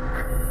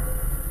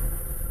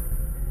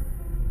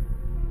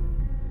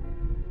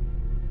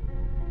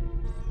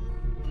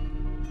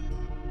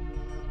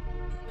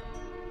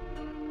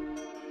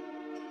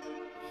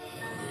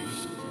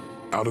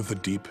 Out of the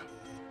deep,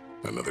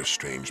 another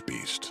strange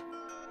beast,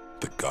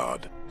 the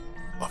god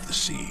of the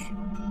sea,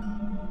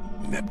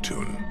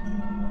 Neptune.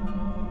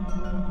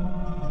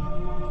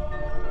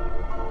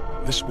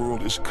 This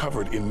world is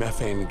covered in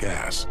methane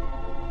gas.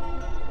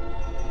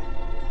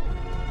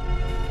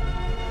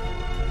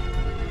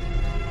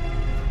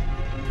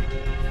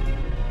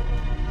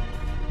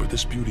 But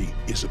this beauty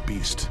is a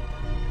beast.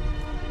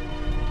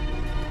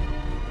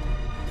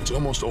 It's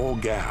almost all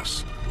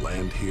gas.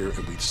 Land here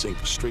and we'd sink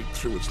straight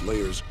through its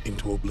layers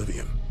into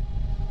oblivion.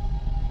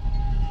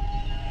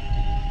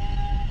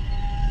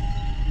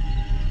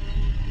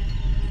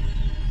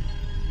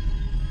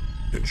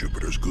 And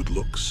Jupiter's good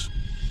looks,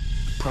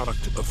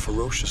 product of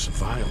ferocious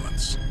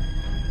violence.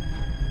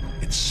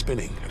 It's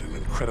spinning at an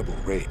incredible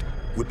rate,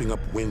 whipping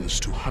up winds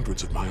to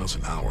hundreds of miles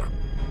an hour,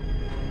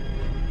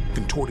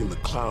 contorting the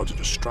clouds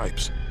into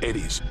stripes,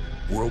 eddies,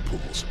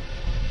 whirlpools.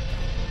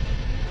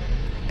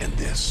 And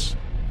this,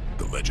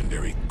 the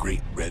legendary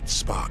Great Red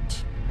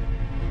Spot.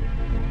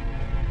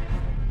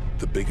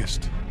 The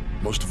biggest,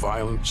 most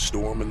violent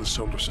storm in the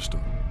solar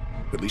system.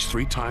 At least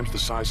 3 times the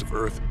size of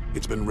Earth,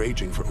 it's been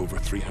raging for over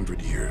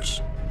 300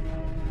 years.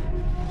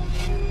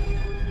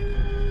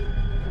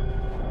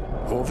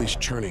 All these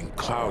churning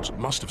clouds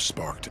must have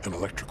sparked an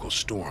electrical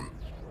storm.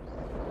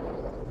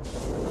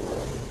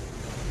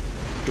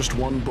 Just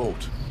one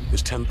bolt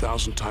is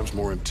 10,000 times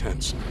more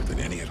intense than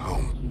any at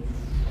home.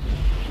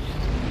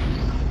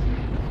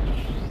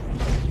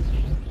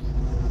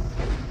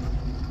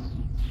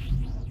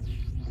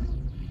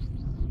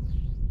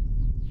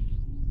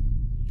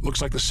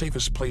 Looks like the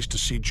safest place to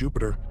see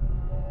Jupiter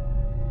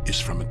is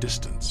from a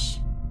distance.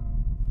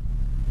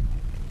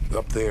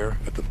 Up there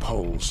at the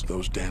poles,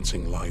 those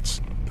dancing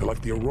lights, they're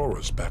like the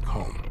auroras back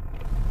home.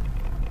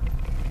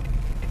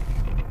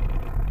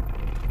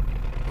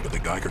 But the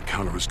Geiger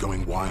counter is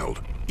going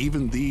wild.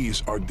 Even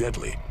these are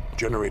deadly,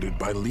 generated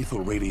by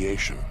lethal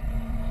radiation.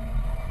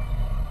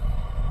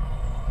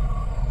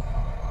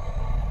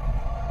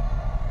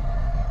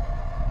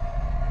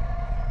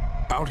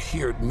 Out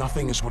here,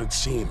 nothing is what it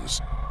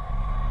seems.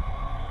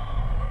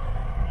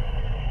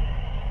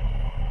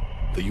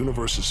 The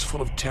universe is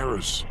full of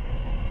terrors,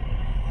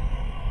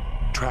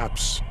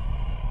 traps.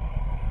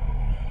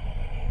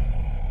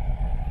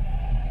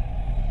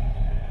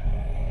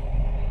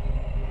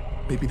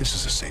 Maybe this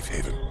is a safe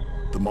haven,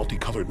 the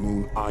multicolored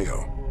moon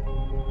Io.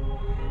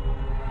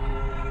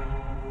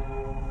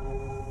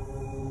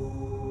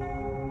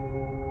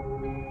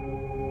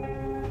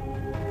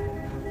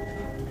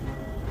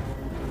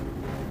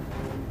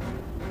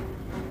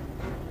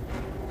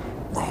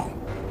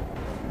 Wrong.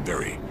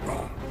 Very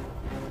wrong.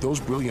 Those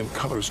brilliant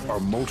colors are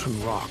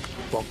molten rock,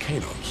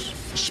 volcanoes,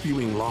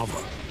 spewing lava.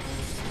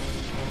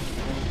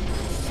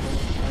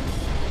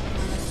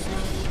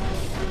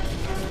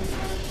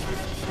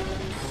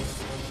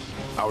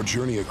 Our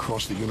journey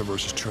across the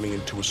universe is turning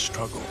into a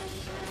struggle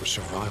for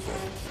survival.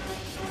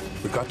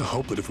 We've got to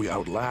hope that if we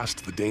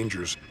outlast the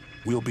dangers,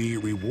 we'll be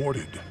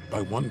rewarded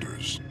by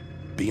wonders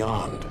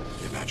beyond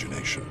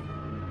imagination.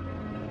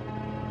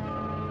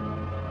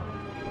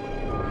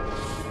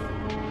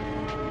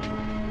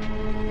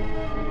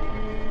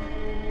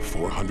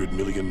 "400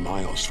 million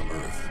miles from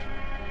Earth.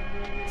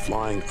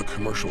 Flying a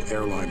commercial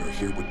airliner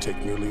here would take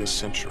nearly a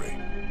century.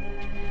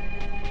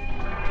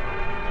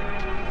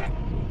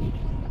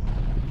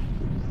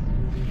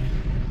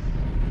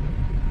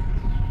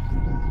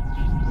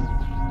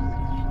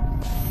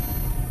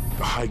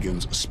 The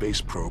Huygens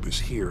space probe is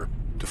here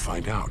to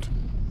find out.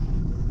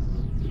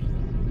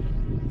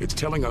 It's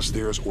telling us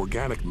there's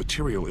organic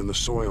material in the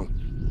soil,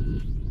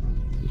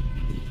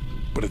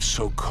 but it's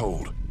so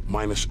cold,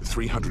 minus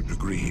 300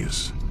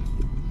 degrees.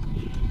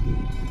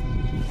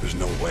 There's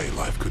no way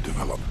life could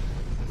develop.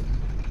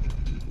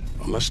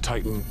 Unless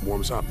Titan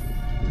warms up.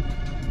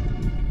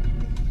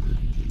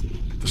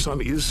 The sun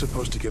is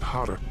supposed to get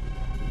hotter.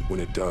 When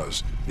it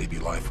does, maybe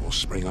life will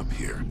spring up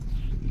here,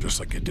 just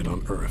like it did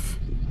on Earth.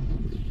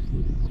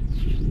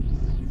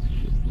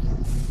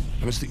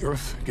 And as the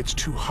Earth gets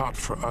too hot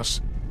for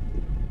us,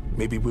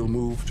 maybe we'll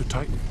move to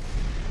Titan.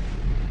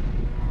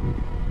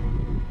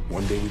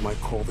 One day we might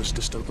call this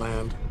distant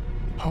land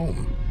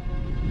home.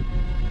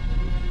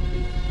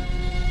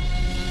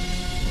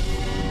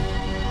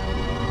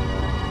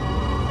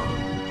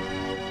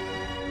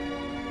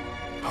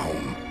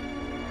 Home.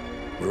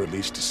 We're at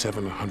least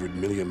 700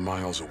 million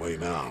miles away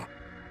now.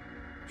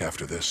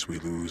 After this, we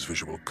lose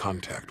visual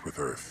contact with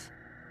Earth.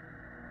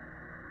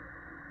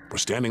 We're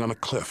standing on a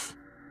cliff,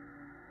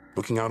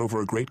 looking out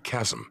over a great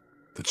chasm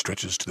that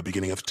stretches to the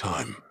beginning of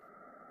time.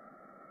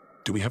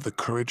 Do we have the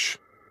courage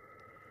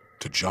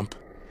to jump?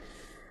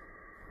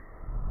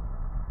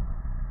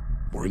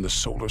 We're in the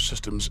solar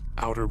system's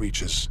outer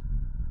reaches,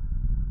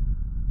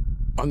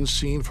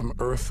 unseen from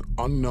Earth,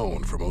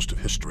 unknown for most of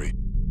history.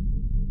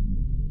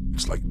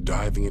 It's like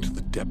diving into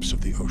the depths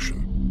of the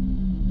ocean.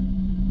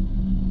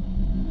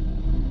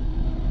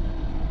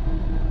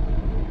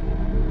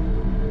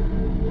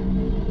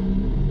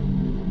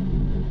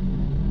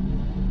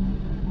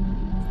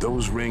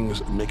 Those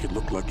rings make it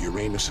look like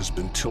Uranus has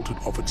been tilted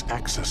off its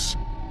axis,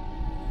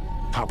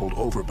 toppled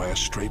over by a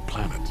stray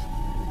planet.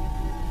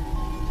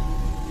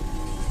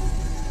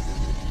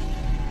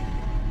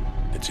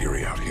 It's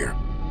eerie out here.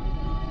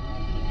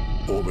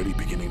 Already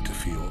beginning to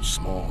feel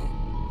small,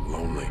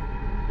 lonely.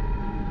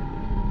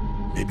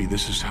 Maybe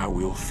this is how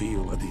we'll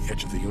feel at the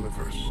edge of the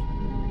universe.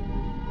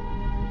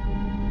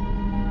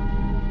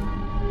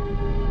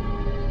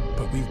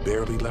 But we've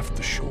barely left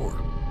the shore.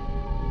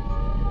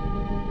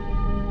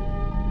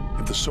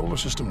 If the solar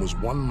system was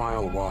 1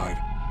 mile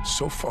wide,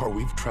 so far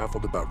we've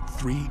traveled about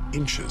 3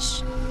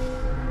 inches.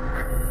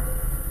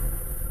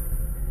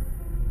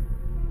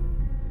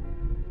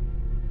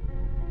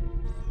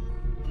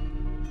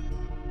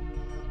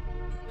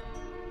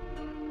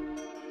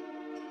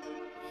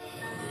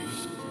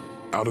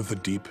 Out of the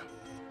deep,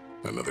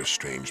 another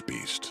strange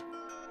beast,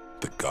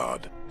 the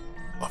god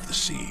of the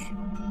sea,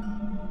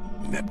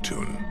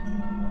 Neptune.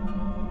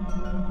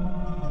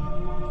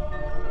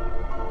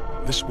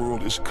 This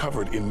world is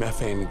covered in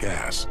methane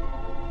gas,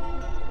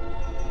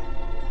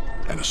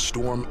 and a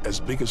storm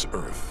as big as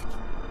Earth,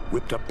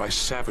 whipped up by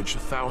savage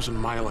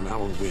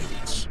 1,000-mile-an-hour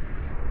winds.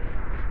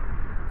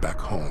 Back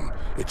home,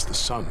 it's the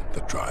sun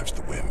that drives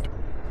the wind,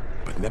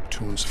 but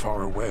Neptune's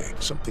far away.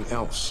 Something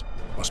else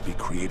must be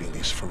creating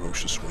these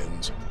ferocious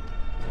winds.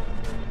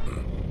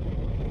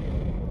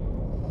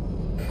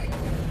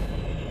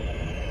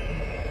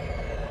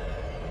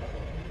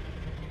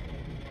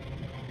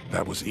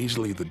 That was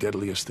easily the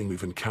deadliest thing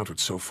we've encountered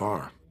so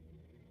far.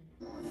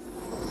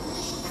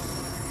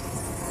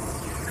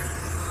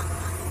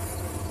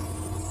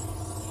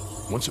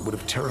 Once it would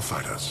have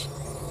terrified us.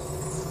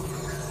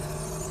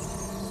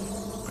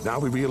 But now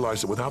we realize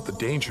that without the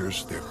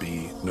dangers, there'd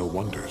be no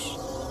wonders.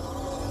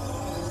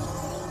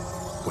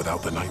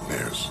 Without the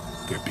nightmares,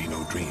 there'd be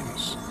no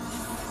dreams.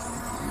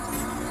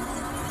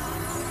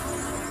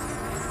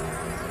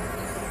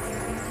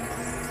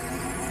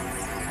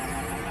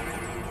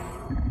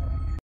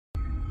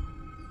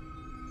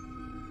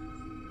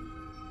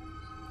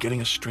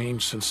 Getting a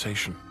strange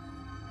sensation.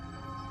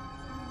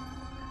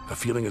 A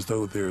feeling as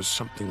though there's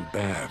something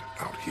bad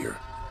out here.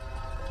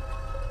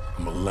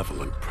 A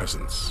malevolent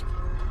presence.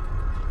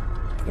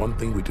 The one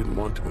thing we didn't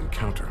want to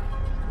encounter.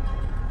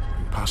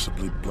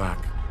 Impossibly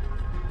black,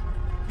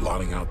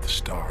 blotting out the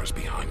stars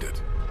behind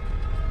it.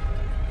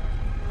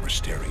 We're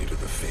staring into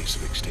the face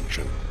of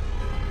extinction.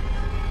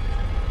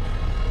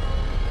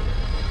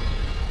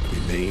 The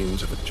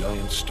remains of a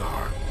giant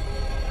star.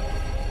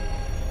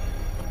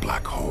 A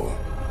black hole.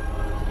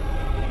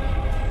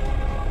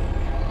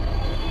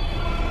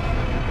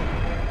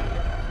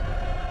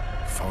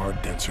 Far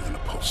denser than a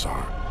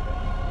pulsar.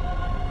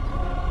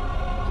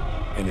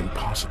 And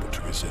impossible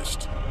to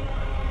resist.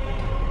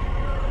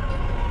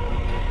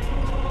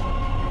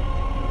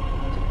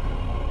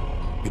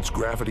 Its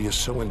gravity is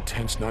so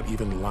intense, not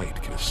even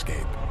light can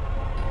escape.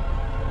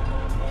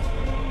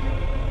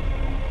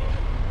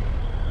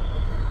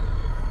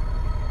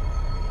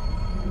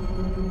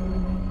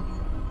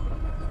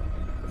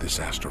 This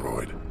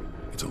asteroid,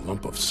 it's a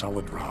lump of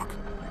solid rock,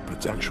 but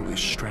it's actually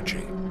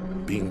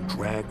stretching, being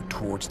dragged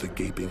towards the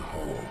gaping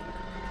hole.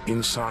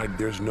 Inside,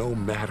 there's no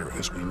matter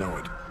as we know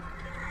it.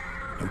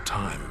 No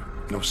time,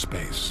 no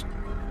space.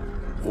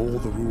 All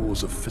the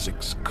rules of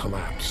physics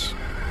collapse.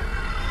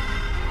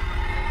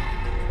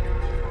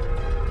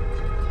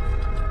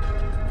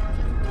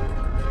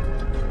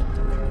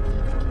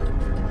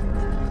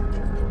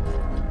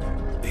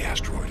 The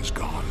asteroid is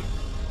gone.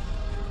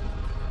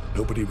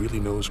 Nobody really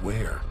knows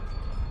where.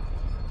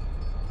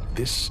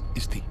 This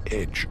is the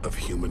edge of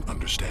human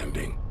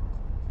understanding.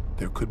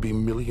 There could be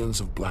millions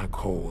of black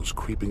holes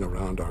creeping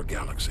around our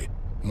galaxy,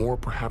 more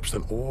perhaps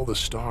than all the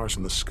stars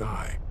in the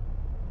sky.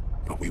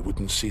 But we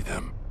wouldn't see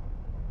them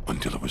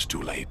until it was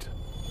too late.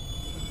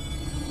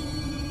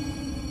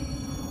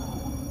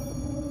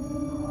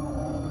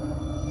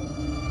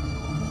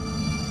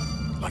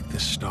 Like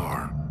this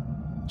star,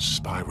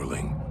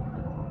 spiraling,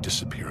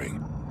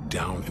 disappearing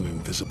down an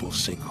invisible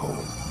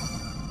sinkhole.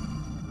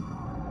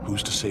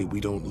 Who's to say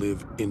we don't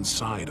live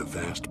inside a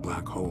vast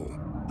black hole?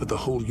 That the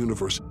whole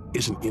universe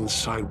isn't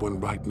inside one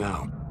right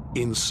now,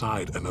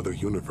 inside another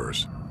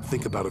universe.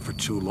 Think about it for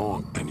too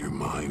long and your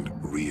mind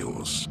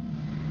reels.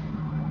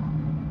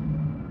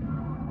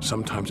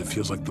 Sometimes it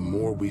feels like the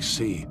more we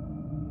see,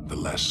 the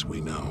less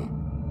we know.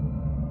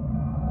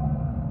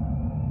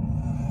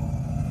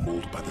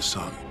 Ruled by the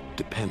sun,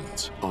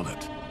 depends on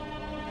it.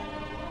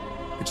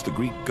 It's the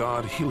Greek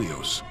god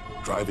Helios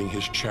driving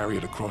his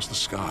chariot across the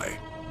sky.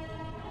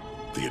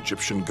 The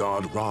Egyptian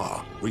god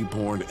Ra,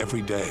 reborn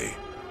every day.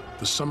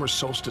 The summer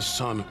solstice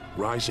sun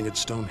rising at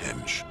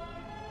Stonehenge.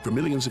 For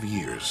millions of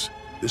years,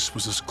 this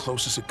was as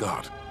close as it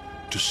got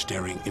to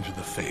staring into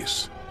the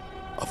face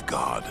of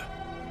God.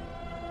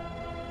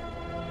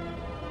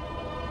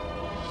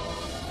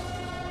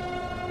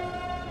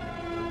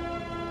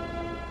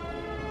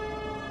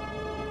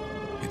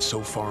 It's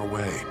so far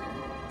away.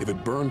 If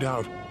it burned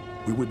out,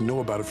 we wouldn't know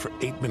about it for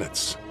 8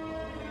 minutes.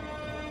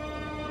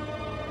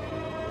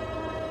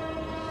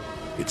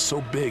 It's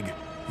so big,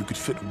 you could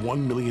fit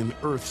 1 million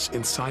Earths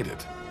inside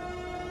it.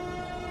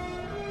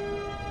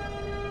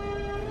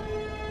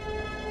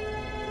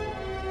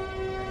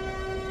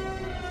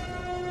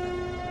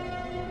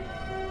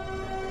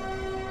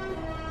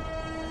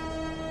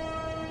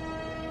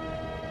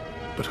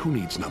 But who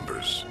needs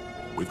numbers?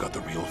 We've got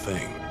the real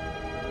thing.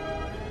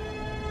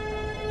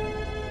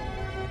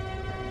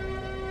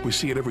 We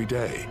see it every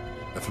day,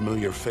 a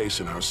familiar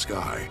face in our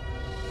sky.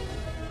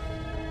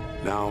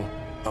 Now,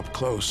 up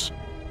close,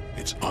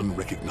 it's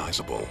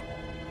unrecognizable.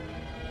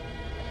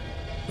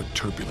 A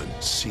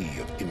turbulent sea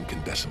of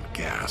incandescent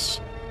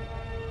gas.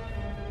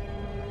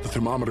 The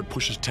thermometer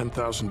pushes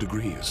 10,000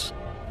 degrees.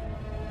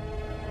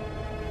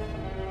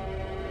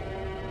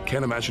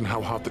 Can't imagine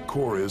how hot the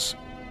core is.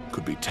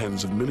 Could be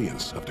tens of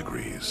millions of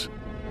degrees.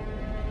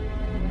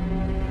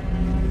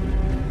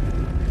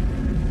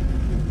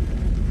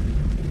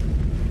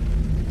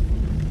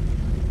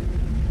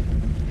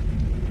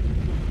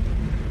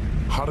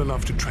 Hot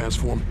enough to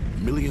transform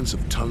millions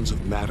of tons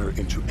of matter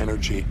into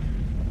energy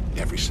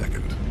every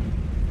second.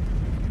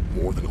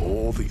 More than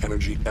all the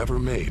energy ever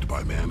made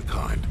by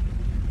mankind.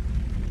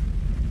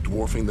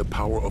 Dwarfing the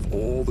power of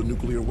all the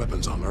nuclear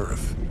weapons on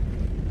Earth.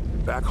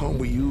 Back home,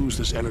 we use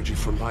this energy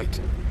for light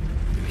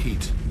and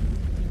heat.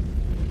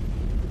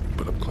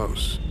 But up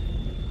close,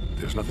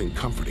 there's nothing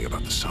comforting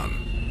about the sun.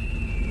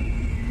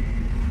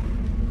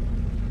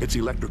 Its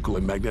electrical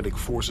and magnetic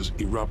forces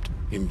erupt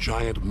in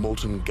giant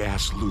molten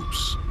gas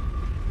loops.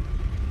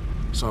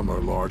 Some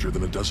are larger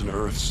than a dozen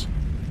Earths,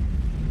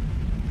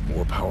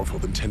 more powerful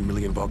than 10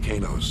 million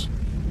volcanoes.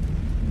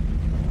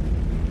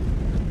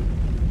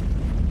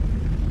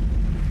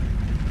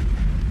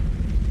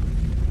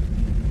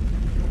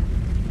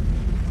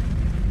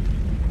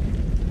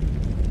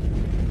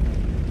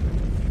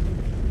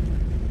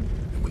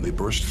 When they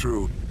burst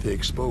through, they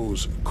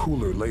expose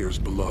cooler layers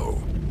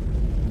below,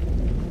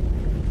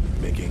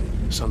 making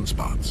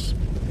sunspots.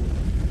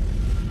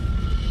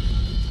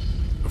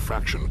 A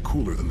fraction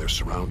cooler than their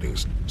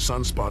surroundings,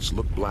 sunspots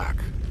look black,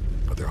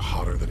 but they're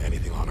hotter than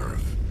anything on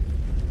Earth.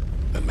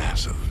 And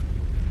massive,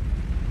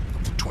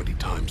 up to 20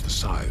 times the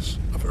size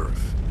of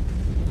Earth.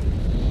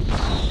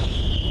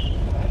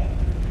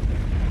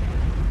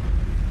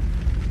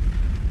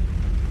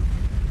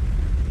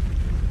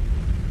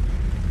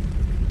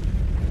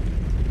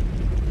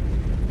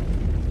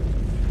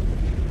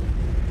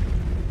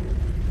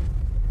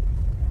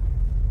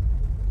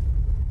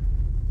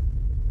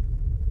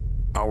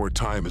 Our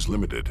time is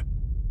limited.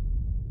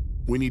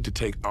 We need to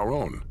take our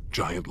own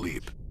giant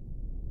leap.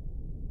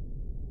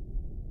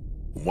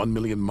 1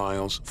 million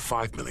miles,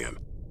 5 million,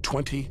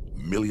 20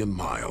 million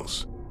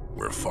miles.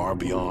 We're far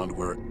beyond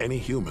where any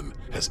human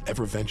has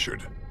ever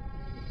ventured.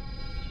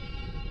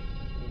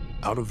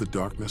 Out of the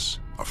darkness,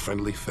 a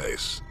friendly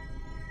face.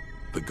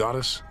 The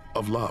goddess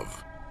of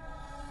love,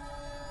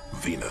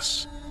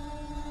 Venus.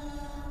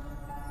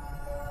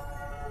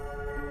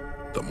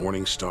 The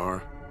morning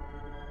star,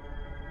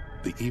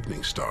 the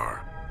evening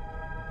star.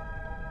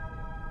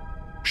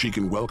 She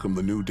can welcome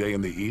the new day in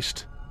the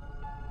east,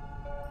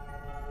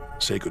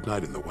 say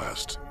goodnight in the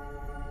west.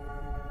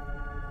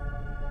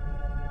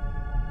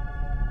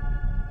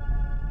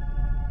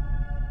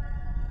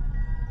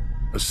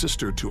 A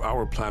sister to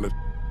our planet,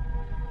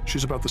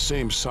 she's about the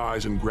same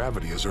size and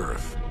gravity as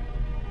Earth.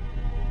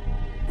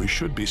 We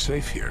should be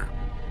safe here.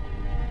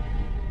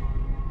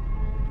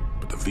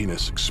 But the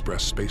Venus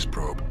Express space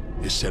probe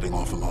is setting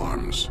off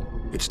alarms.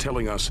 It's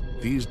telling us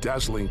these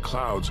dazzling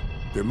clouds,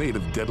 they're made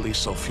of deadly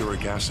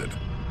sulfuric acid.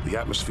 The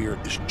atmosphere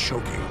is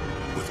choking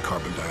with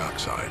carbon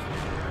dioxide.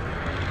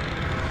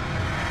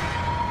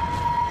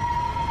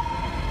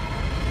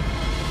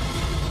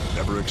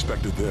 Never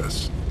expected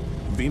this.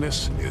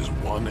 Venus is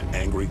one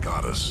angry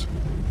goddess.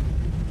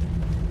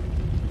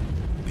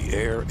 The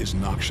air is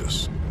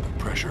noxious, the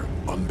pressure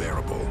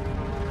unbearable.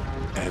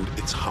 And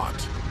it's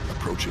hot,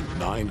 approaching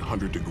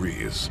 900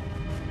 degrees.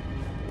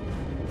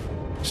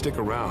 Stick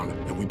around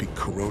and we'd be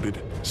corroded,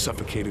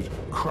 suffocated,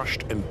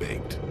 crushed, and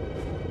baked.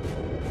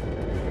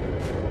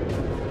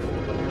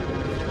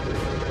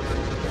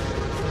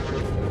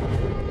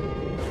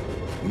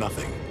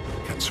 Nothing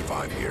can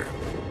survive here.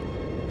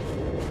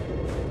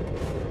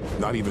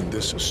 Not even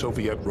this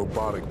Soviet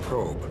robotic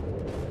probe.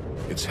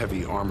 Its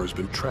heavy armor's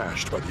been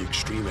trashed by the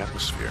extreme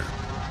atmosphere.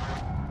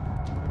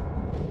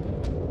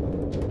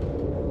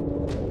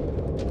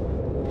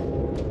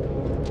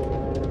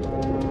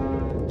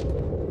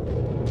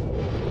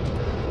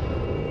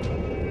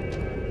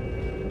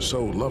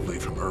 So lovely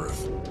from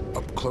Earth.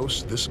 Up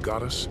close, this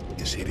goddess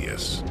is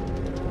hideous.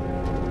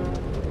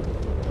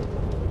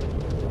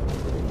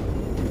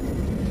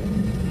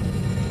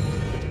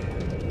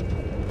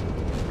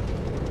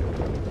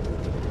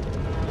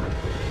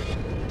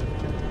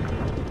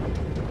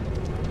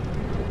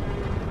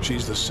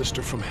 She's the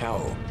sister from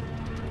hell,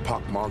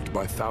 pockmarked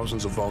by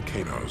thousands of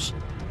volcanoes.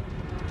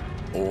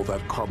 All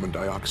that carbon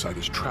dioxide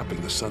is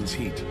trapping the sun's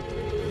heat,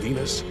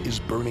 Venus is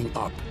burning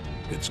up.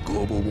 It's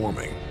global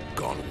warming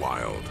gone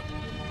wild.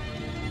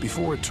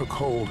 Before it took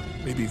hold,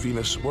 maybe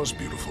Venus was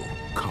beautiful,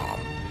 calm,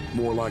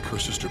 more like her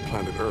sister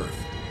planet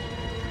Earth.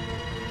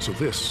 So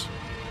this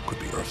could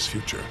be Earth's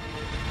future.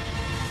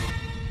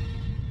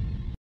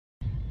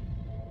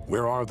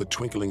 Where are the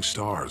twinkling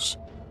stars,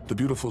 the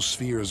beautiful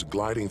spheres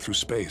gliding through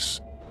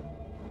space?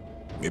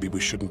 Maybe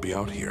we shouldn't be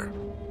out here.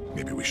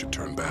 Maybe we should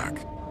turn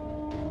back.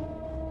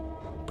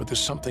 But there's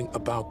something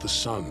about the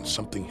sun,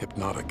 something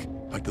hypnotic,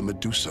 like the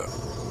Medusa.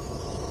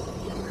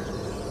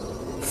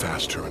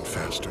 Faster and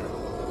faster.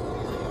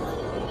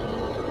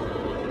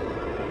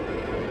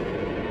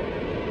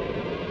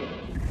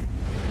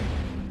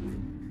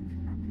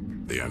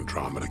 The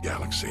Andromeda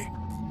Galaxy,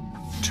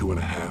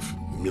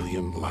 2.5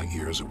 million light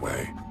years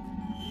away.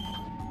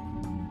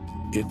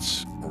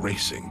 It's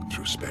racing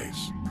through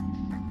space.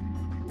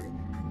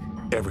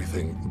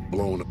 Everything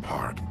blown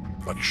apart,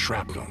 like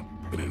shrapnel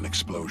in an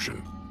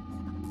explosion.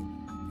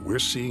 We're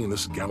seeing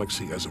this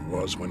galaxy as it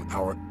was when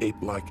our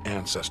ape-like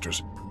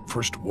ancestors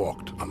first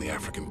walked on the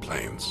African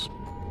plains.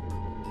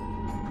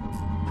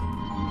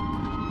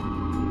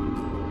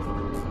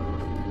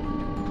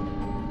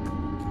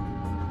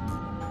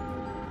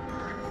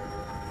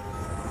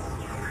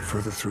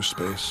 Further through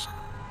space,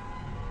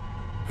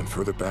 and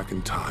further back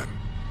in time.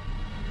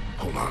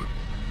 Hold on.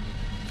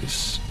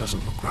 This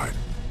doesn't look right.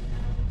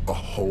 A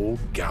whole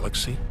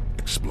galaxy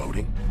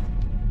exploding?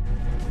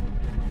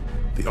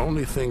 The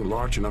only thing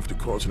large enough to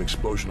cause an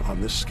explosion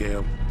on this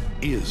scale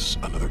is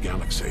another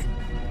galaxy.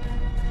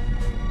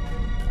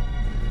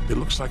 It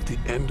looks like the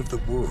end of the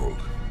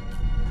world.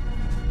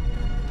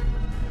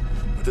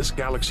 But this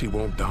galaxy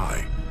won't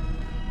die.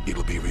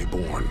 It'll be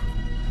reborn.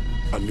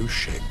 A new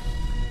shape,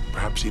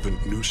 perhaps even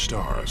new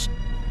stars,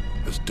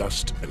 as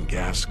dust and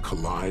gas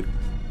collide,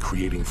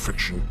 creating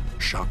friction,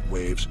 shock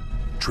waves,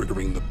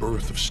 triggering the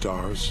birth of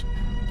stars.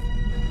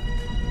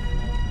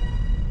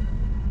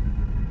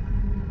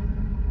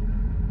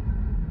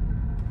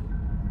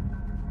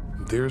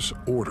 There's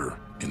order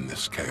in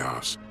this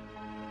chaos,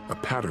 a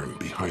pattern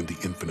behind the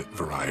infinite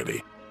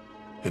variety,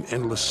 an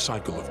endless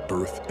cycle of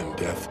birth and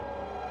death,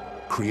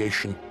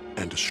 creation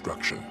and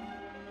destruction.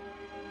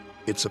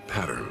 It's a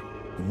pattern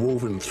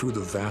woven through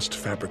the vast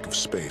fabric of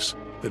space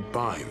that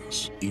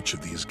binds each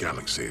of these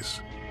galaxies.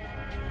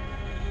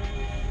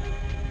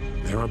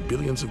 There are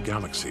billions of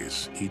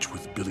galaxies, each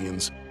with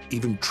billions,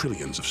 even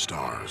trillions of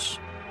stars.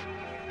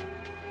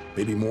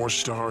 Maybe more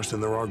stars than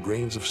there are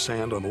grains of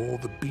sand on all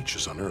the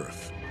beaches on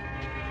Earth.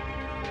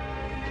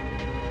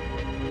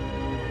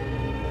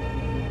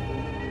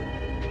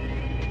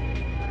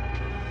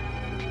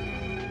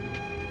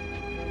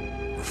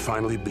 We're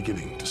finally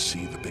beginning to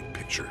see the big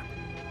picture.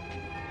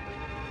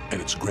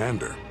 And it's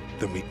grander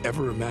than we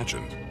ever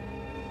imagined.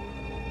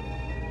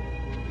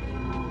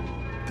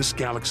 This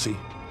galaxy,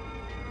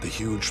 the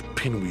huge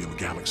Pinwheel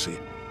Galaxy,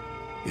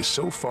 is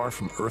so far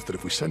from Earth that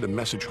if we send a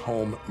message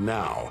home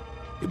now,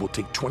 it will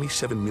take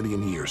 27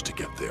 million years to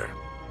get there.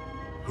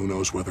 Who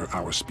knows whether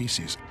our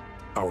species,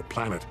 our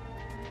planet,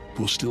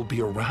 will still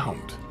be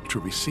around to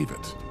receive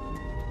it.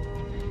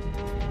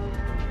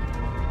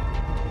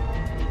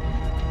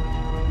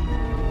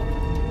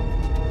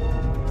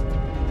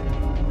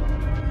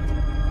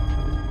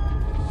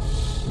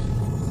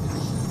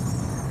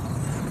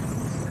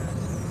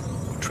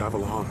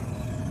 Travel on,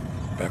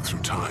 back through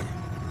time.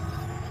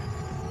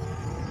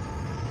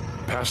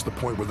 Past the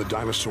point where the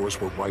dinosaurs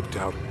were wiped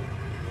out.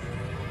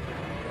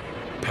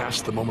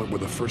 Past the moment where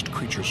the first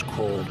creatures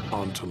crawled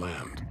onto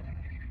land.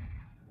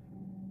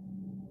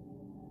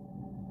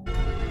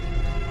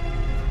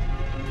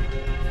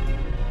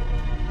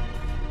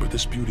 But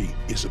this beauty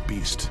is a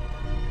beast.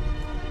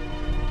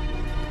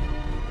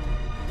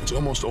 It's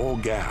almost all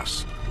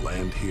gas.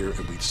 Land here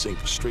and we'd sink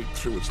straight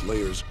through its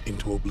layers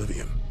into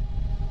oblivion.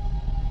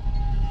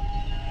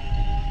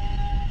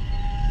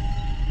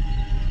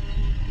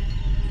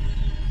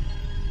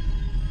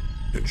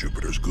 And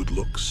Jupiter's good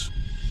looks,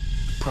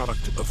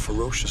 product of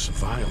ferocious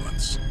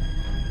violence.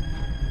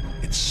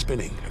 It's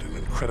spinning at an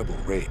incredible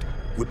rate,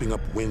 whipping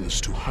up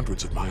winds to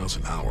hundreds of miles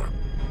an hour,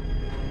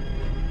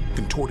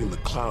 contorting the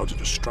clouds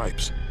into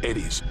stripes,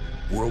 eddies,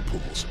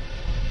 whirlpools.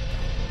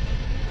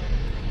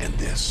 And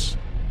this,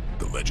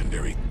 the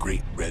legendary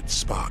Great Red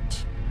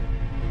Spot.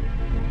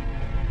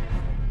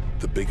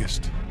 The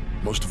biggest,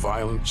 most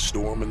violent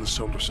storm in the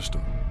solar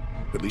system.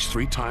 At least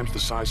 3 times the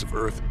size of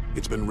Earth,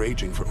 it's been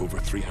raging for over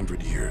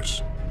 300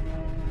 years.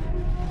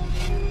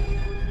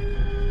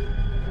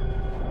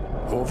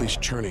 All these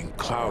churning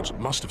clouds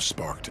must have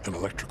sparked an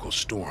electrical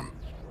storm.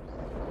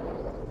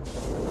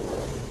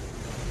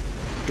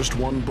 Just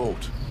one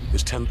bolt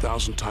is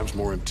 10,000 times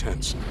more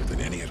intense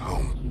than any at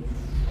home.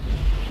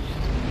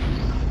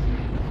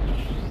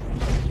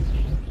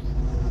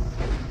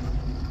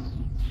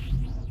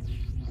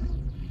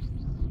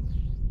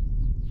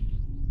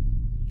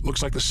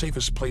 Looks like the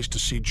safest place to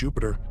see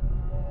Jupiter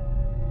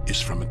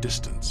is from a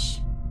distance.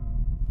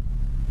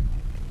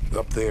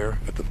 Up there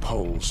at the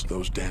poles,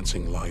 those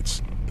dancing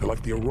lights, they're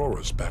like the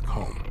auroras back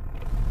home.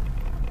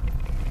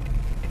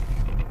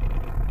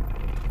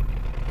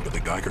 But the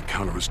Geiger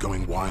counter is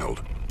going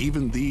wild.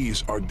 Even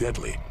these are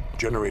deadly,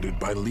 generated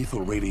by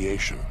lethal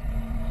radiation.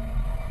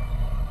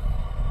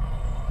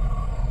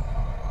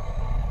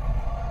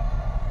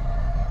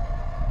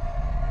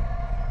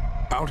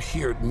 Out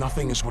here,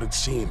 nothing is what it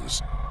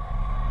seems.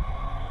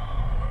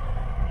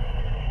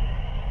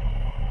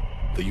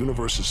 The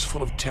universe is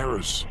full of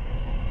terrors,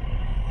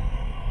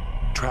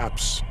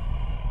 traps.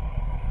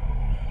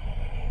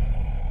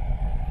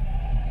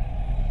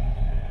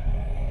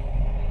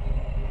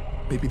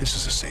 Maybe this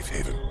is a safe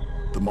haven,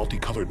 the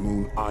multicolored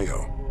moon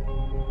Io.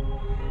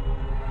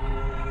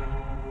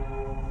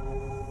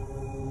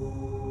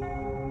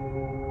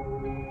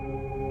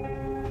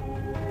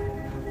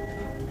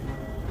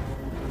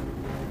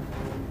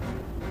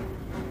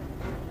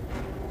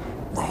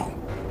 Wrong.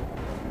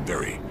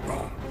 Very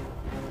wrong.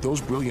 Those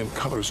brilliant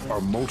colors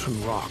are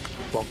molten rock,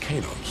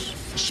 volcanoes,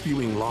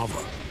 spewing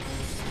lava.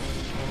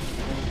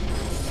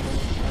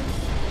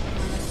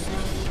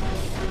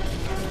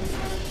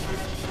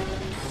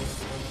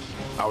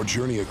 Our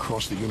journey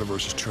across the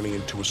universe is turning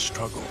into a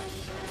struggle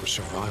for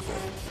survival.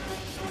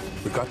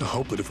 We've got to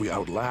hope that if we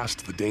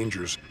outlast the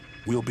dangers,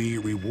 we'll be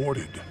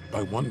rewarded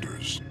by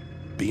wonders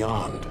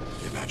beyond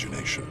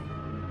imagination.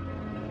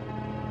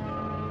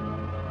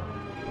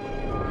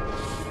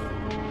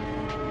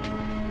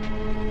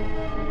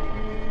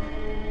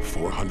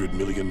 "400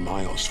 million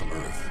miles from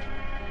Earth.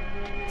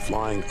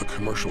 Flying a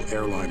commercial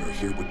airliner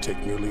here would take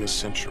nearly a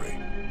century.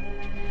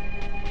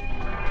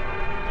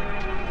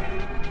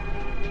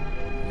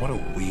 What a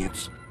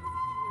weeds.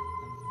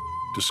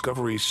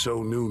 Discoveries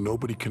so new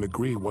nobody can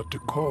agree what to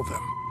call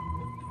them.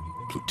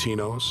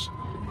 Plutinos,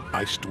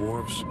 ice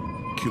dwarfs,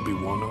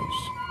 cubewanos.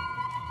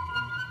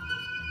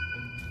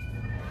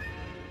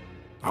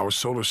 Our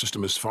solar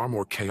system is far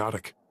more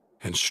chaotic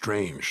and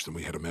strange than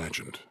we had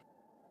imagined.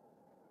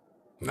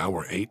 Now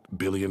we're 8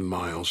 billion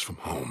miles from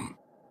home.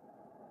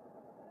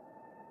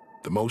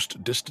 The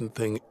most distant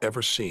thing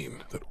ever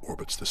seen that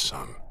orbits the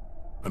sun.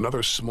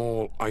 Another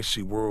small,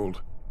 icy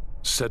world,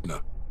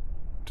 Sedna,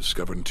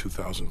 discovered in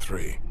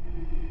 2003.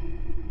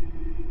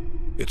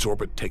 Its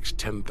orbit takes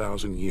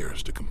 10,000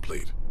 years to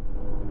complete.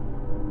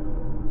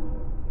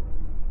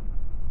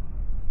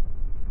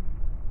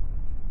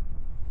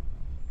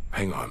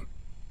 Hang on.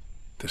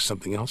 There's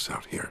something else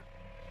out here.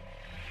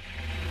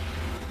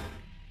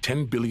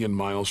 10 billion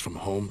miles from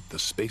home, the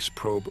space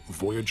probe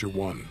Voyager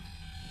 1.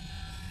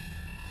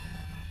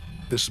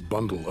 This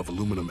bundle of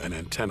aluminum and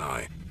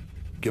antennae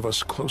give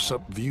us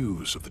close-up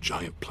views of the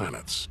giant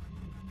planets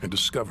and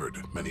discovered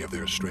many of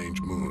their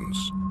strange moons.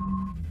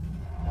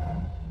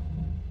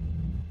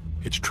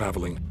 It's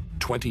traveling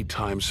 20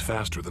 times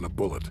faster than a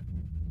bullet,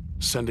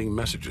 sending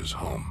messages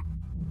home.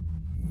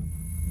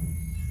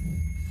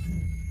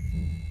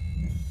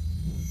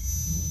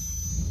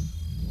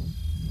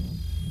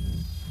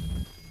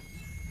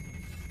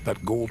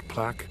 That gold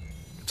plaque,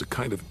 it's a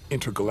kind of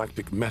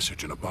intergalactic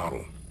message in a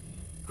bottle.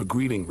 A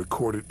greeting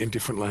recorded in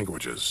different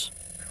languages.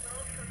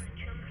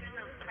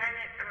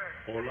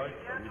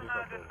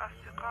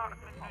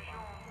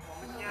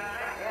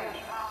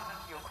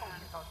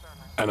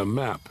 And a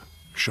map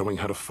showing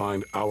how to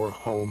find our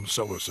home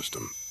solar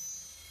system.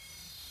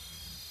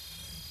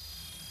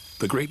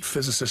 The great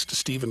physicist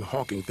Stephen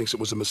Hawking thinks it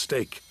was a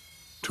mistake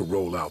to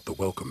roll out the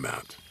welcome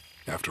mat.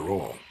 After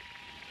all,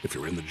 if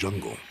you're in the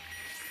jungle,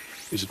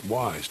 is it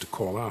wise to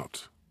call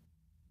out?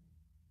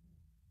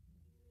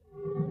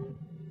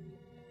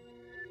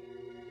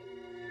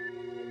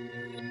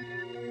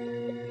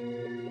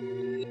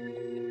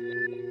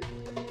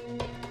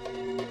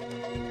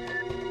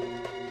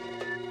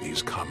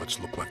 These comets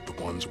look like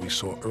the ones we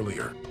saw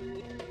earlier.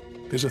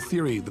 There's a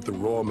theory that the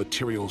raw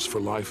materials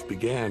for life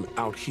began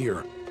out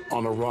here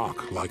on a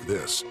rock like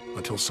this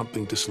until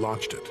something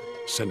dislodged it,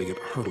 sending it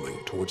hurtling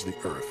towards the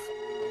Earth.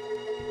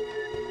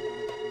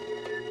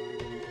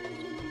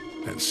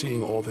 And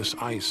seeing all this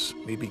ice,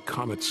 maybe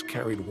comets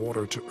carried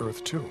water to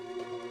Earth too.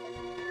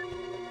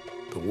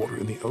 The water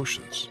in the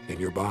oceans, in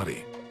your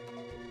body.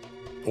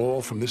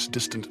 All from this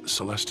distant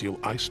celestial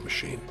ice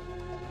machine.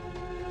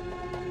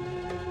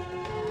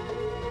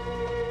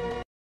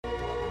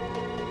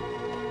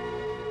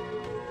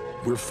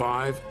 We're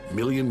 5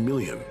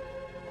 million,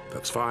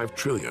 that's 5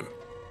 trillion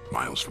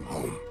miles from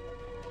home.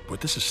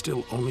 But this is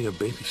still only a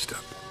baby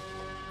step.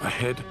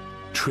 Ahead,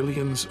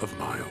 trillions of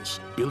miles,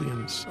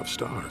 billions of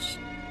stars.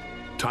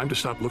 Time to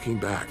stop looking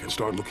back and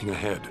start looking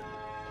ahead.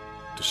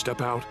 To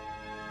step out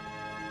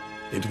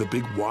into the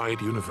big,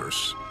 wide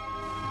universe.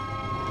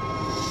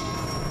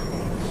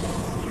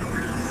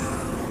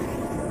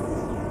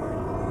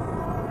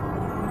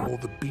 All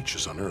the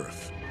beaches on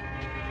Earth.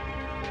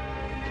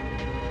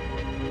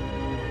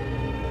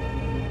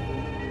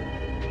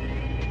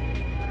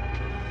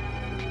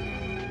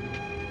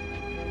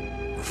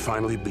 We're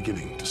finally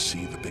beginning to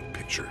see the big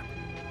picture.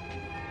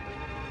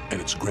 And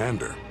it's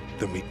grander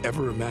than we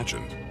ever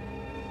imagined.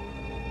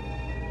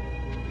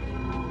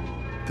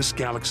 This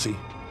galaxy,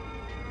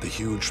 the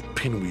huge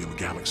Pinwheel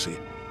Galaxy,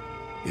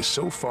 is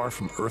so far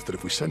from Earth that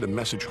if we send a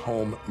message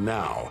home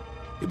now,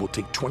 it will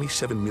take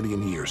 27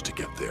 million years to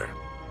get there.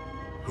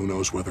 Who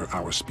knows whether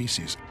our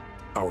species,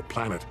 our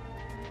planet,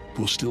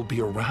 will still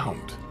be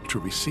around to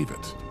receive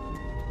it?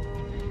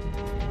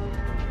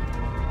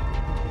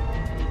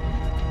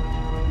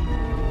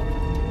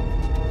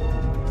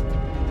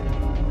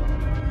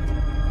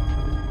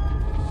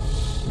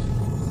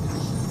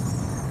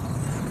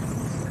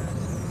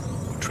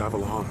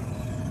 Travel on,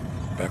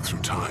 back through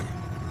time.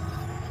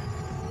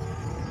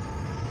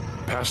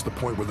 Past the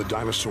point where the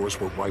dinosaurs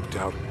were wiped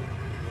out.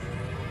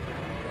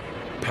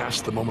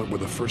 Past the moment where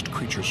the first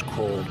creatures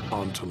crawled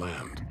onto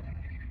land.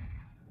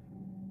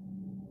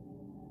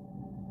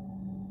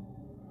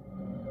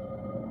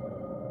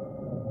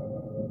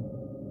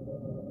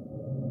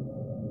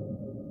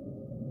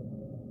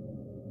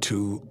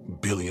 Two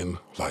billion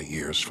light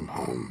years from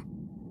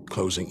home,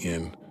 closing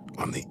in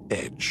on the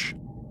edge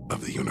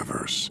of the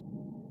universe.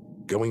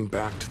 Going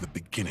back to the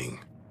beginning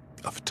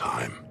of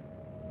time.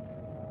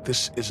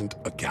 This isn't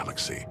a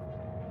galaxy.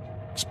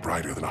 It's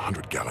brighter than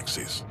 100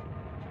 galaxies.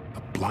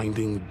 A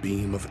blinding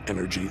beam of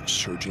energy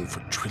surging for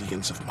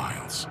trillions of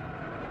miles.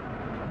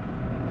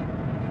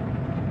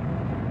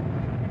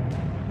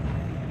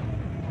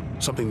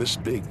 Something this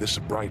big, this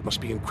bright, must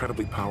be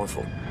incredibly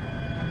powerful.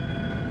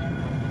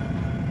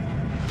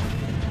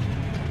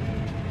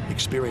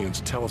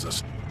 Experience tells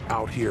us,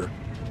 out here,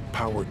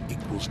 power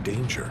equals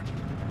danger.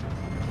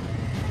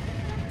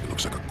 It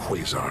looks like a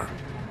quasar,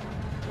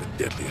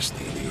 the deadliest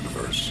thing in the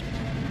universe.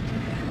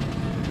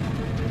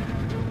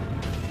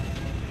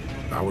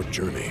 Our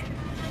journey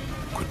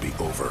could be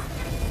over.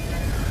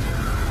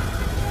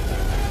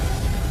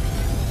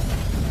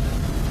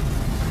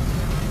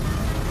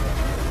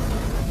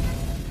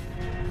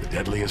 The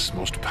deadliest,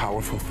 most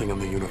powerful thing in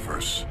the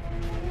universe.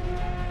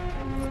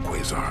 A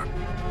quasar.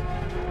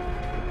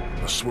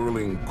 A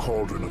swirling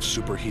cauldron of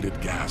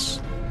superheated gas.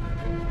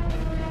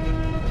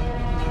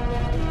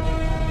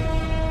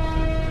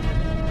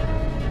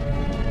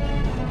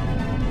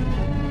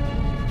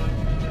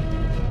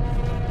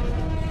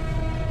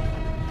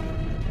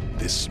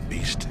 This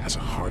beast has a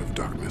heart of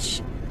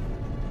darkness.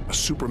 A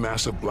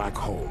supermassive black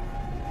hole,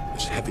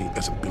 as heavy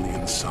as 1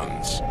 billion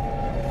suns.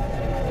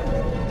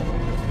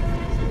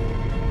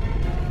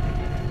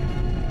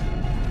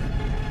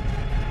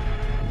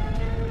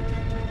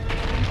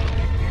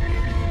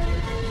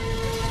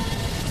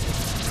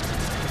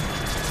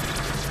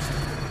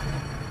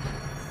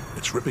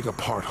 It's ripping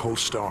apart whole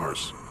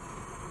stars,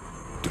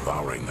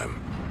 devouring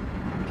them,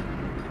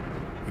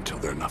 until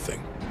they're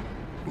nothing,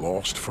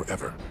 lost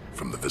forever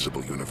from the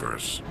visible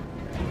universe.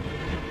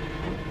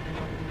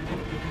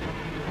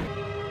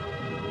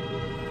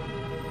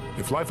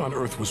 If life on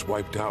Earth was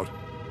wiped out,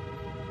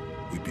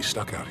 we'd be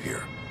stuck out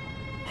here,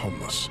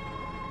 homeless,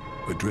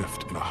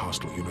 adrift in a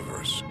hostile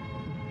universe.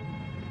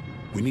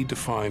 We need to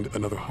find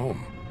another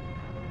home.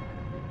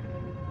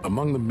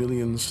 Among the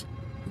millions,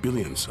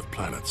 billions of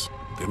planets,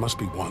 there must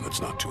be one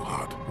that's not too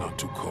hot, not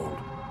too cold,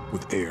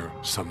 with air,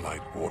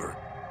 sunlight, water,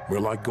 where,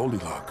 like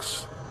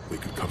Goldilocks, we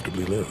could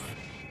comfortably live.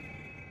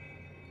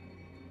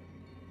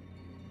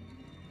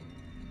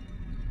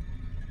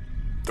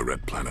 The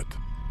Red Planet.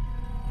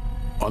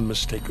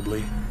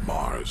 Unmistakably,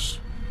 Mars.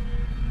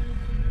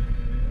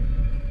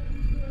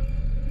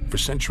 For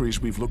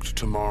centuries, we've looked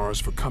to Mars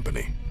for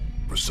company,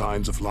 for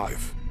signs of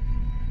life.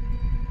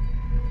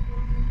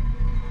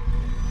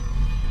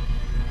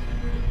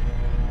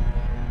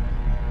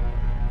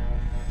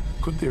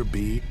 Could there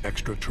be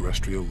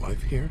extraterrestrial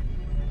life here?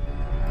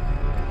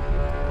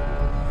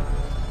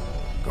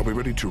 Are we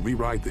ready to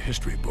rewrite the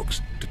history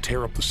books, to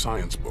tear up the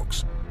science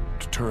books,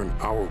 to turn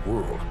our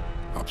world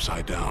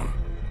upside down?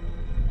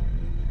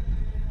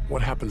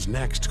 What happens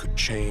next could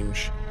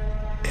change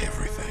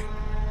everything.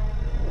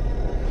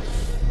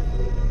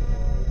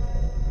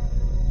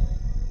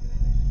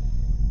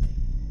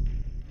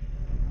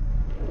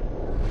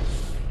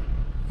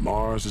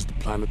 Mars is the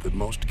planet that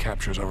most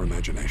captures our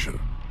imagination.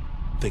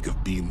 Think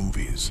of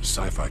B-movies,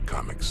 sci-fi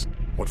comics.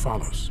 What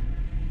follows?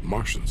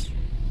 Martians.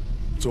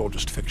 It's all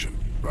just fiction,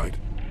 right?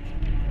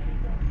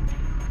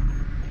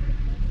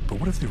 But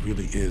what if there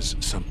really is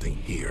something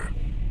here?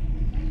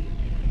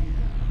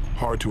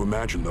 Hard to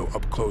imagine, though.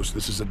 Up close,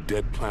 this is a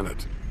dead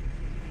planet.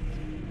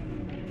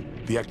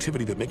 The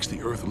activity that makes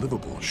the Earth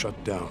livable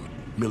shut down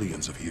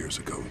millions of years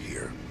ago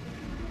here.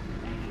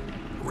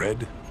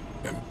 Red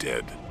and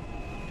dead.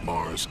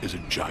 Mars is a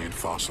giant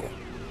fossil.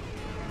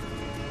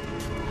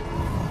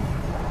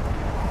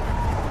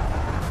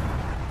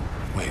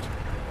 Wait.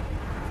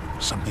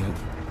 Something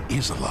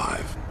is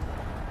alive.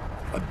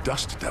 A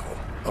dust devil.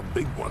 A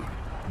big one.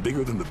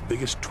 Bigger than the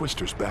biggest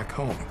twisters back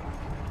home.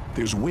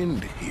 There's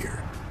wind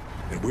here.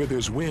 And where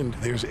there's wind,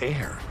 there's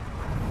air.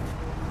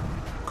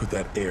 Could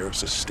that air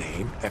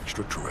sustain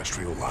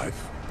extraterrestrial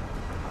life?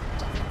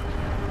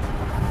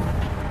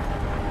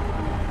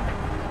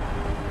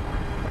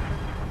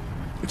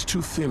 It's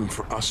too thin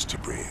for us to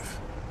breathe.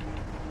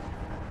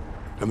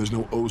 And there's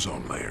no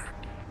ozone layer.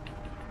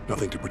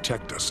 Nothing to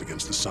protect us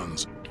against the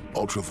sun's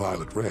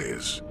ultraviolet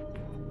rays.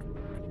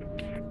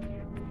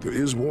 There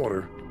is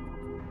water,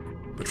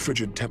 but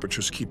frigid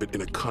temperatures keep it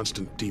in a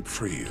constant deep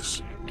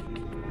freeze.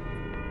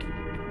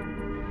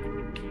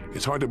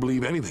 It's hard to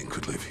believe anything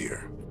could live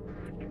here.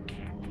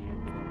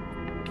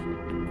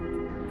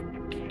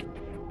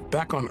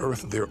 Back on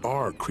Earth, there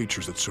are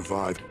creatures that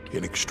survive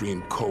in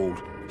extreme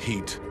cold,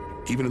 heat,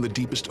 even in the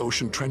deepest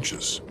ocean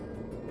trenches.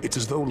 It's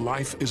as though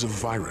life is a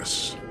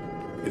virus.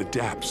 It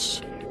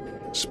adapts,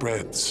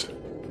 spreads.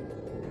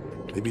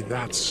 Maybe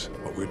that's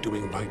what we're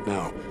doing right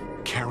now,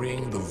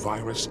 carrying the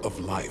virus of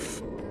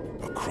life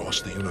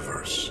across the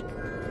universe.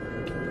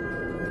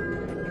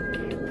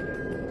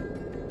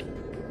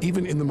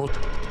 Even in the most...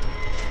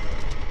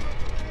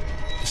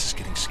 This is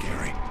getting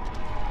scary.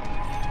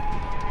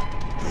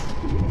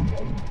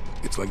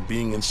 It's like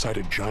being inside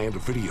a giant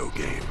video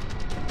game.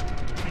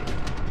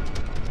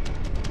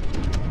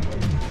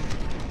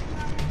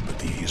 But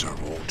these are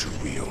all too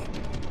real.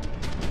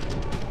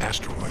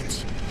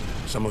 Asteroids,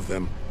 some of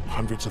them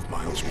hundreds of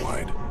miles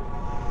wide.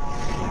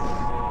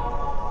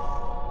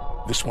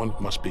 This one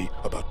must be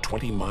about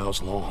 20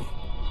 miles long.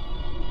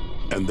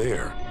 And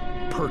there,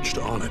 perched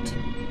on it,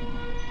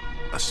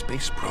 a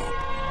space probe.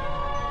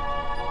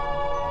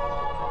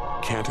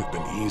 Can't have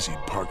been easy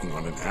parking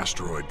on an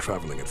asteroid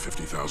traveling at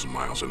 50,000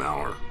 miles an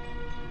hour.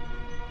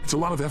 It's a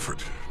lot of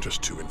effort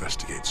just to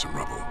investigate some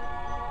rubble.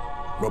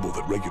 Rubble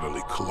that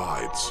regularly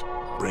collides,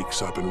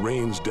 breaks up, and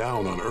rains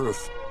down on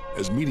Earth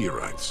as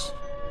meteorites.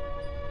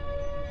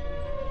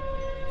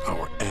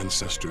 Our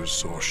ancestors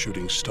saw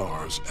shooting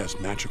stars as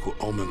magical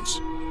omens,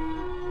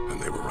 and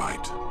they were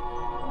right.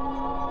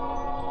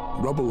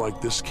 Rubble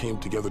like this came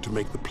together to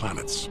make the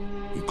planets,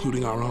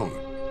 including our own.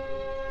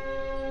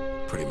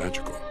 Pretty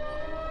magical.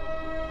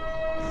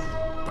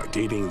 By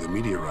dating the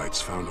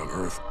meteorites found on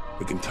Earth,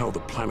 we can tell the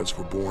planets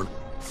were born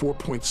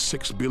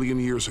 4.6 billion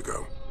years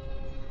ago.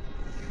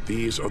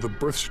 These are the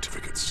birth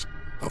certificates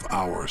of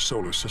our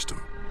solar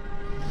system.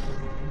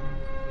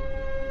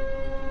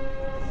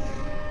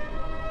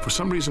 For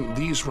some reason,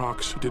 these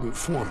rocks didn't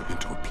form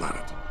into a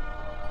planet.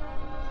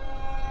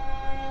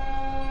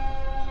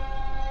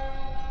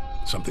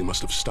 Something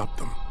must have stopped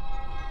them.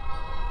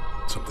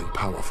 Something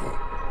powerful.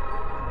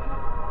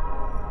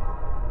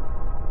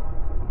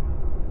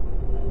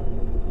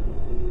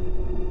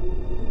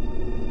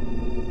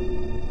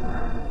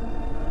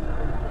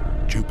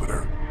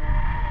 Jupiter.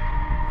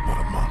 What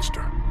a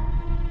monster.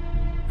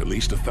 At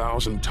least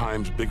 1,000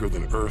 times bigger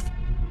than Earth,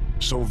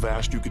 so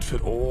vast you could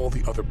fit all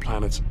the other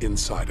planets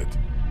inside it.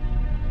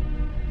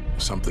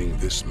 Something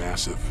this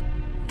massive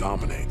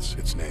dominates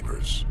its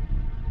neighbors.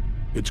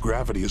 Its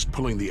gravity is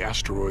pulling the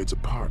asteroids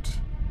apart.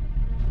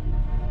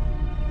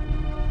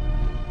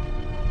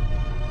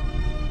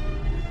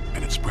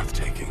 And it's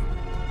breathtaking.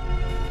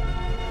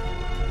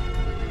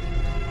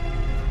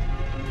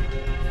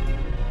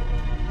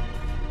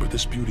 But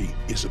this beauty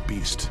is a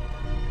beast.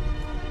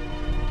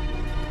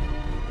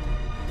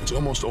 It's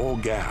almost all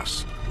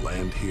gas.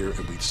 Land here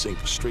and we'd sink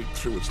straight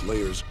through its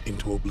layers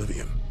into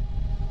oblivion.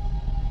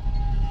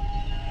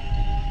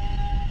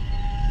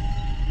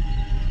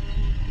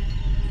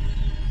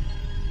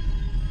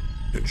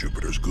 And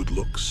Jupiter's good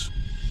looks,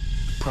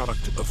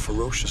 product of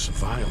ferocious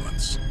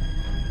violence.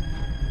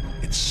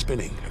 It's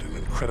spinning at an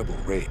incredible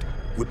rate,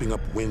 whipping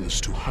up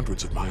winds to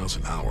hundreds of miles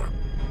an hour,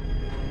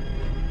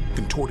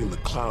 contorting the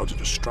clouds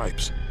into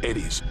stripes,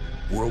 eddies,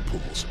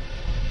 whirlpools.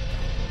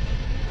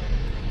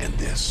 And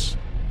this,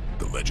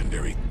 the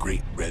legendary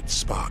Great Red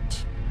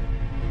Spot.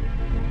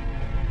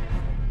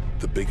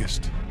 The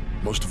biggest,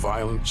 most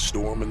violent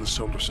storm in the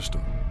solar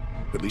system.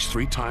 At least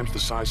 3 times the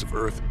size of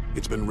Earth,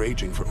 it's been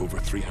raging for over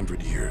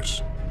 300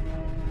 years.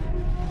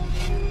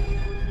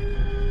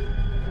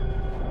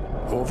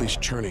 All these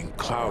churning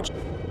clouds.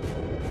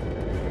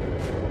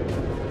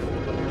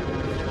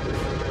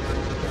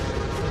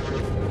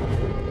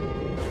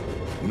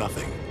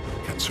 Nothing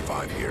can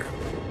survive here.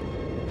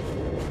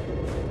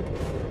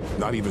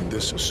 Not even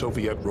this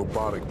Soviet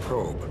robotic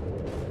probe.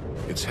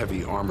 Its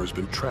heavy armor's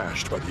been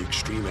trashed by the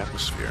extreme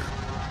atmosphere.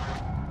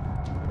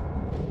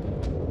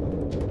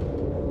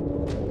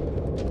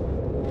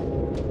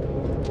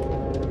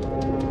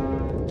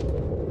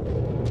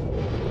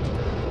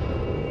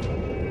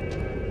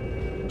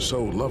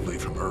 So lovely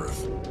from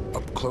Earth,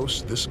 up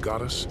close, this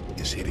goddess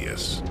is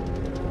hideous.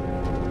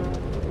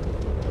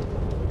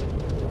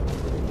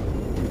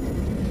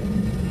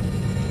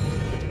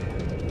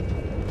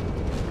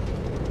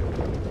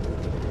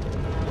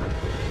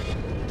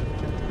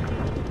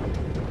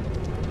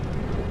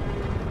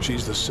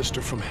 She's the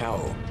sister from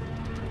hell,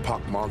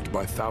 pockmarked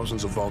by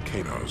thousands of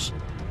volcanoes.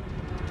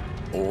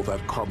 All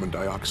that carbon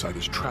dioxide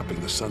is trapping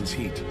the sun's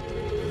heat.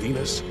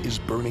 Venus is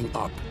burning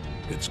up.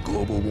 It's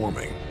global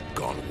warming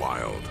gone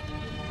wild.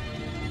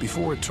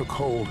 Before it took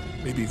hold,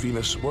 maybe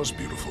Venus was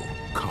beautiful,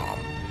 calm,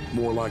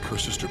 more like her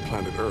sister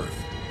planet Earth.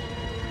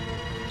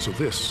 So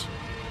this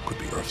could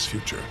be Earth's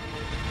future.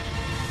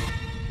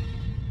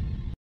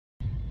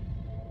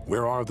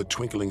 Where are the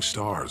twinkling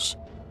stars,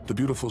 the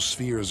beautiful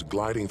spheres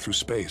gliding through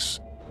space?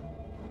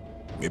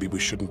 Maybe we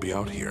shouldn't be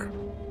out here.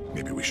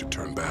 Maybe we should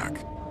turn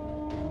back.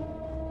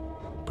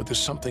 But there's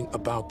something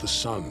about the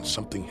sun,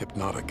 something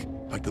hypnotic,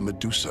 like the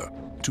Medusa,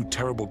 too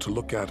terrible to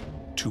look at,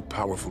 too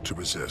powerful to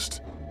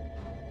resist.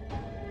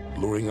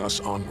 luring us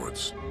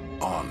onwards,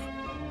 on,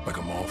 like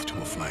a moth to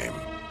a flame.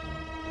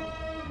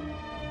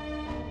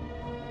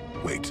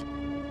 Wait,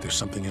 there's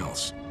something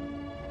else,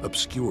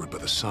 obscured by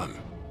the sun.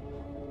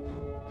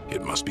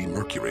 It must be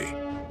Mercury.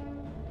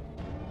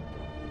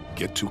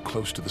 Get too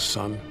close to the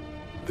sun,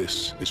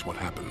 this is what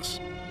happens.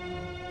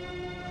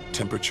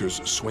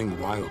 Temperatures swing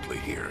wildly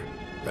here.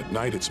 At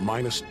night, it's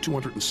minus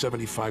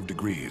 275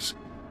 degrees.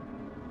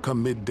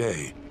 Come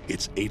midday,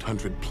 it's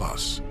 800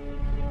 plus.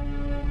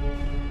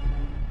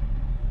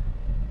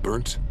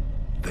 Burnt,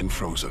 then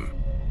frozen.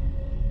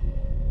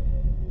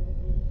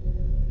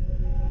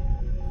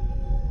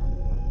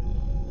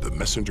 The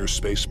Messenger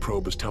space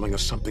probe is telling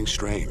us something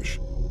strange.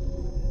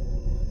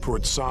 For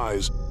its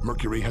size,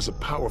 Mercury has a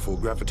powerful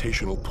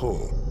gravitational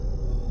pull.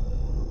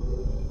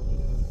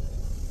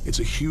 It's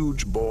a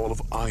huge ball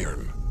of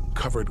iron,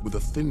 covered with a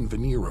thin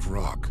veneer of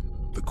rock,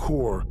 the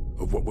core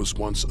of what was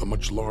once a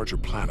much larger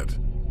planet.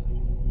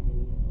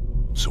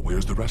 So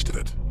where's the rest of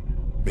it?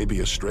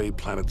 Maybe a stray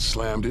planet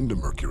slammed into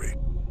Mercury,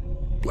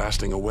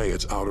 blasting away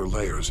its outer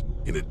layers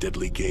in a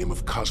deadly game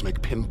of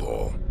cosmic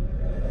pinball.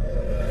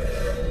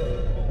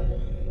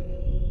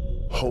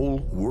 Whole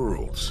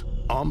worlds,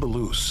 on the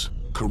loose,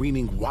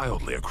 careening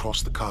wildly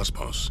across the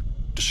cosmos,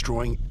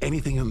 destroying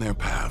anything in their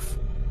path.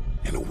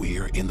 And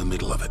we're in the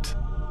middle of it.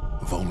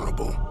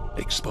 Vulnerable,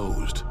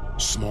 exposed,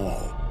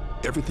 small.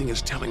 Everything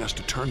is telling us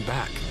to turn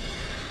back.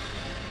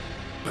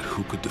 But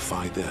who could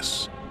defy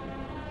this?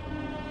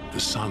 The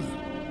sun,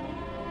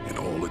 in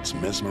all its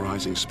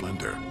mesmerizing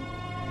splendor.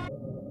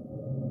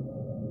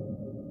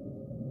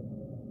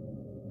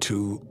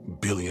 2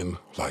 billion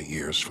light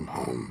years from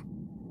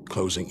home,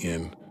 closing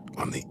in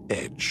on the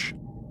edge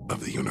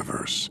of the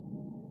universe,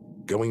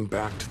 going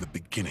back to the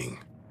beginning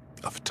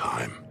of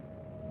time.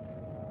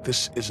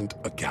 This isn't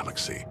a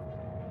galaxy.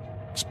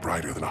 It's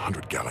brighter than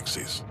 100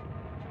 galaxies.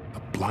 A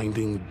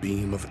blinding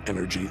beam of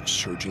energy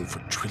surging for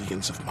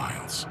trillions of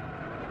miles.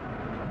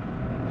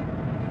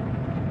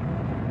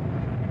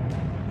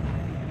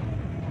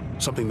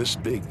 Something this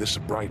big, this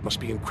bright, must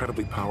be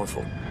incredibly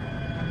powerful.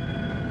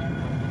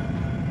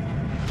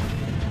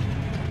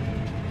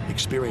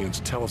 Experience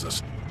tells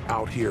us,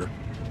 out here,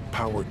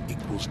 power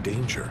equals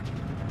danger.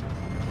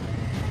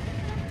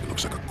 It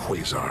looks like a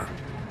quasar,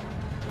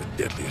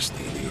 the deadliest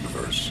thing in the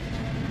universe.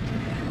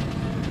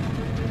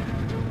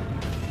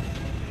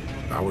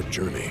 Our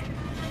journey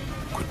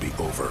could be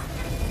over.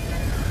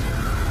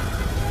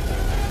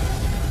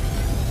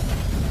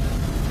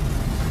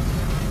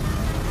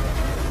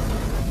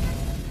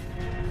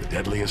 The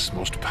deadliest,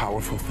 most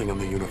powerful thing in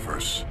the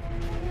universe.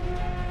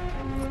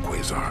 A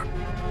quasar.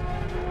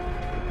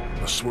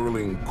 A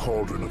swirling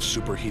cauldron of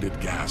superheated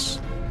gas.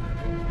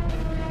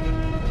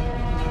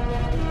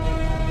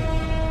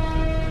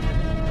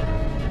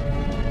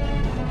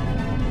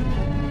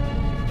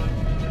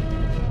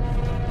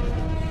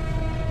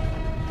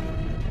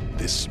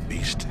 This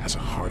beast has a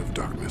heart of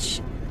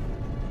darkness.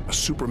 A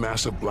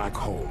supermassive black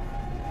hole,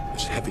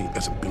 as heavy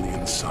as 1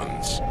 billion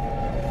suns.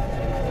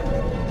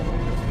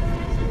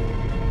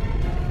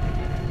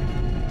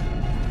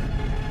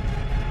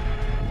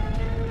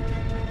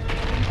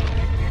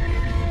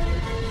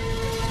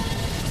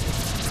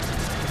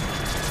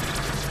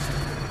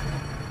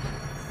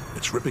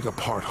 It's ripping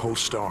apart whole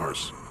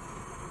stars,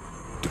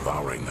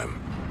 devouring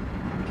them,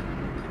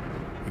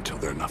 until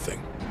they're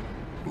nothing,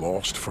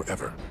 lost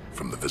forever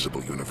from the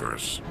visible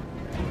universe.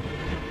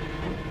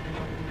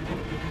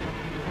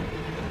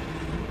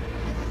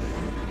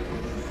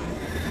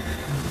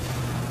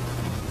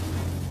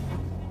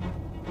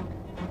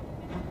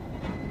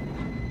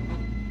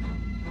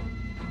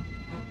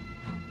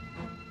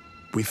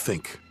 We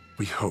think,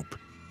 we hope,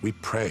 we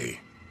pray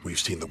we've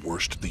seen the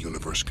worst the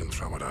universe can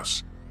throw at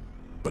us,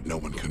 but no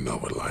one can know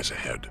what lies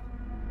ahead.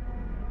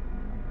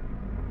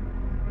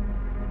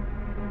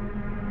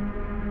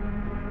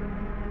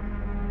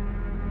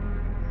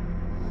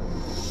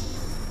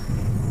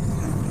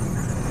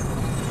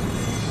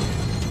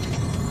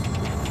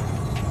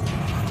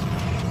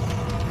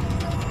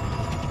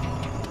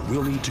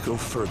 We'll need to go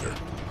further,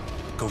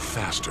 go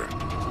faster.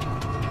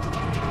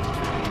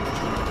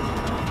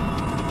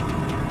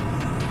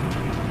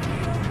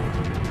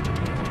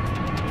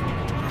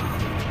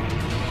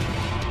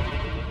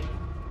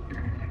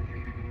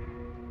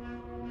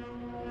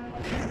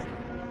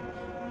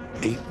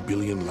 $8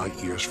 billion light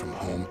years from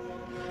home,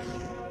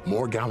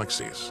 more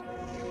galaxies.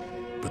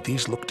 But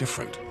these look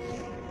different,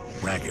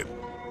 ragged,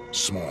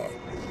 small,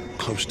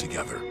 close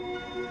together.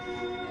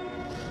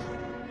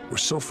 We're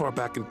so far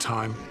back in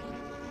time,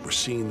 we're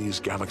seeing these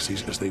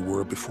galaxies as they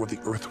were before the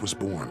Earth was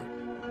born,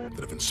 that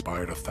have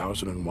inspired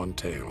 1,001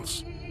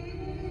 tales.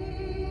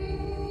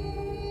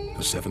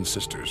 The Seven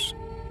Sisters,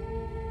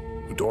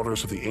 the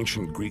daughters of the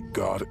ancient Greek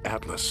god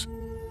Atlas,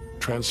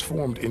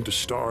 transformed into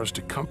stars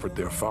to comfort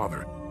their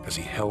father as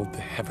he held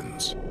the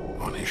heavens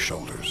on his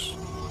shoulders.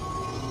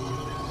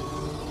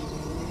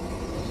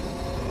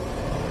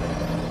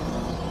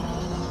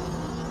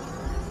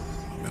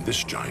 And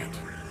this giant,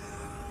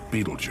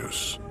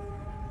 Betelgeuse,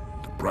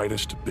 the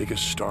brightest,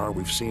 biggest star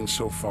we've seen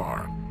so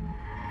far,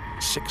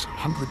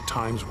 600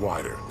 times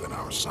wider than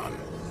our sun.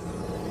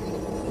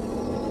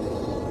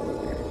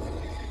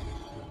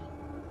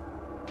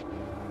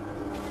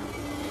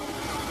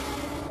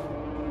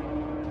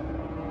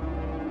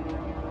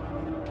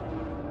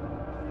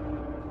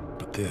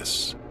 But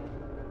this,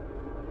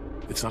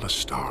 it's not a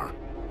star,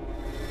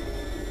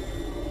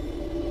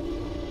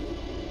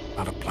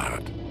 not a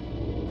planet,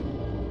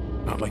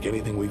 not like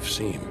anything we've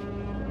seen.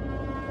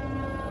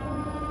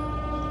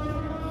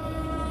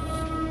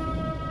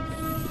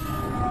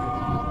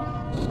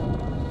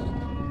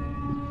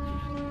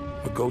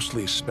 A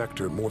ghostly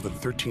specter more than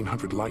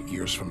 1,300 light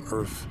years from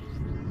Earth,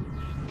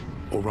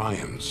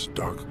 Orion's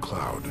dark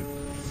cloud.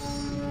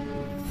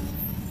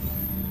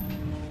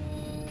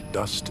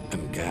 Dust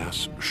and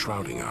gas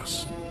shrouding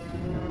us.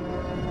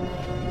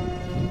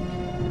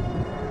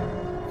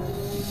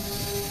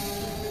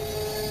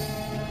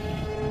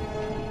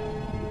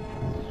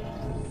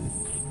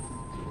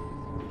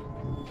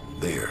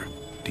 There,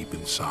 deep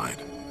inside,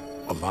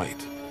 a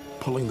light,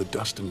 pulling the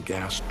dust and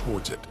gas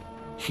towards it,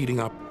 heating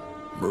up,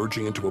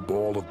 merging into a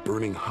ball of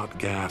burning hot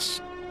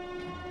gas.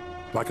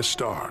 Like a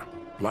star,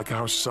 like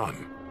our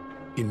sun,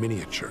 in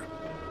miniature.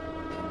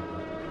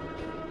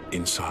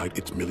 Inside,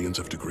 it's millions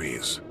of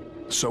degrees.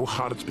 So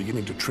hot it's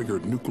beginning to trigger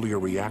nuclear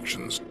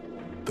reactions,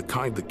 the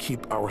kind that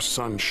keep our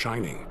sun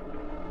shining,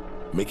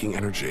 making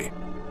energy,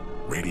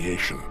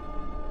 radiation,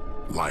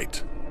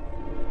 light.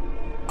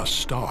 A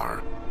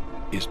star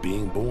is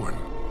being born.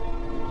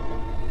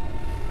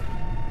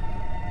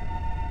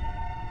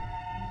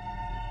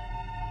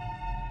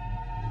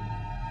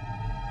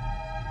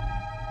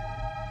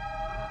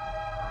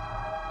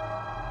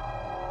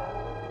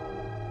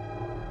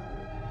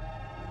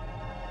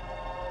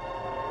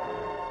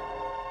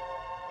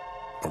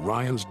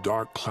 Orion's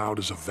dark cloud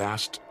is a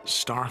vast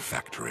star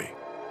factory.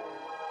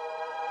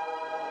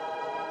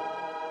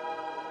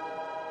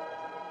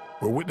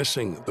 We're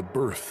witnessing the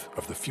birth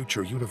of the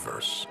future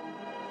universe.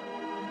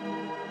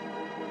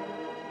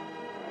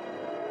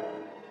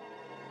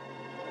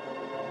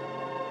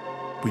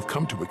 We've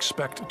come to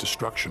expect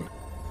destruction,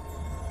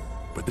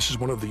 but this is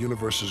one of the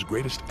universe's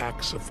greatest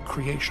acts of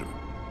creation,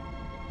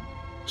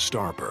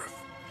 star birth.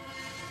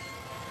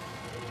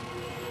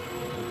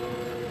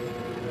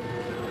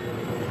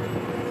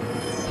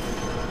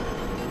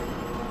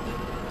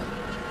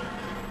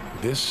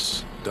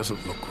 This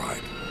doesn't look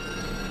right.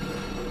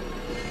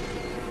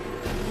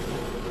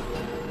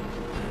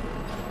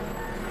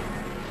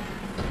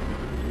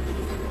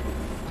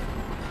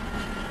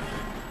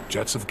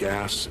 Jets of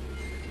gas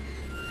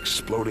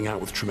exploding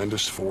out with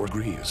tremendous 4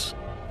 degrees.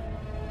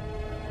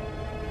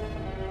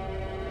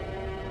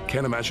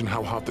 Can't imagine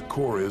how hot the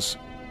core is.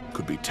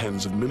 Could be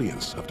tens of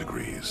millions of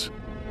degrees.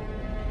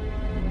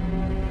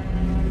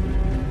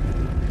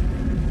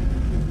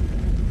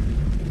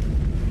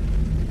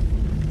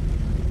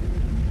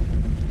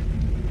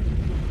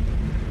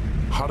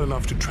 Hot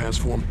enough to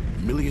transform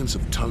millions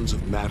of tons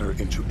of matter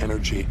into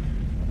energy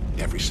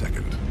every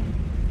second.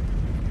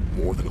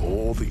 More than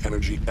all the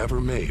energy ever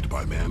made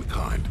by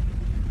mankind.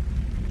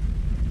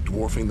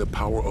 Dwarfing the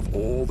power of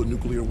all the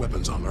nuclear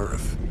weapons on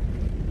Earth.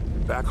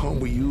 Back home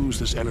we use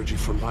this energy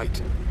for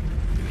light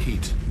and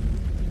heat.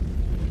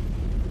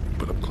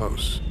 But up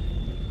close,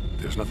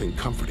 there's nothing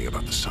comforting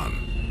about the sun.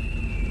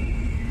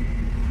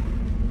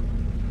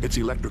 Its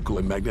electrical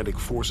and magnetic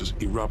forces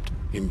erupt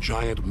in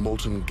giant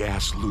molten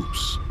gas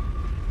loops.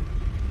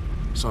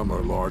 Some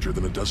are larger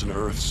than a dozen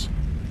Earths,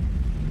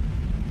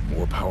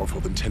 more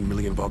powerful than 10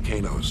 million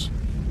volcanoes.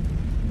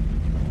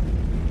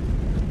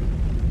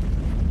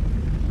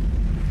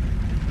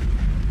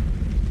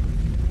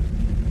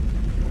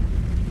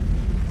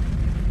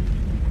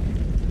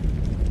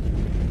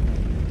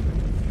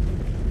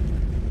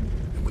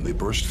 And when they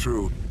burst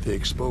through, they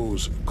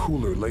expose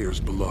cooler layers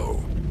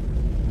below,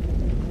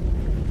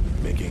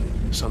 making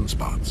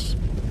sunspots.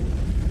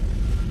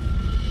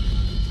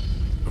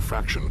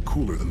 Fraction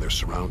cooler than their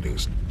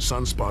surroundings.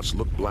 Sunspots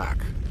look black,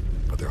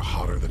 but they're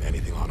hotter than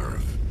anything on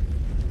Earth.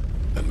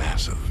 And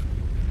massive.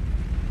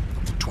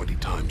 Up to 20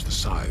 times the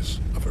size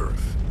of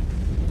Earth.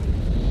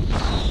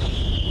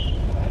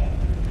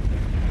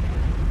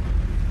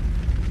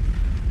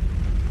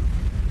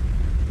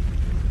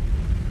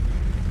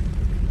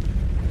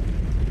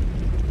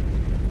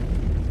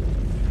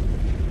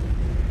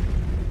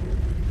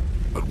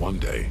 But one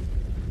day,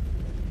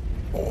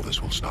 all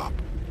this will stop.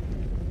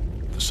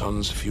 The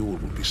sun's fuel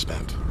will be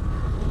spent.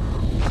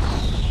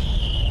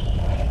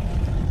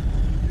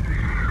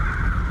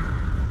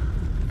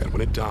 And when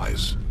it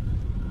dies,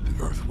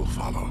 the Earth will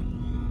follow.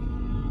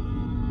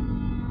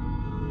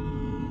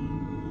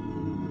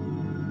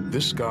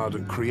 This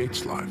God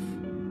creates life,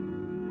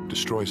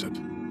 destroys it,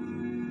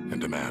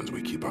 and demands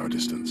we keep our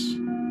distance.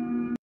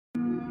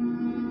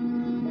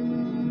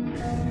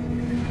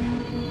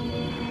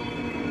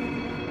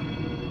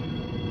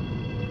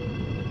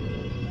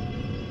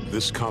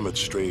 This comet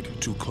strayed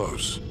too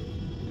close.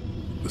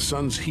 The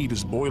sun's heat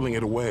is boiling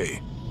it away,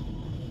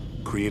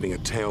 creating a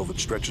tail that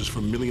stretches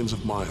for millions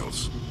of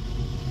miles.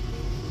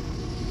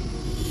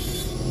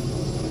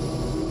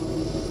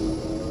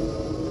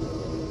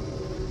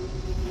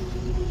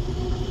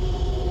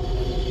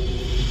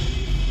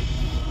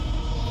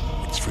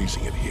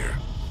 freezing it here.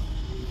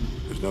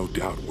 There's no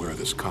doubt where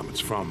this comet's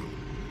from.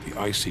 The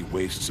icy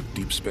wastes of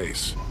deep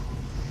space.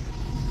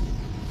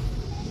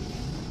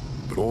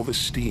 But all this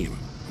steam,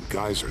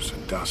 geysers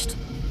and dust,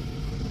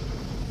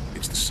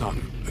 it's the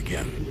sun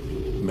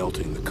again,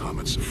 melting the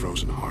comet's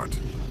frozen heart.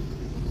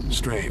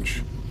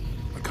 Strange.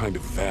 A kind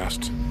of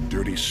vast,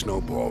 dirty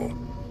snowball,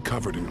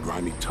 covered in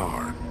grimy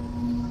tar,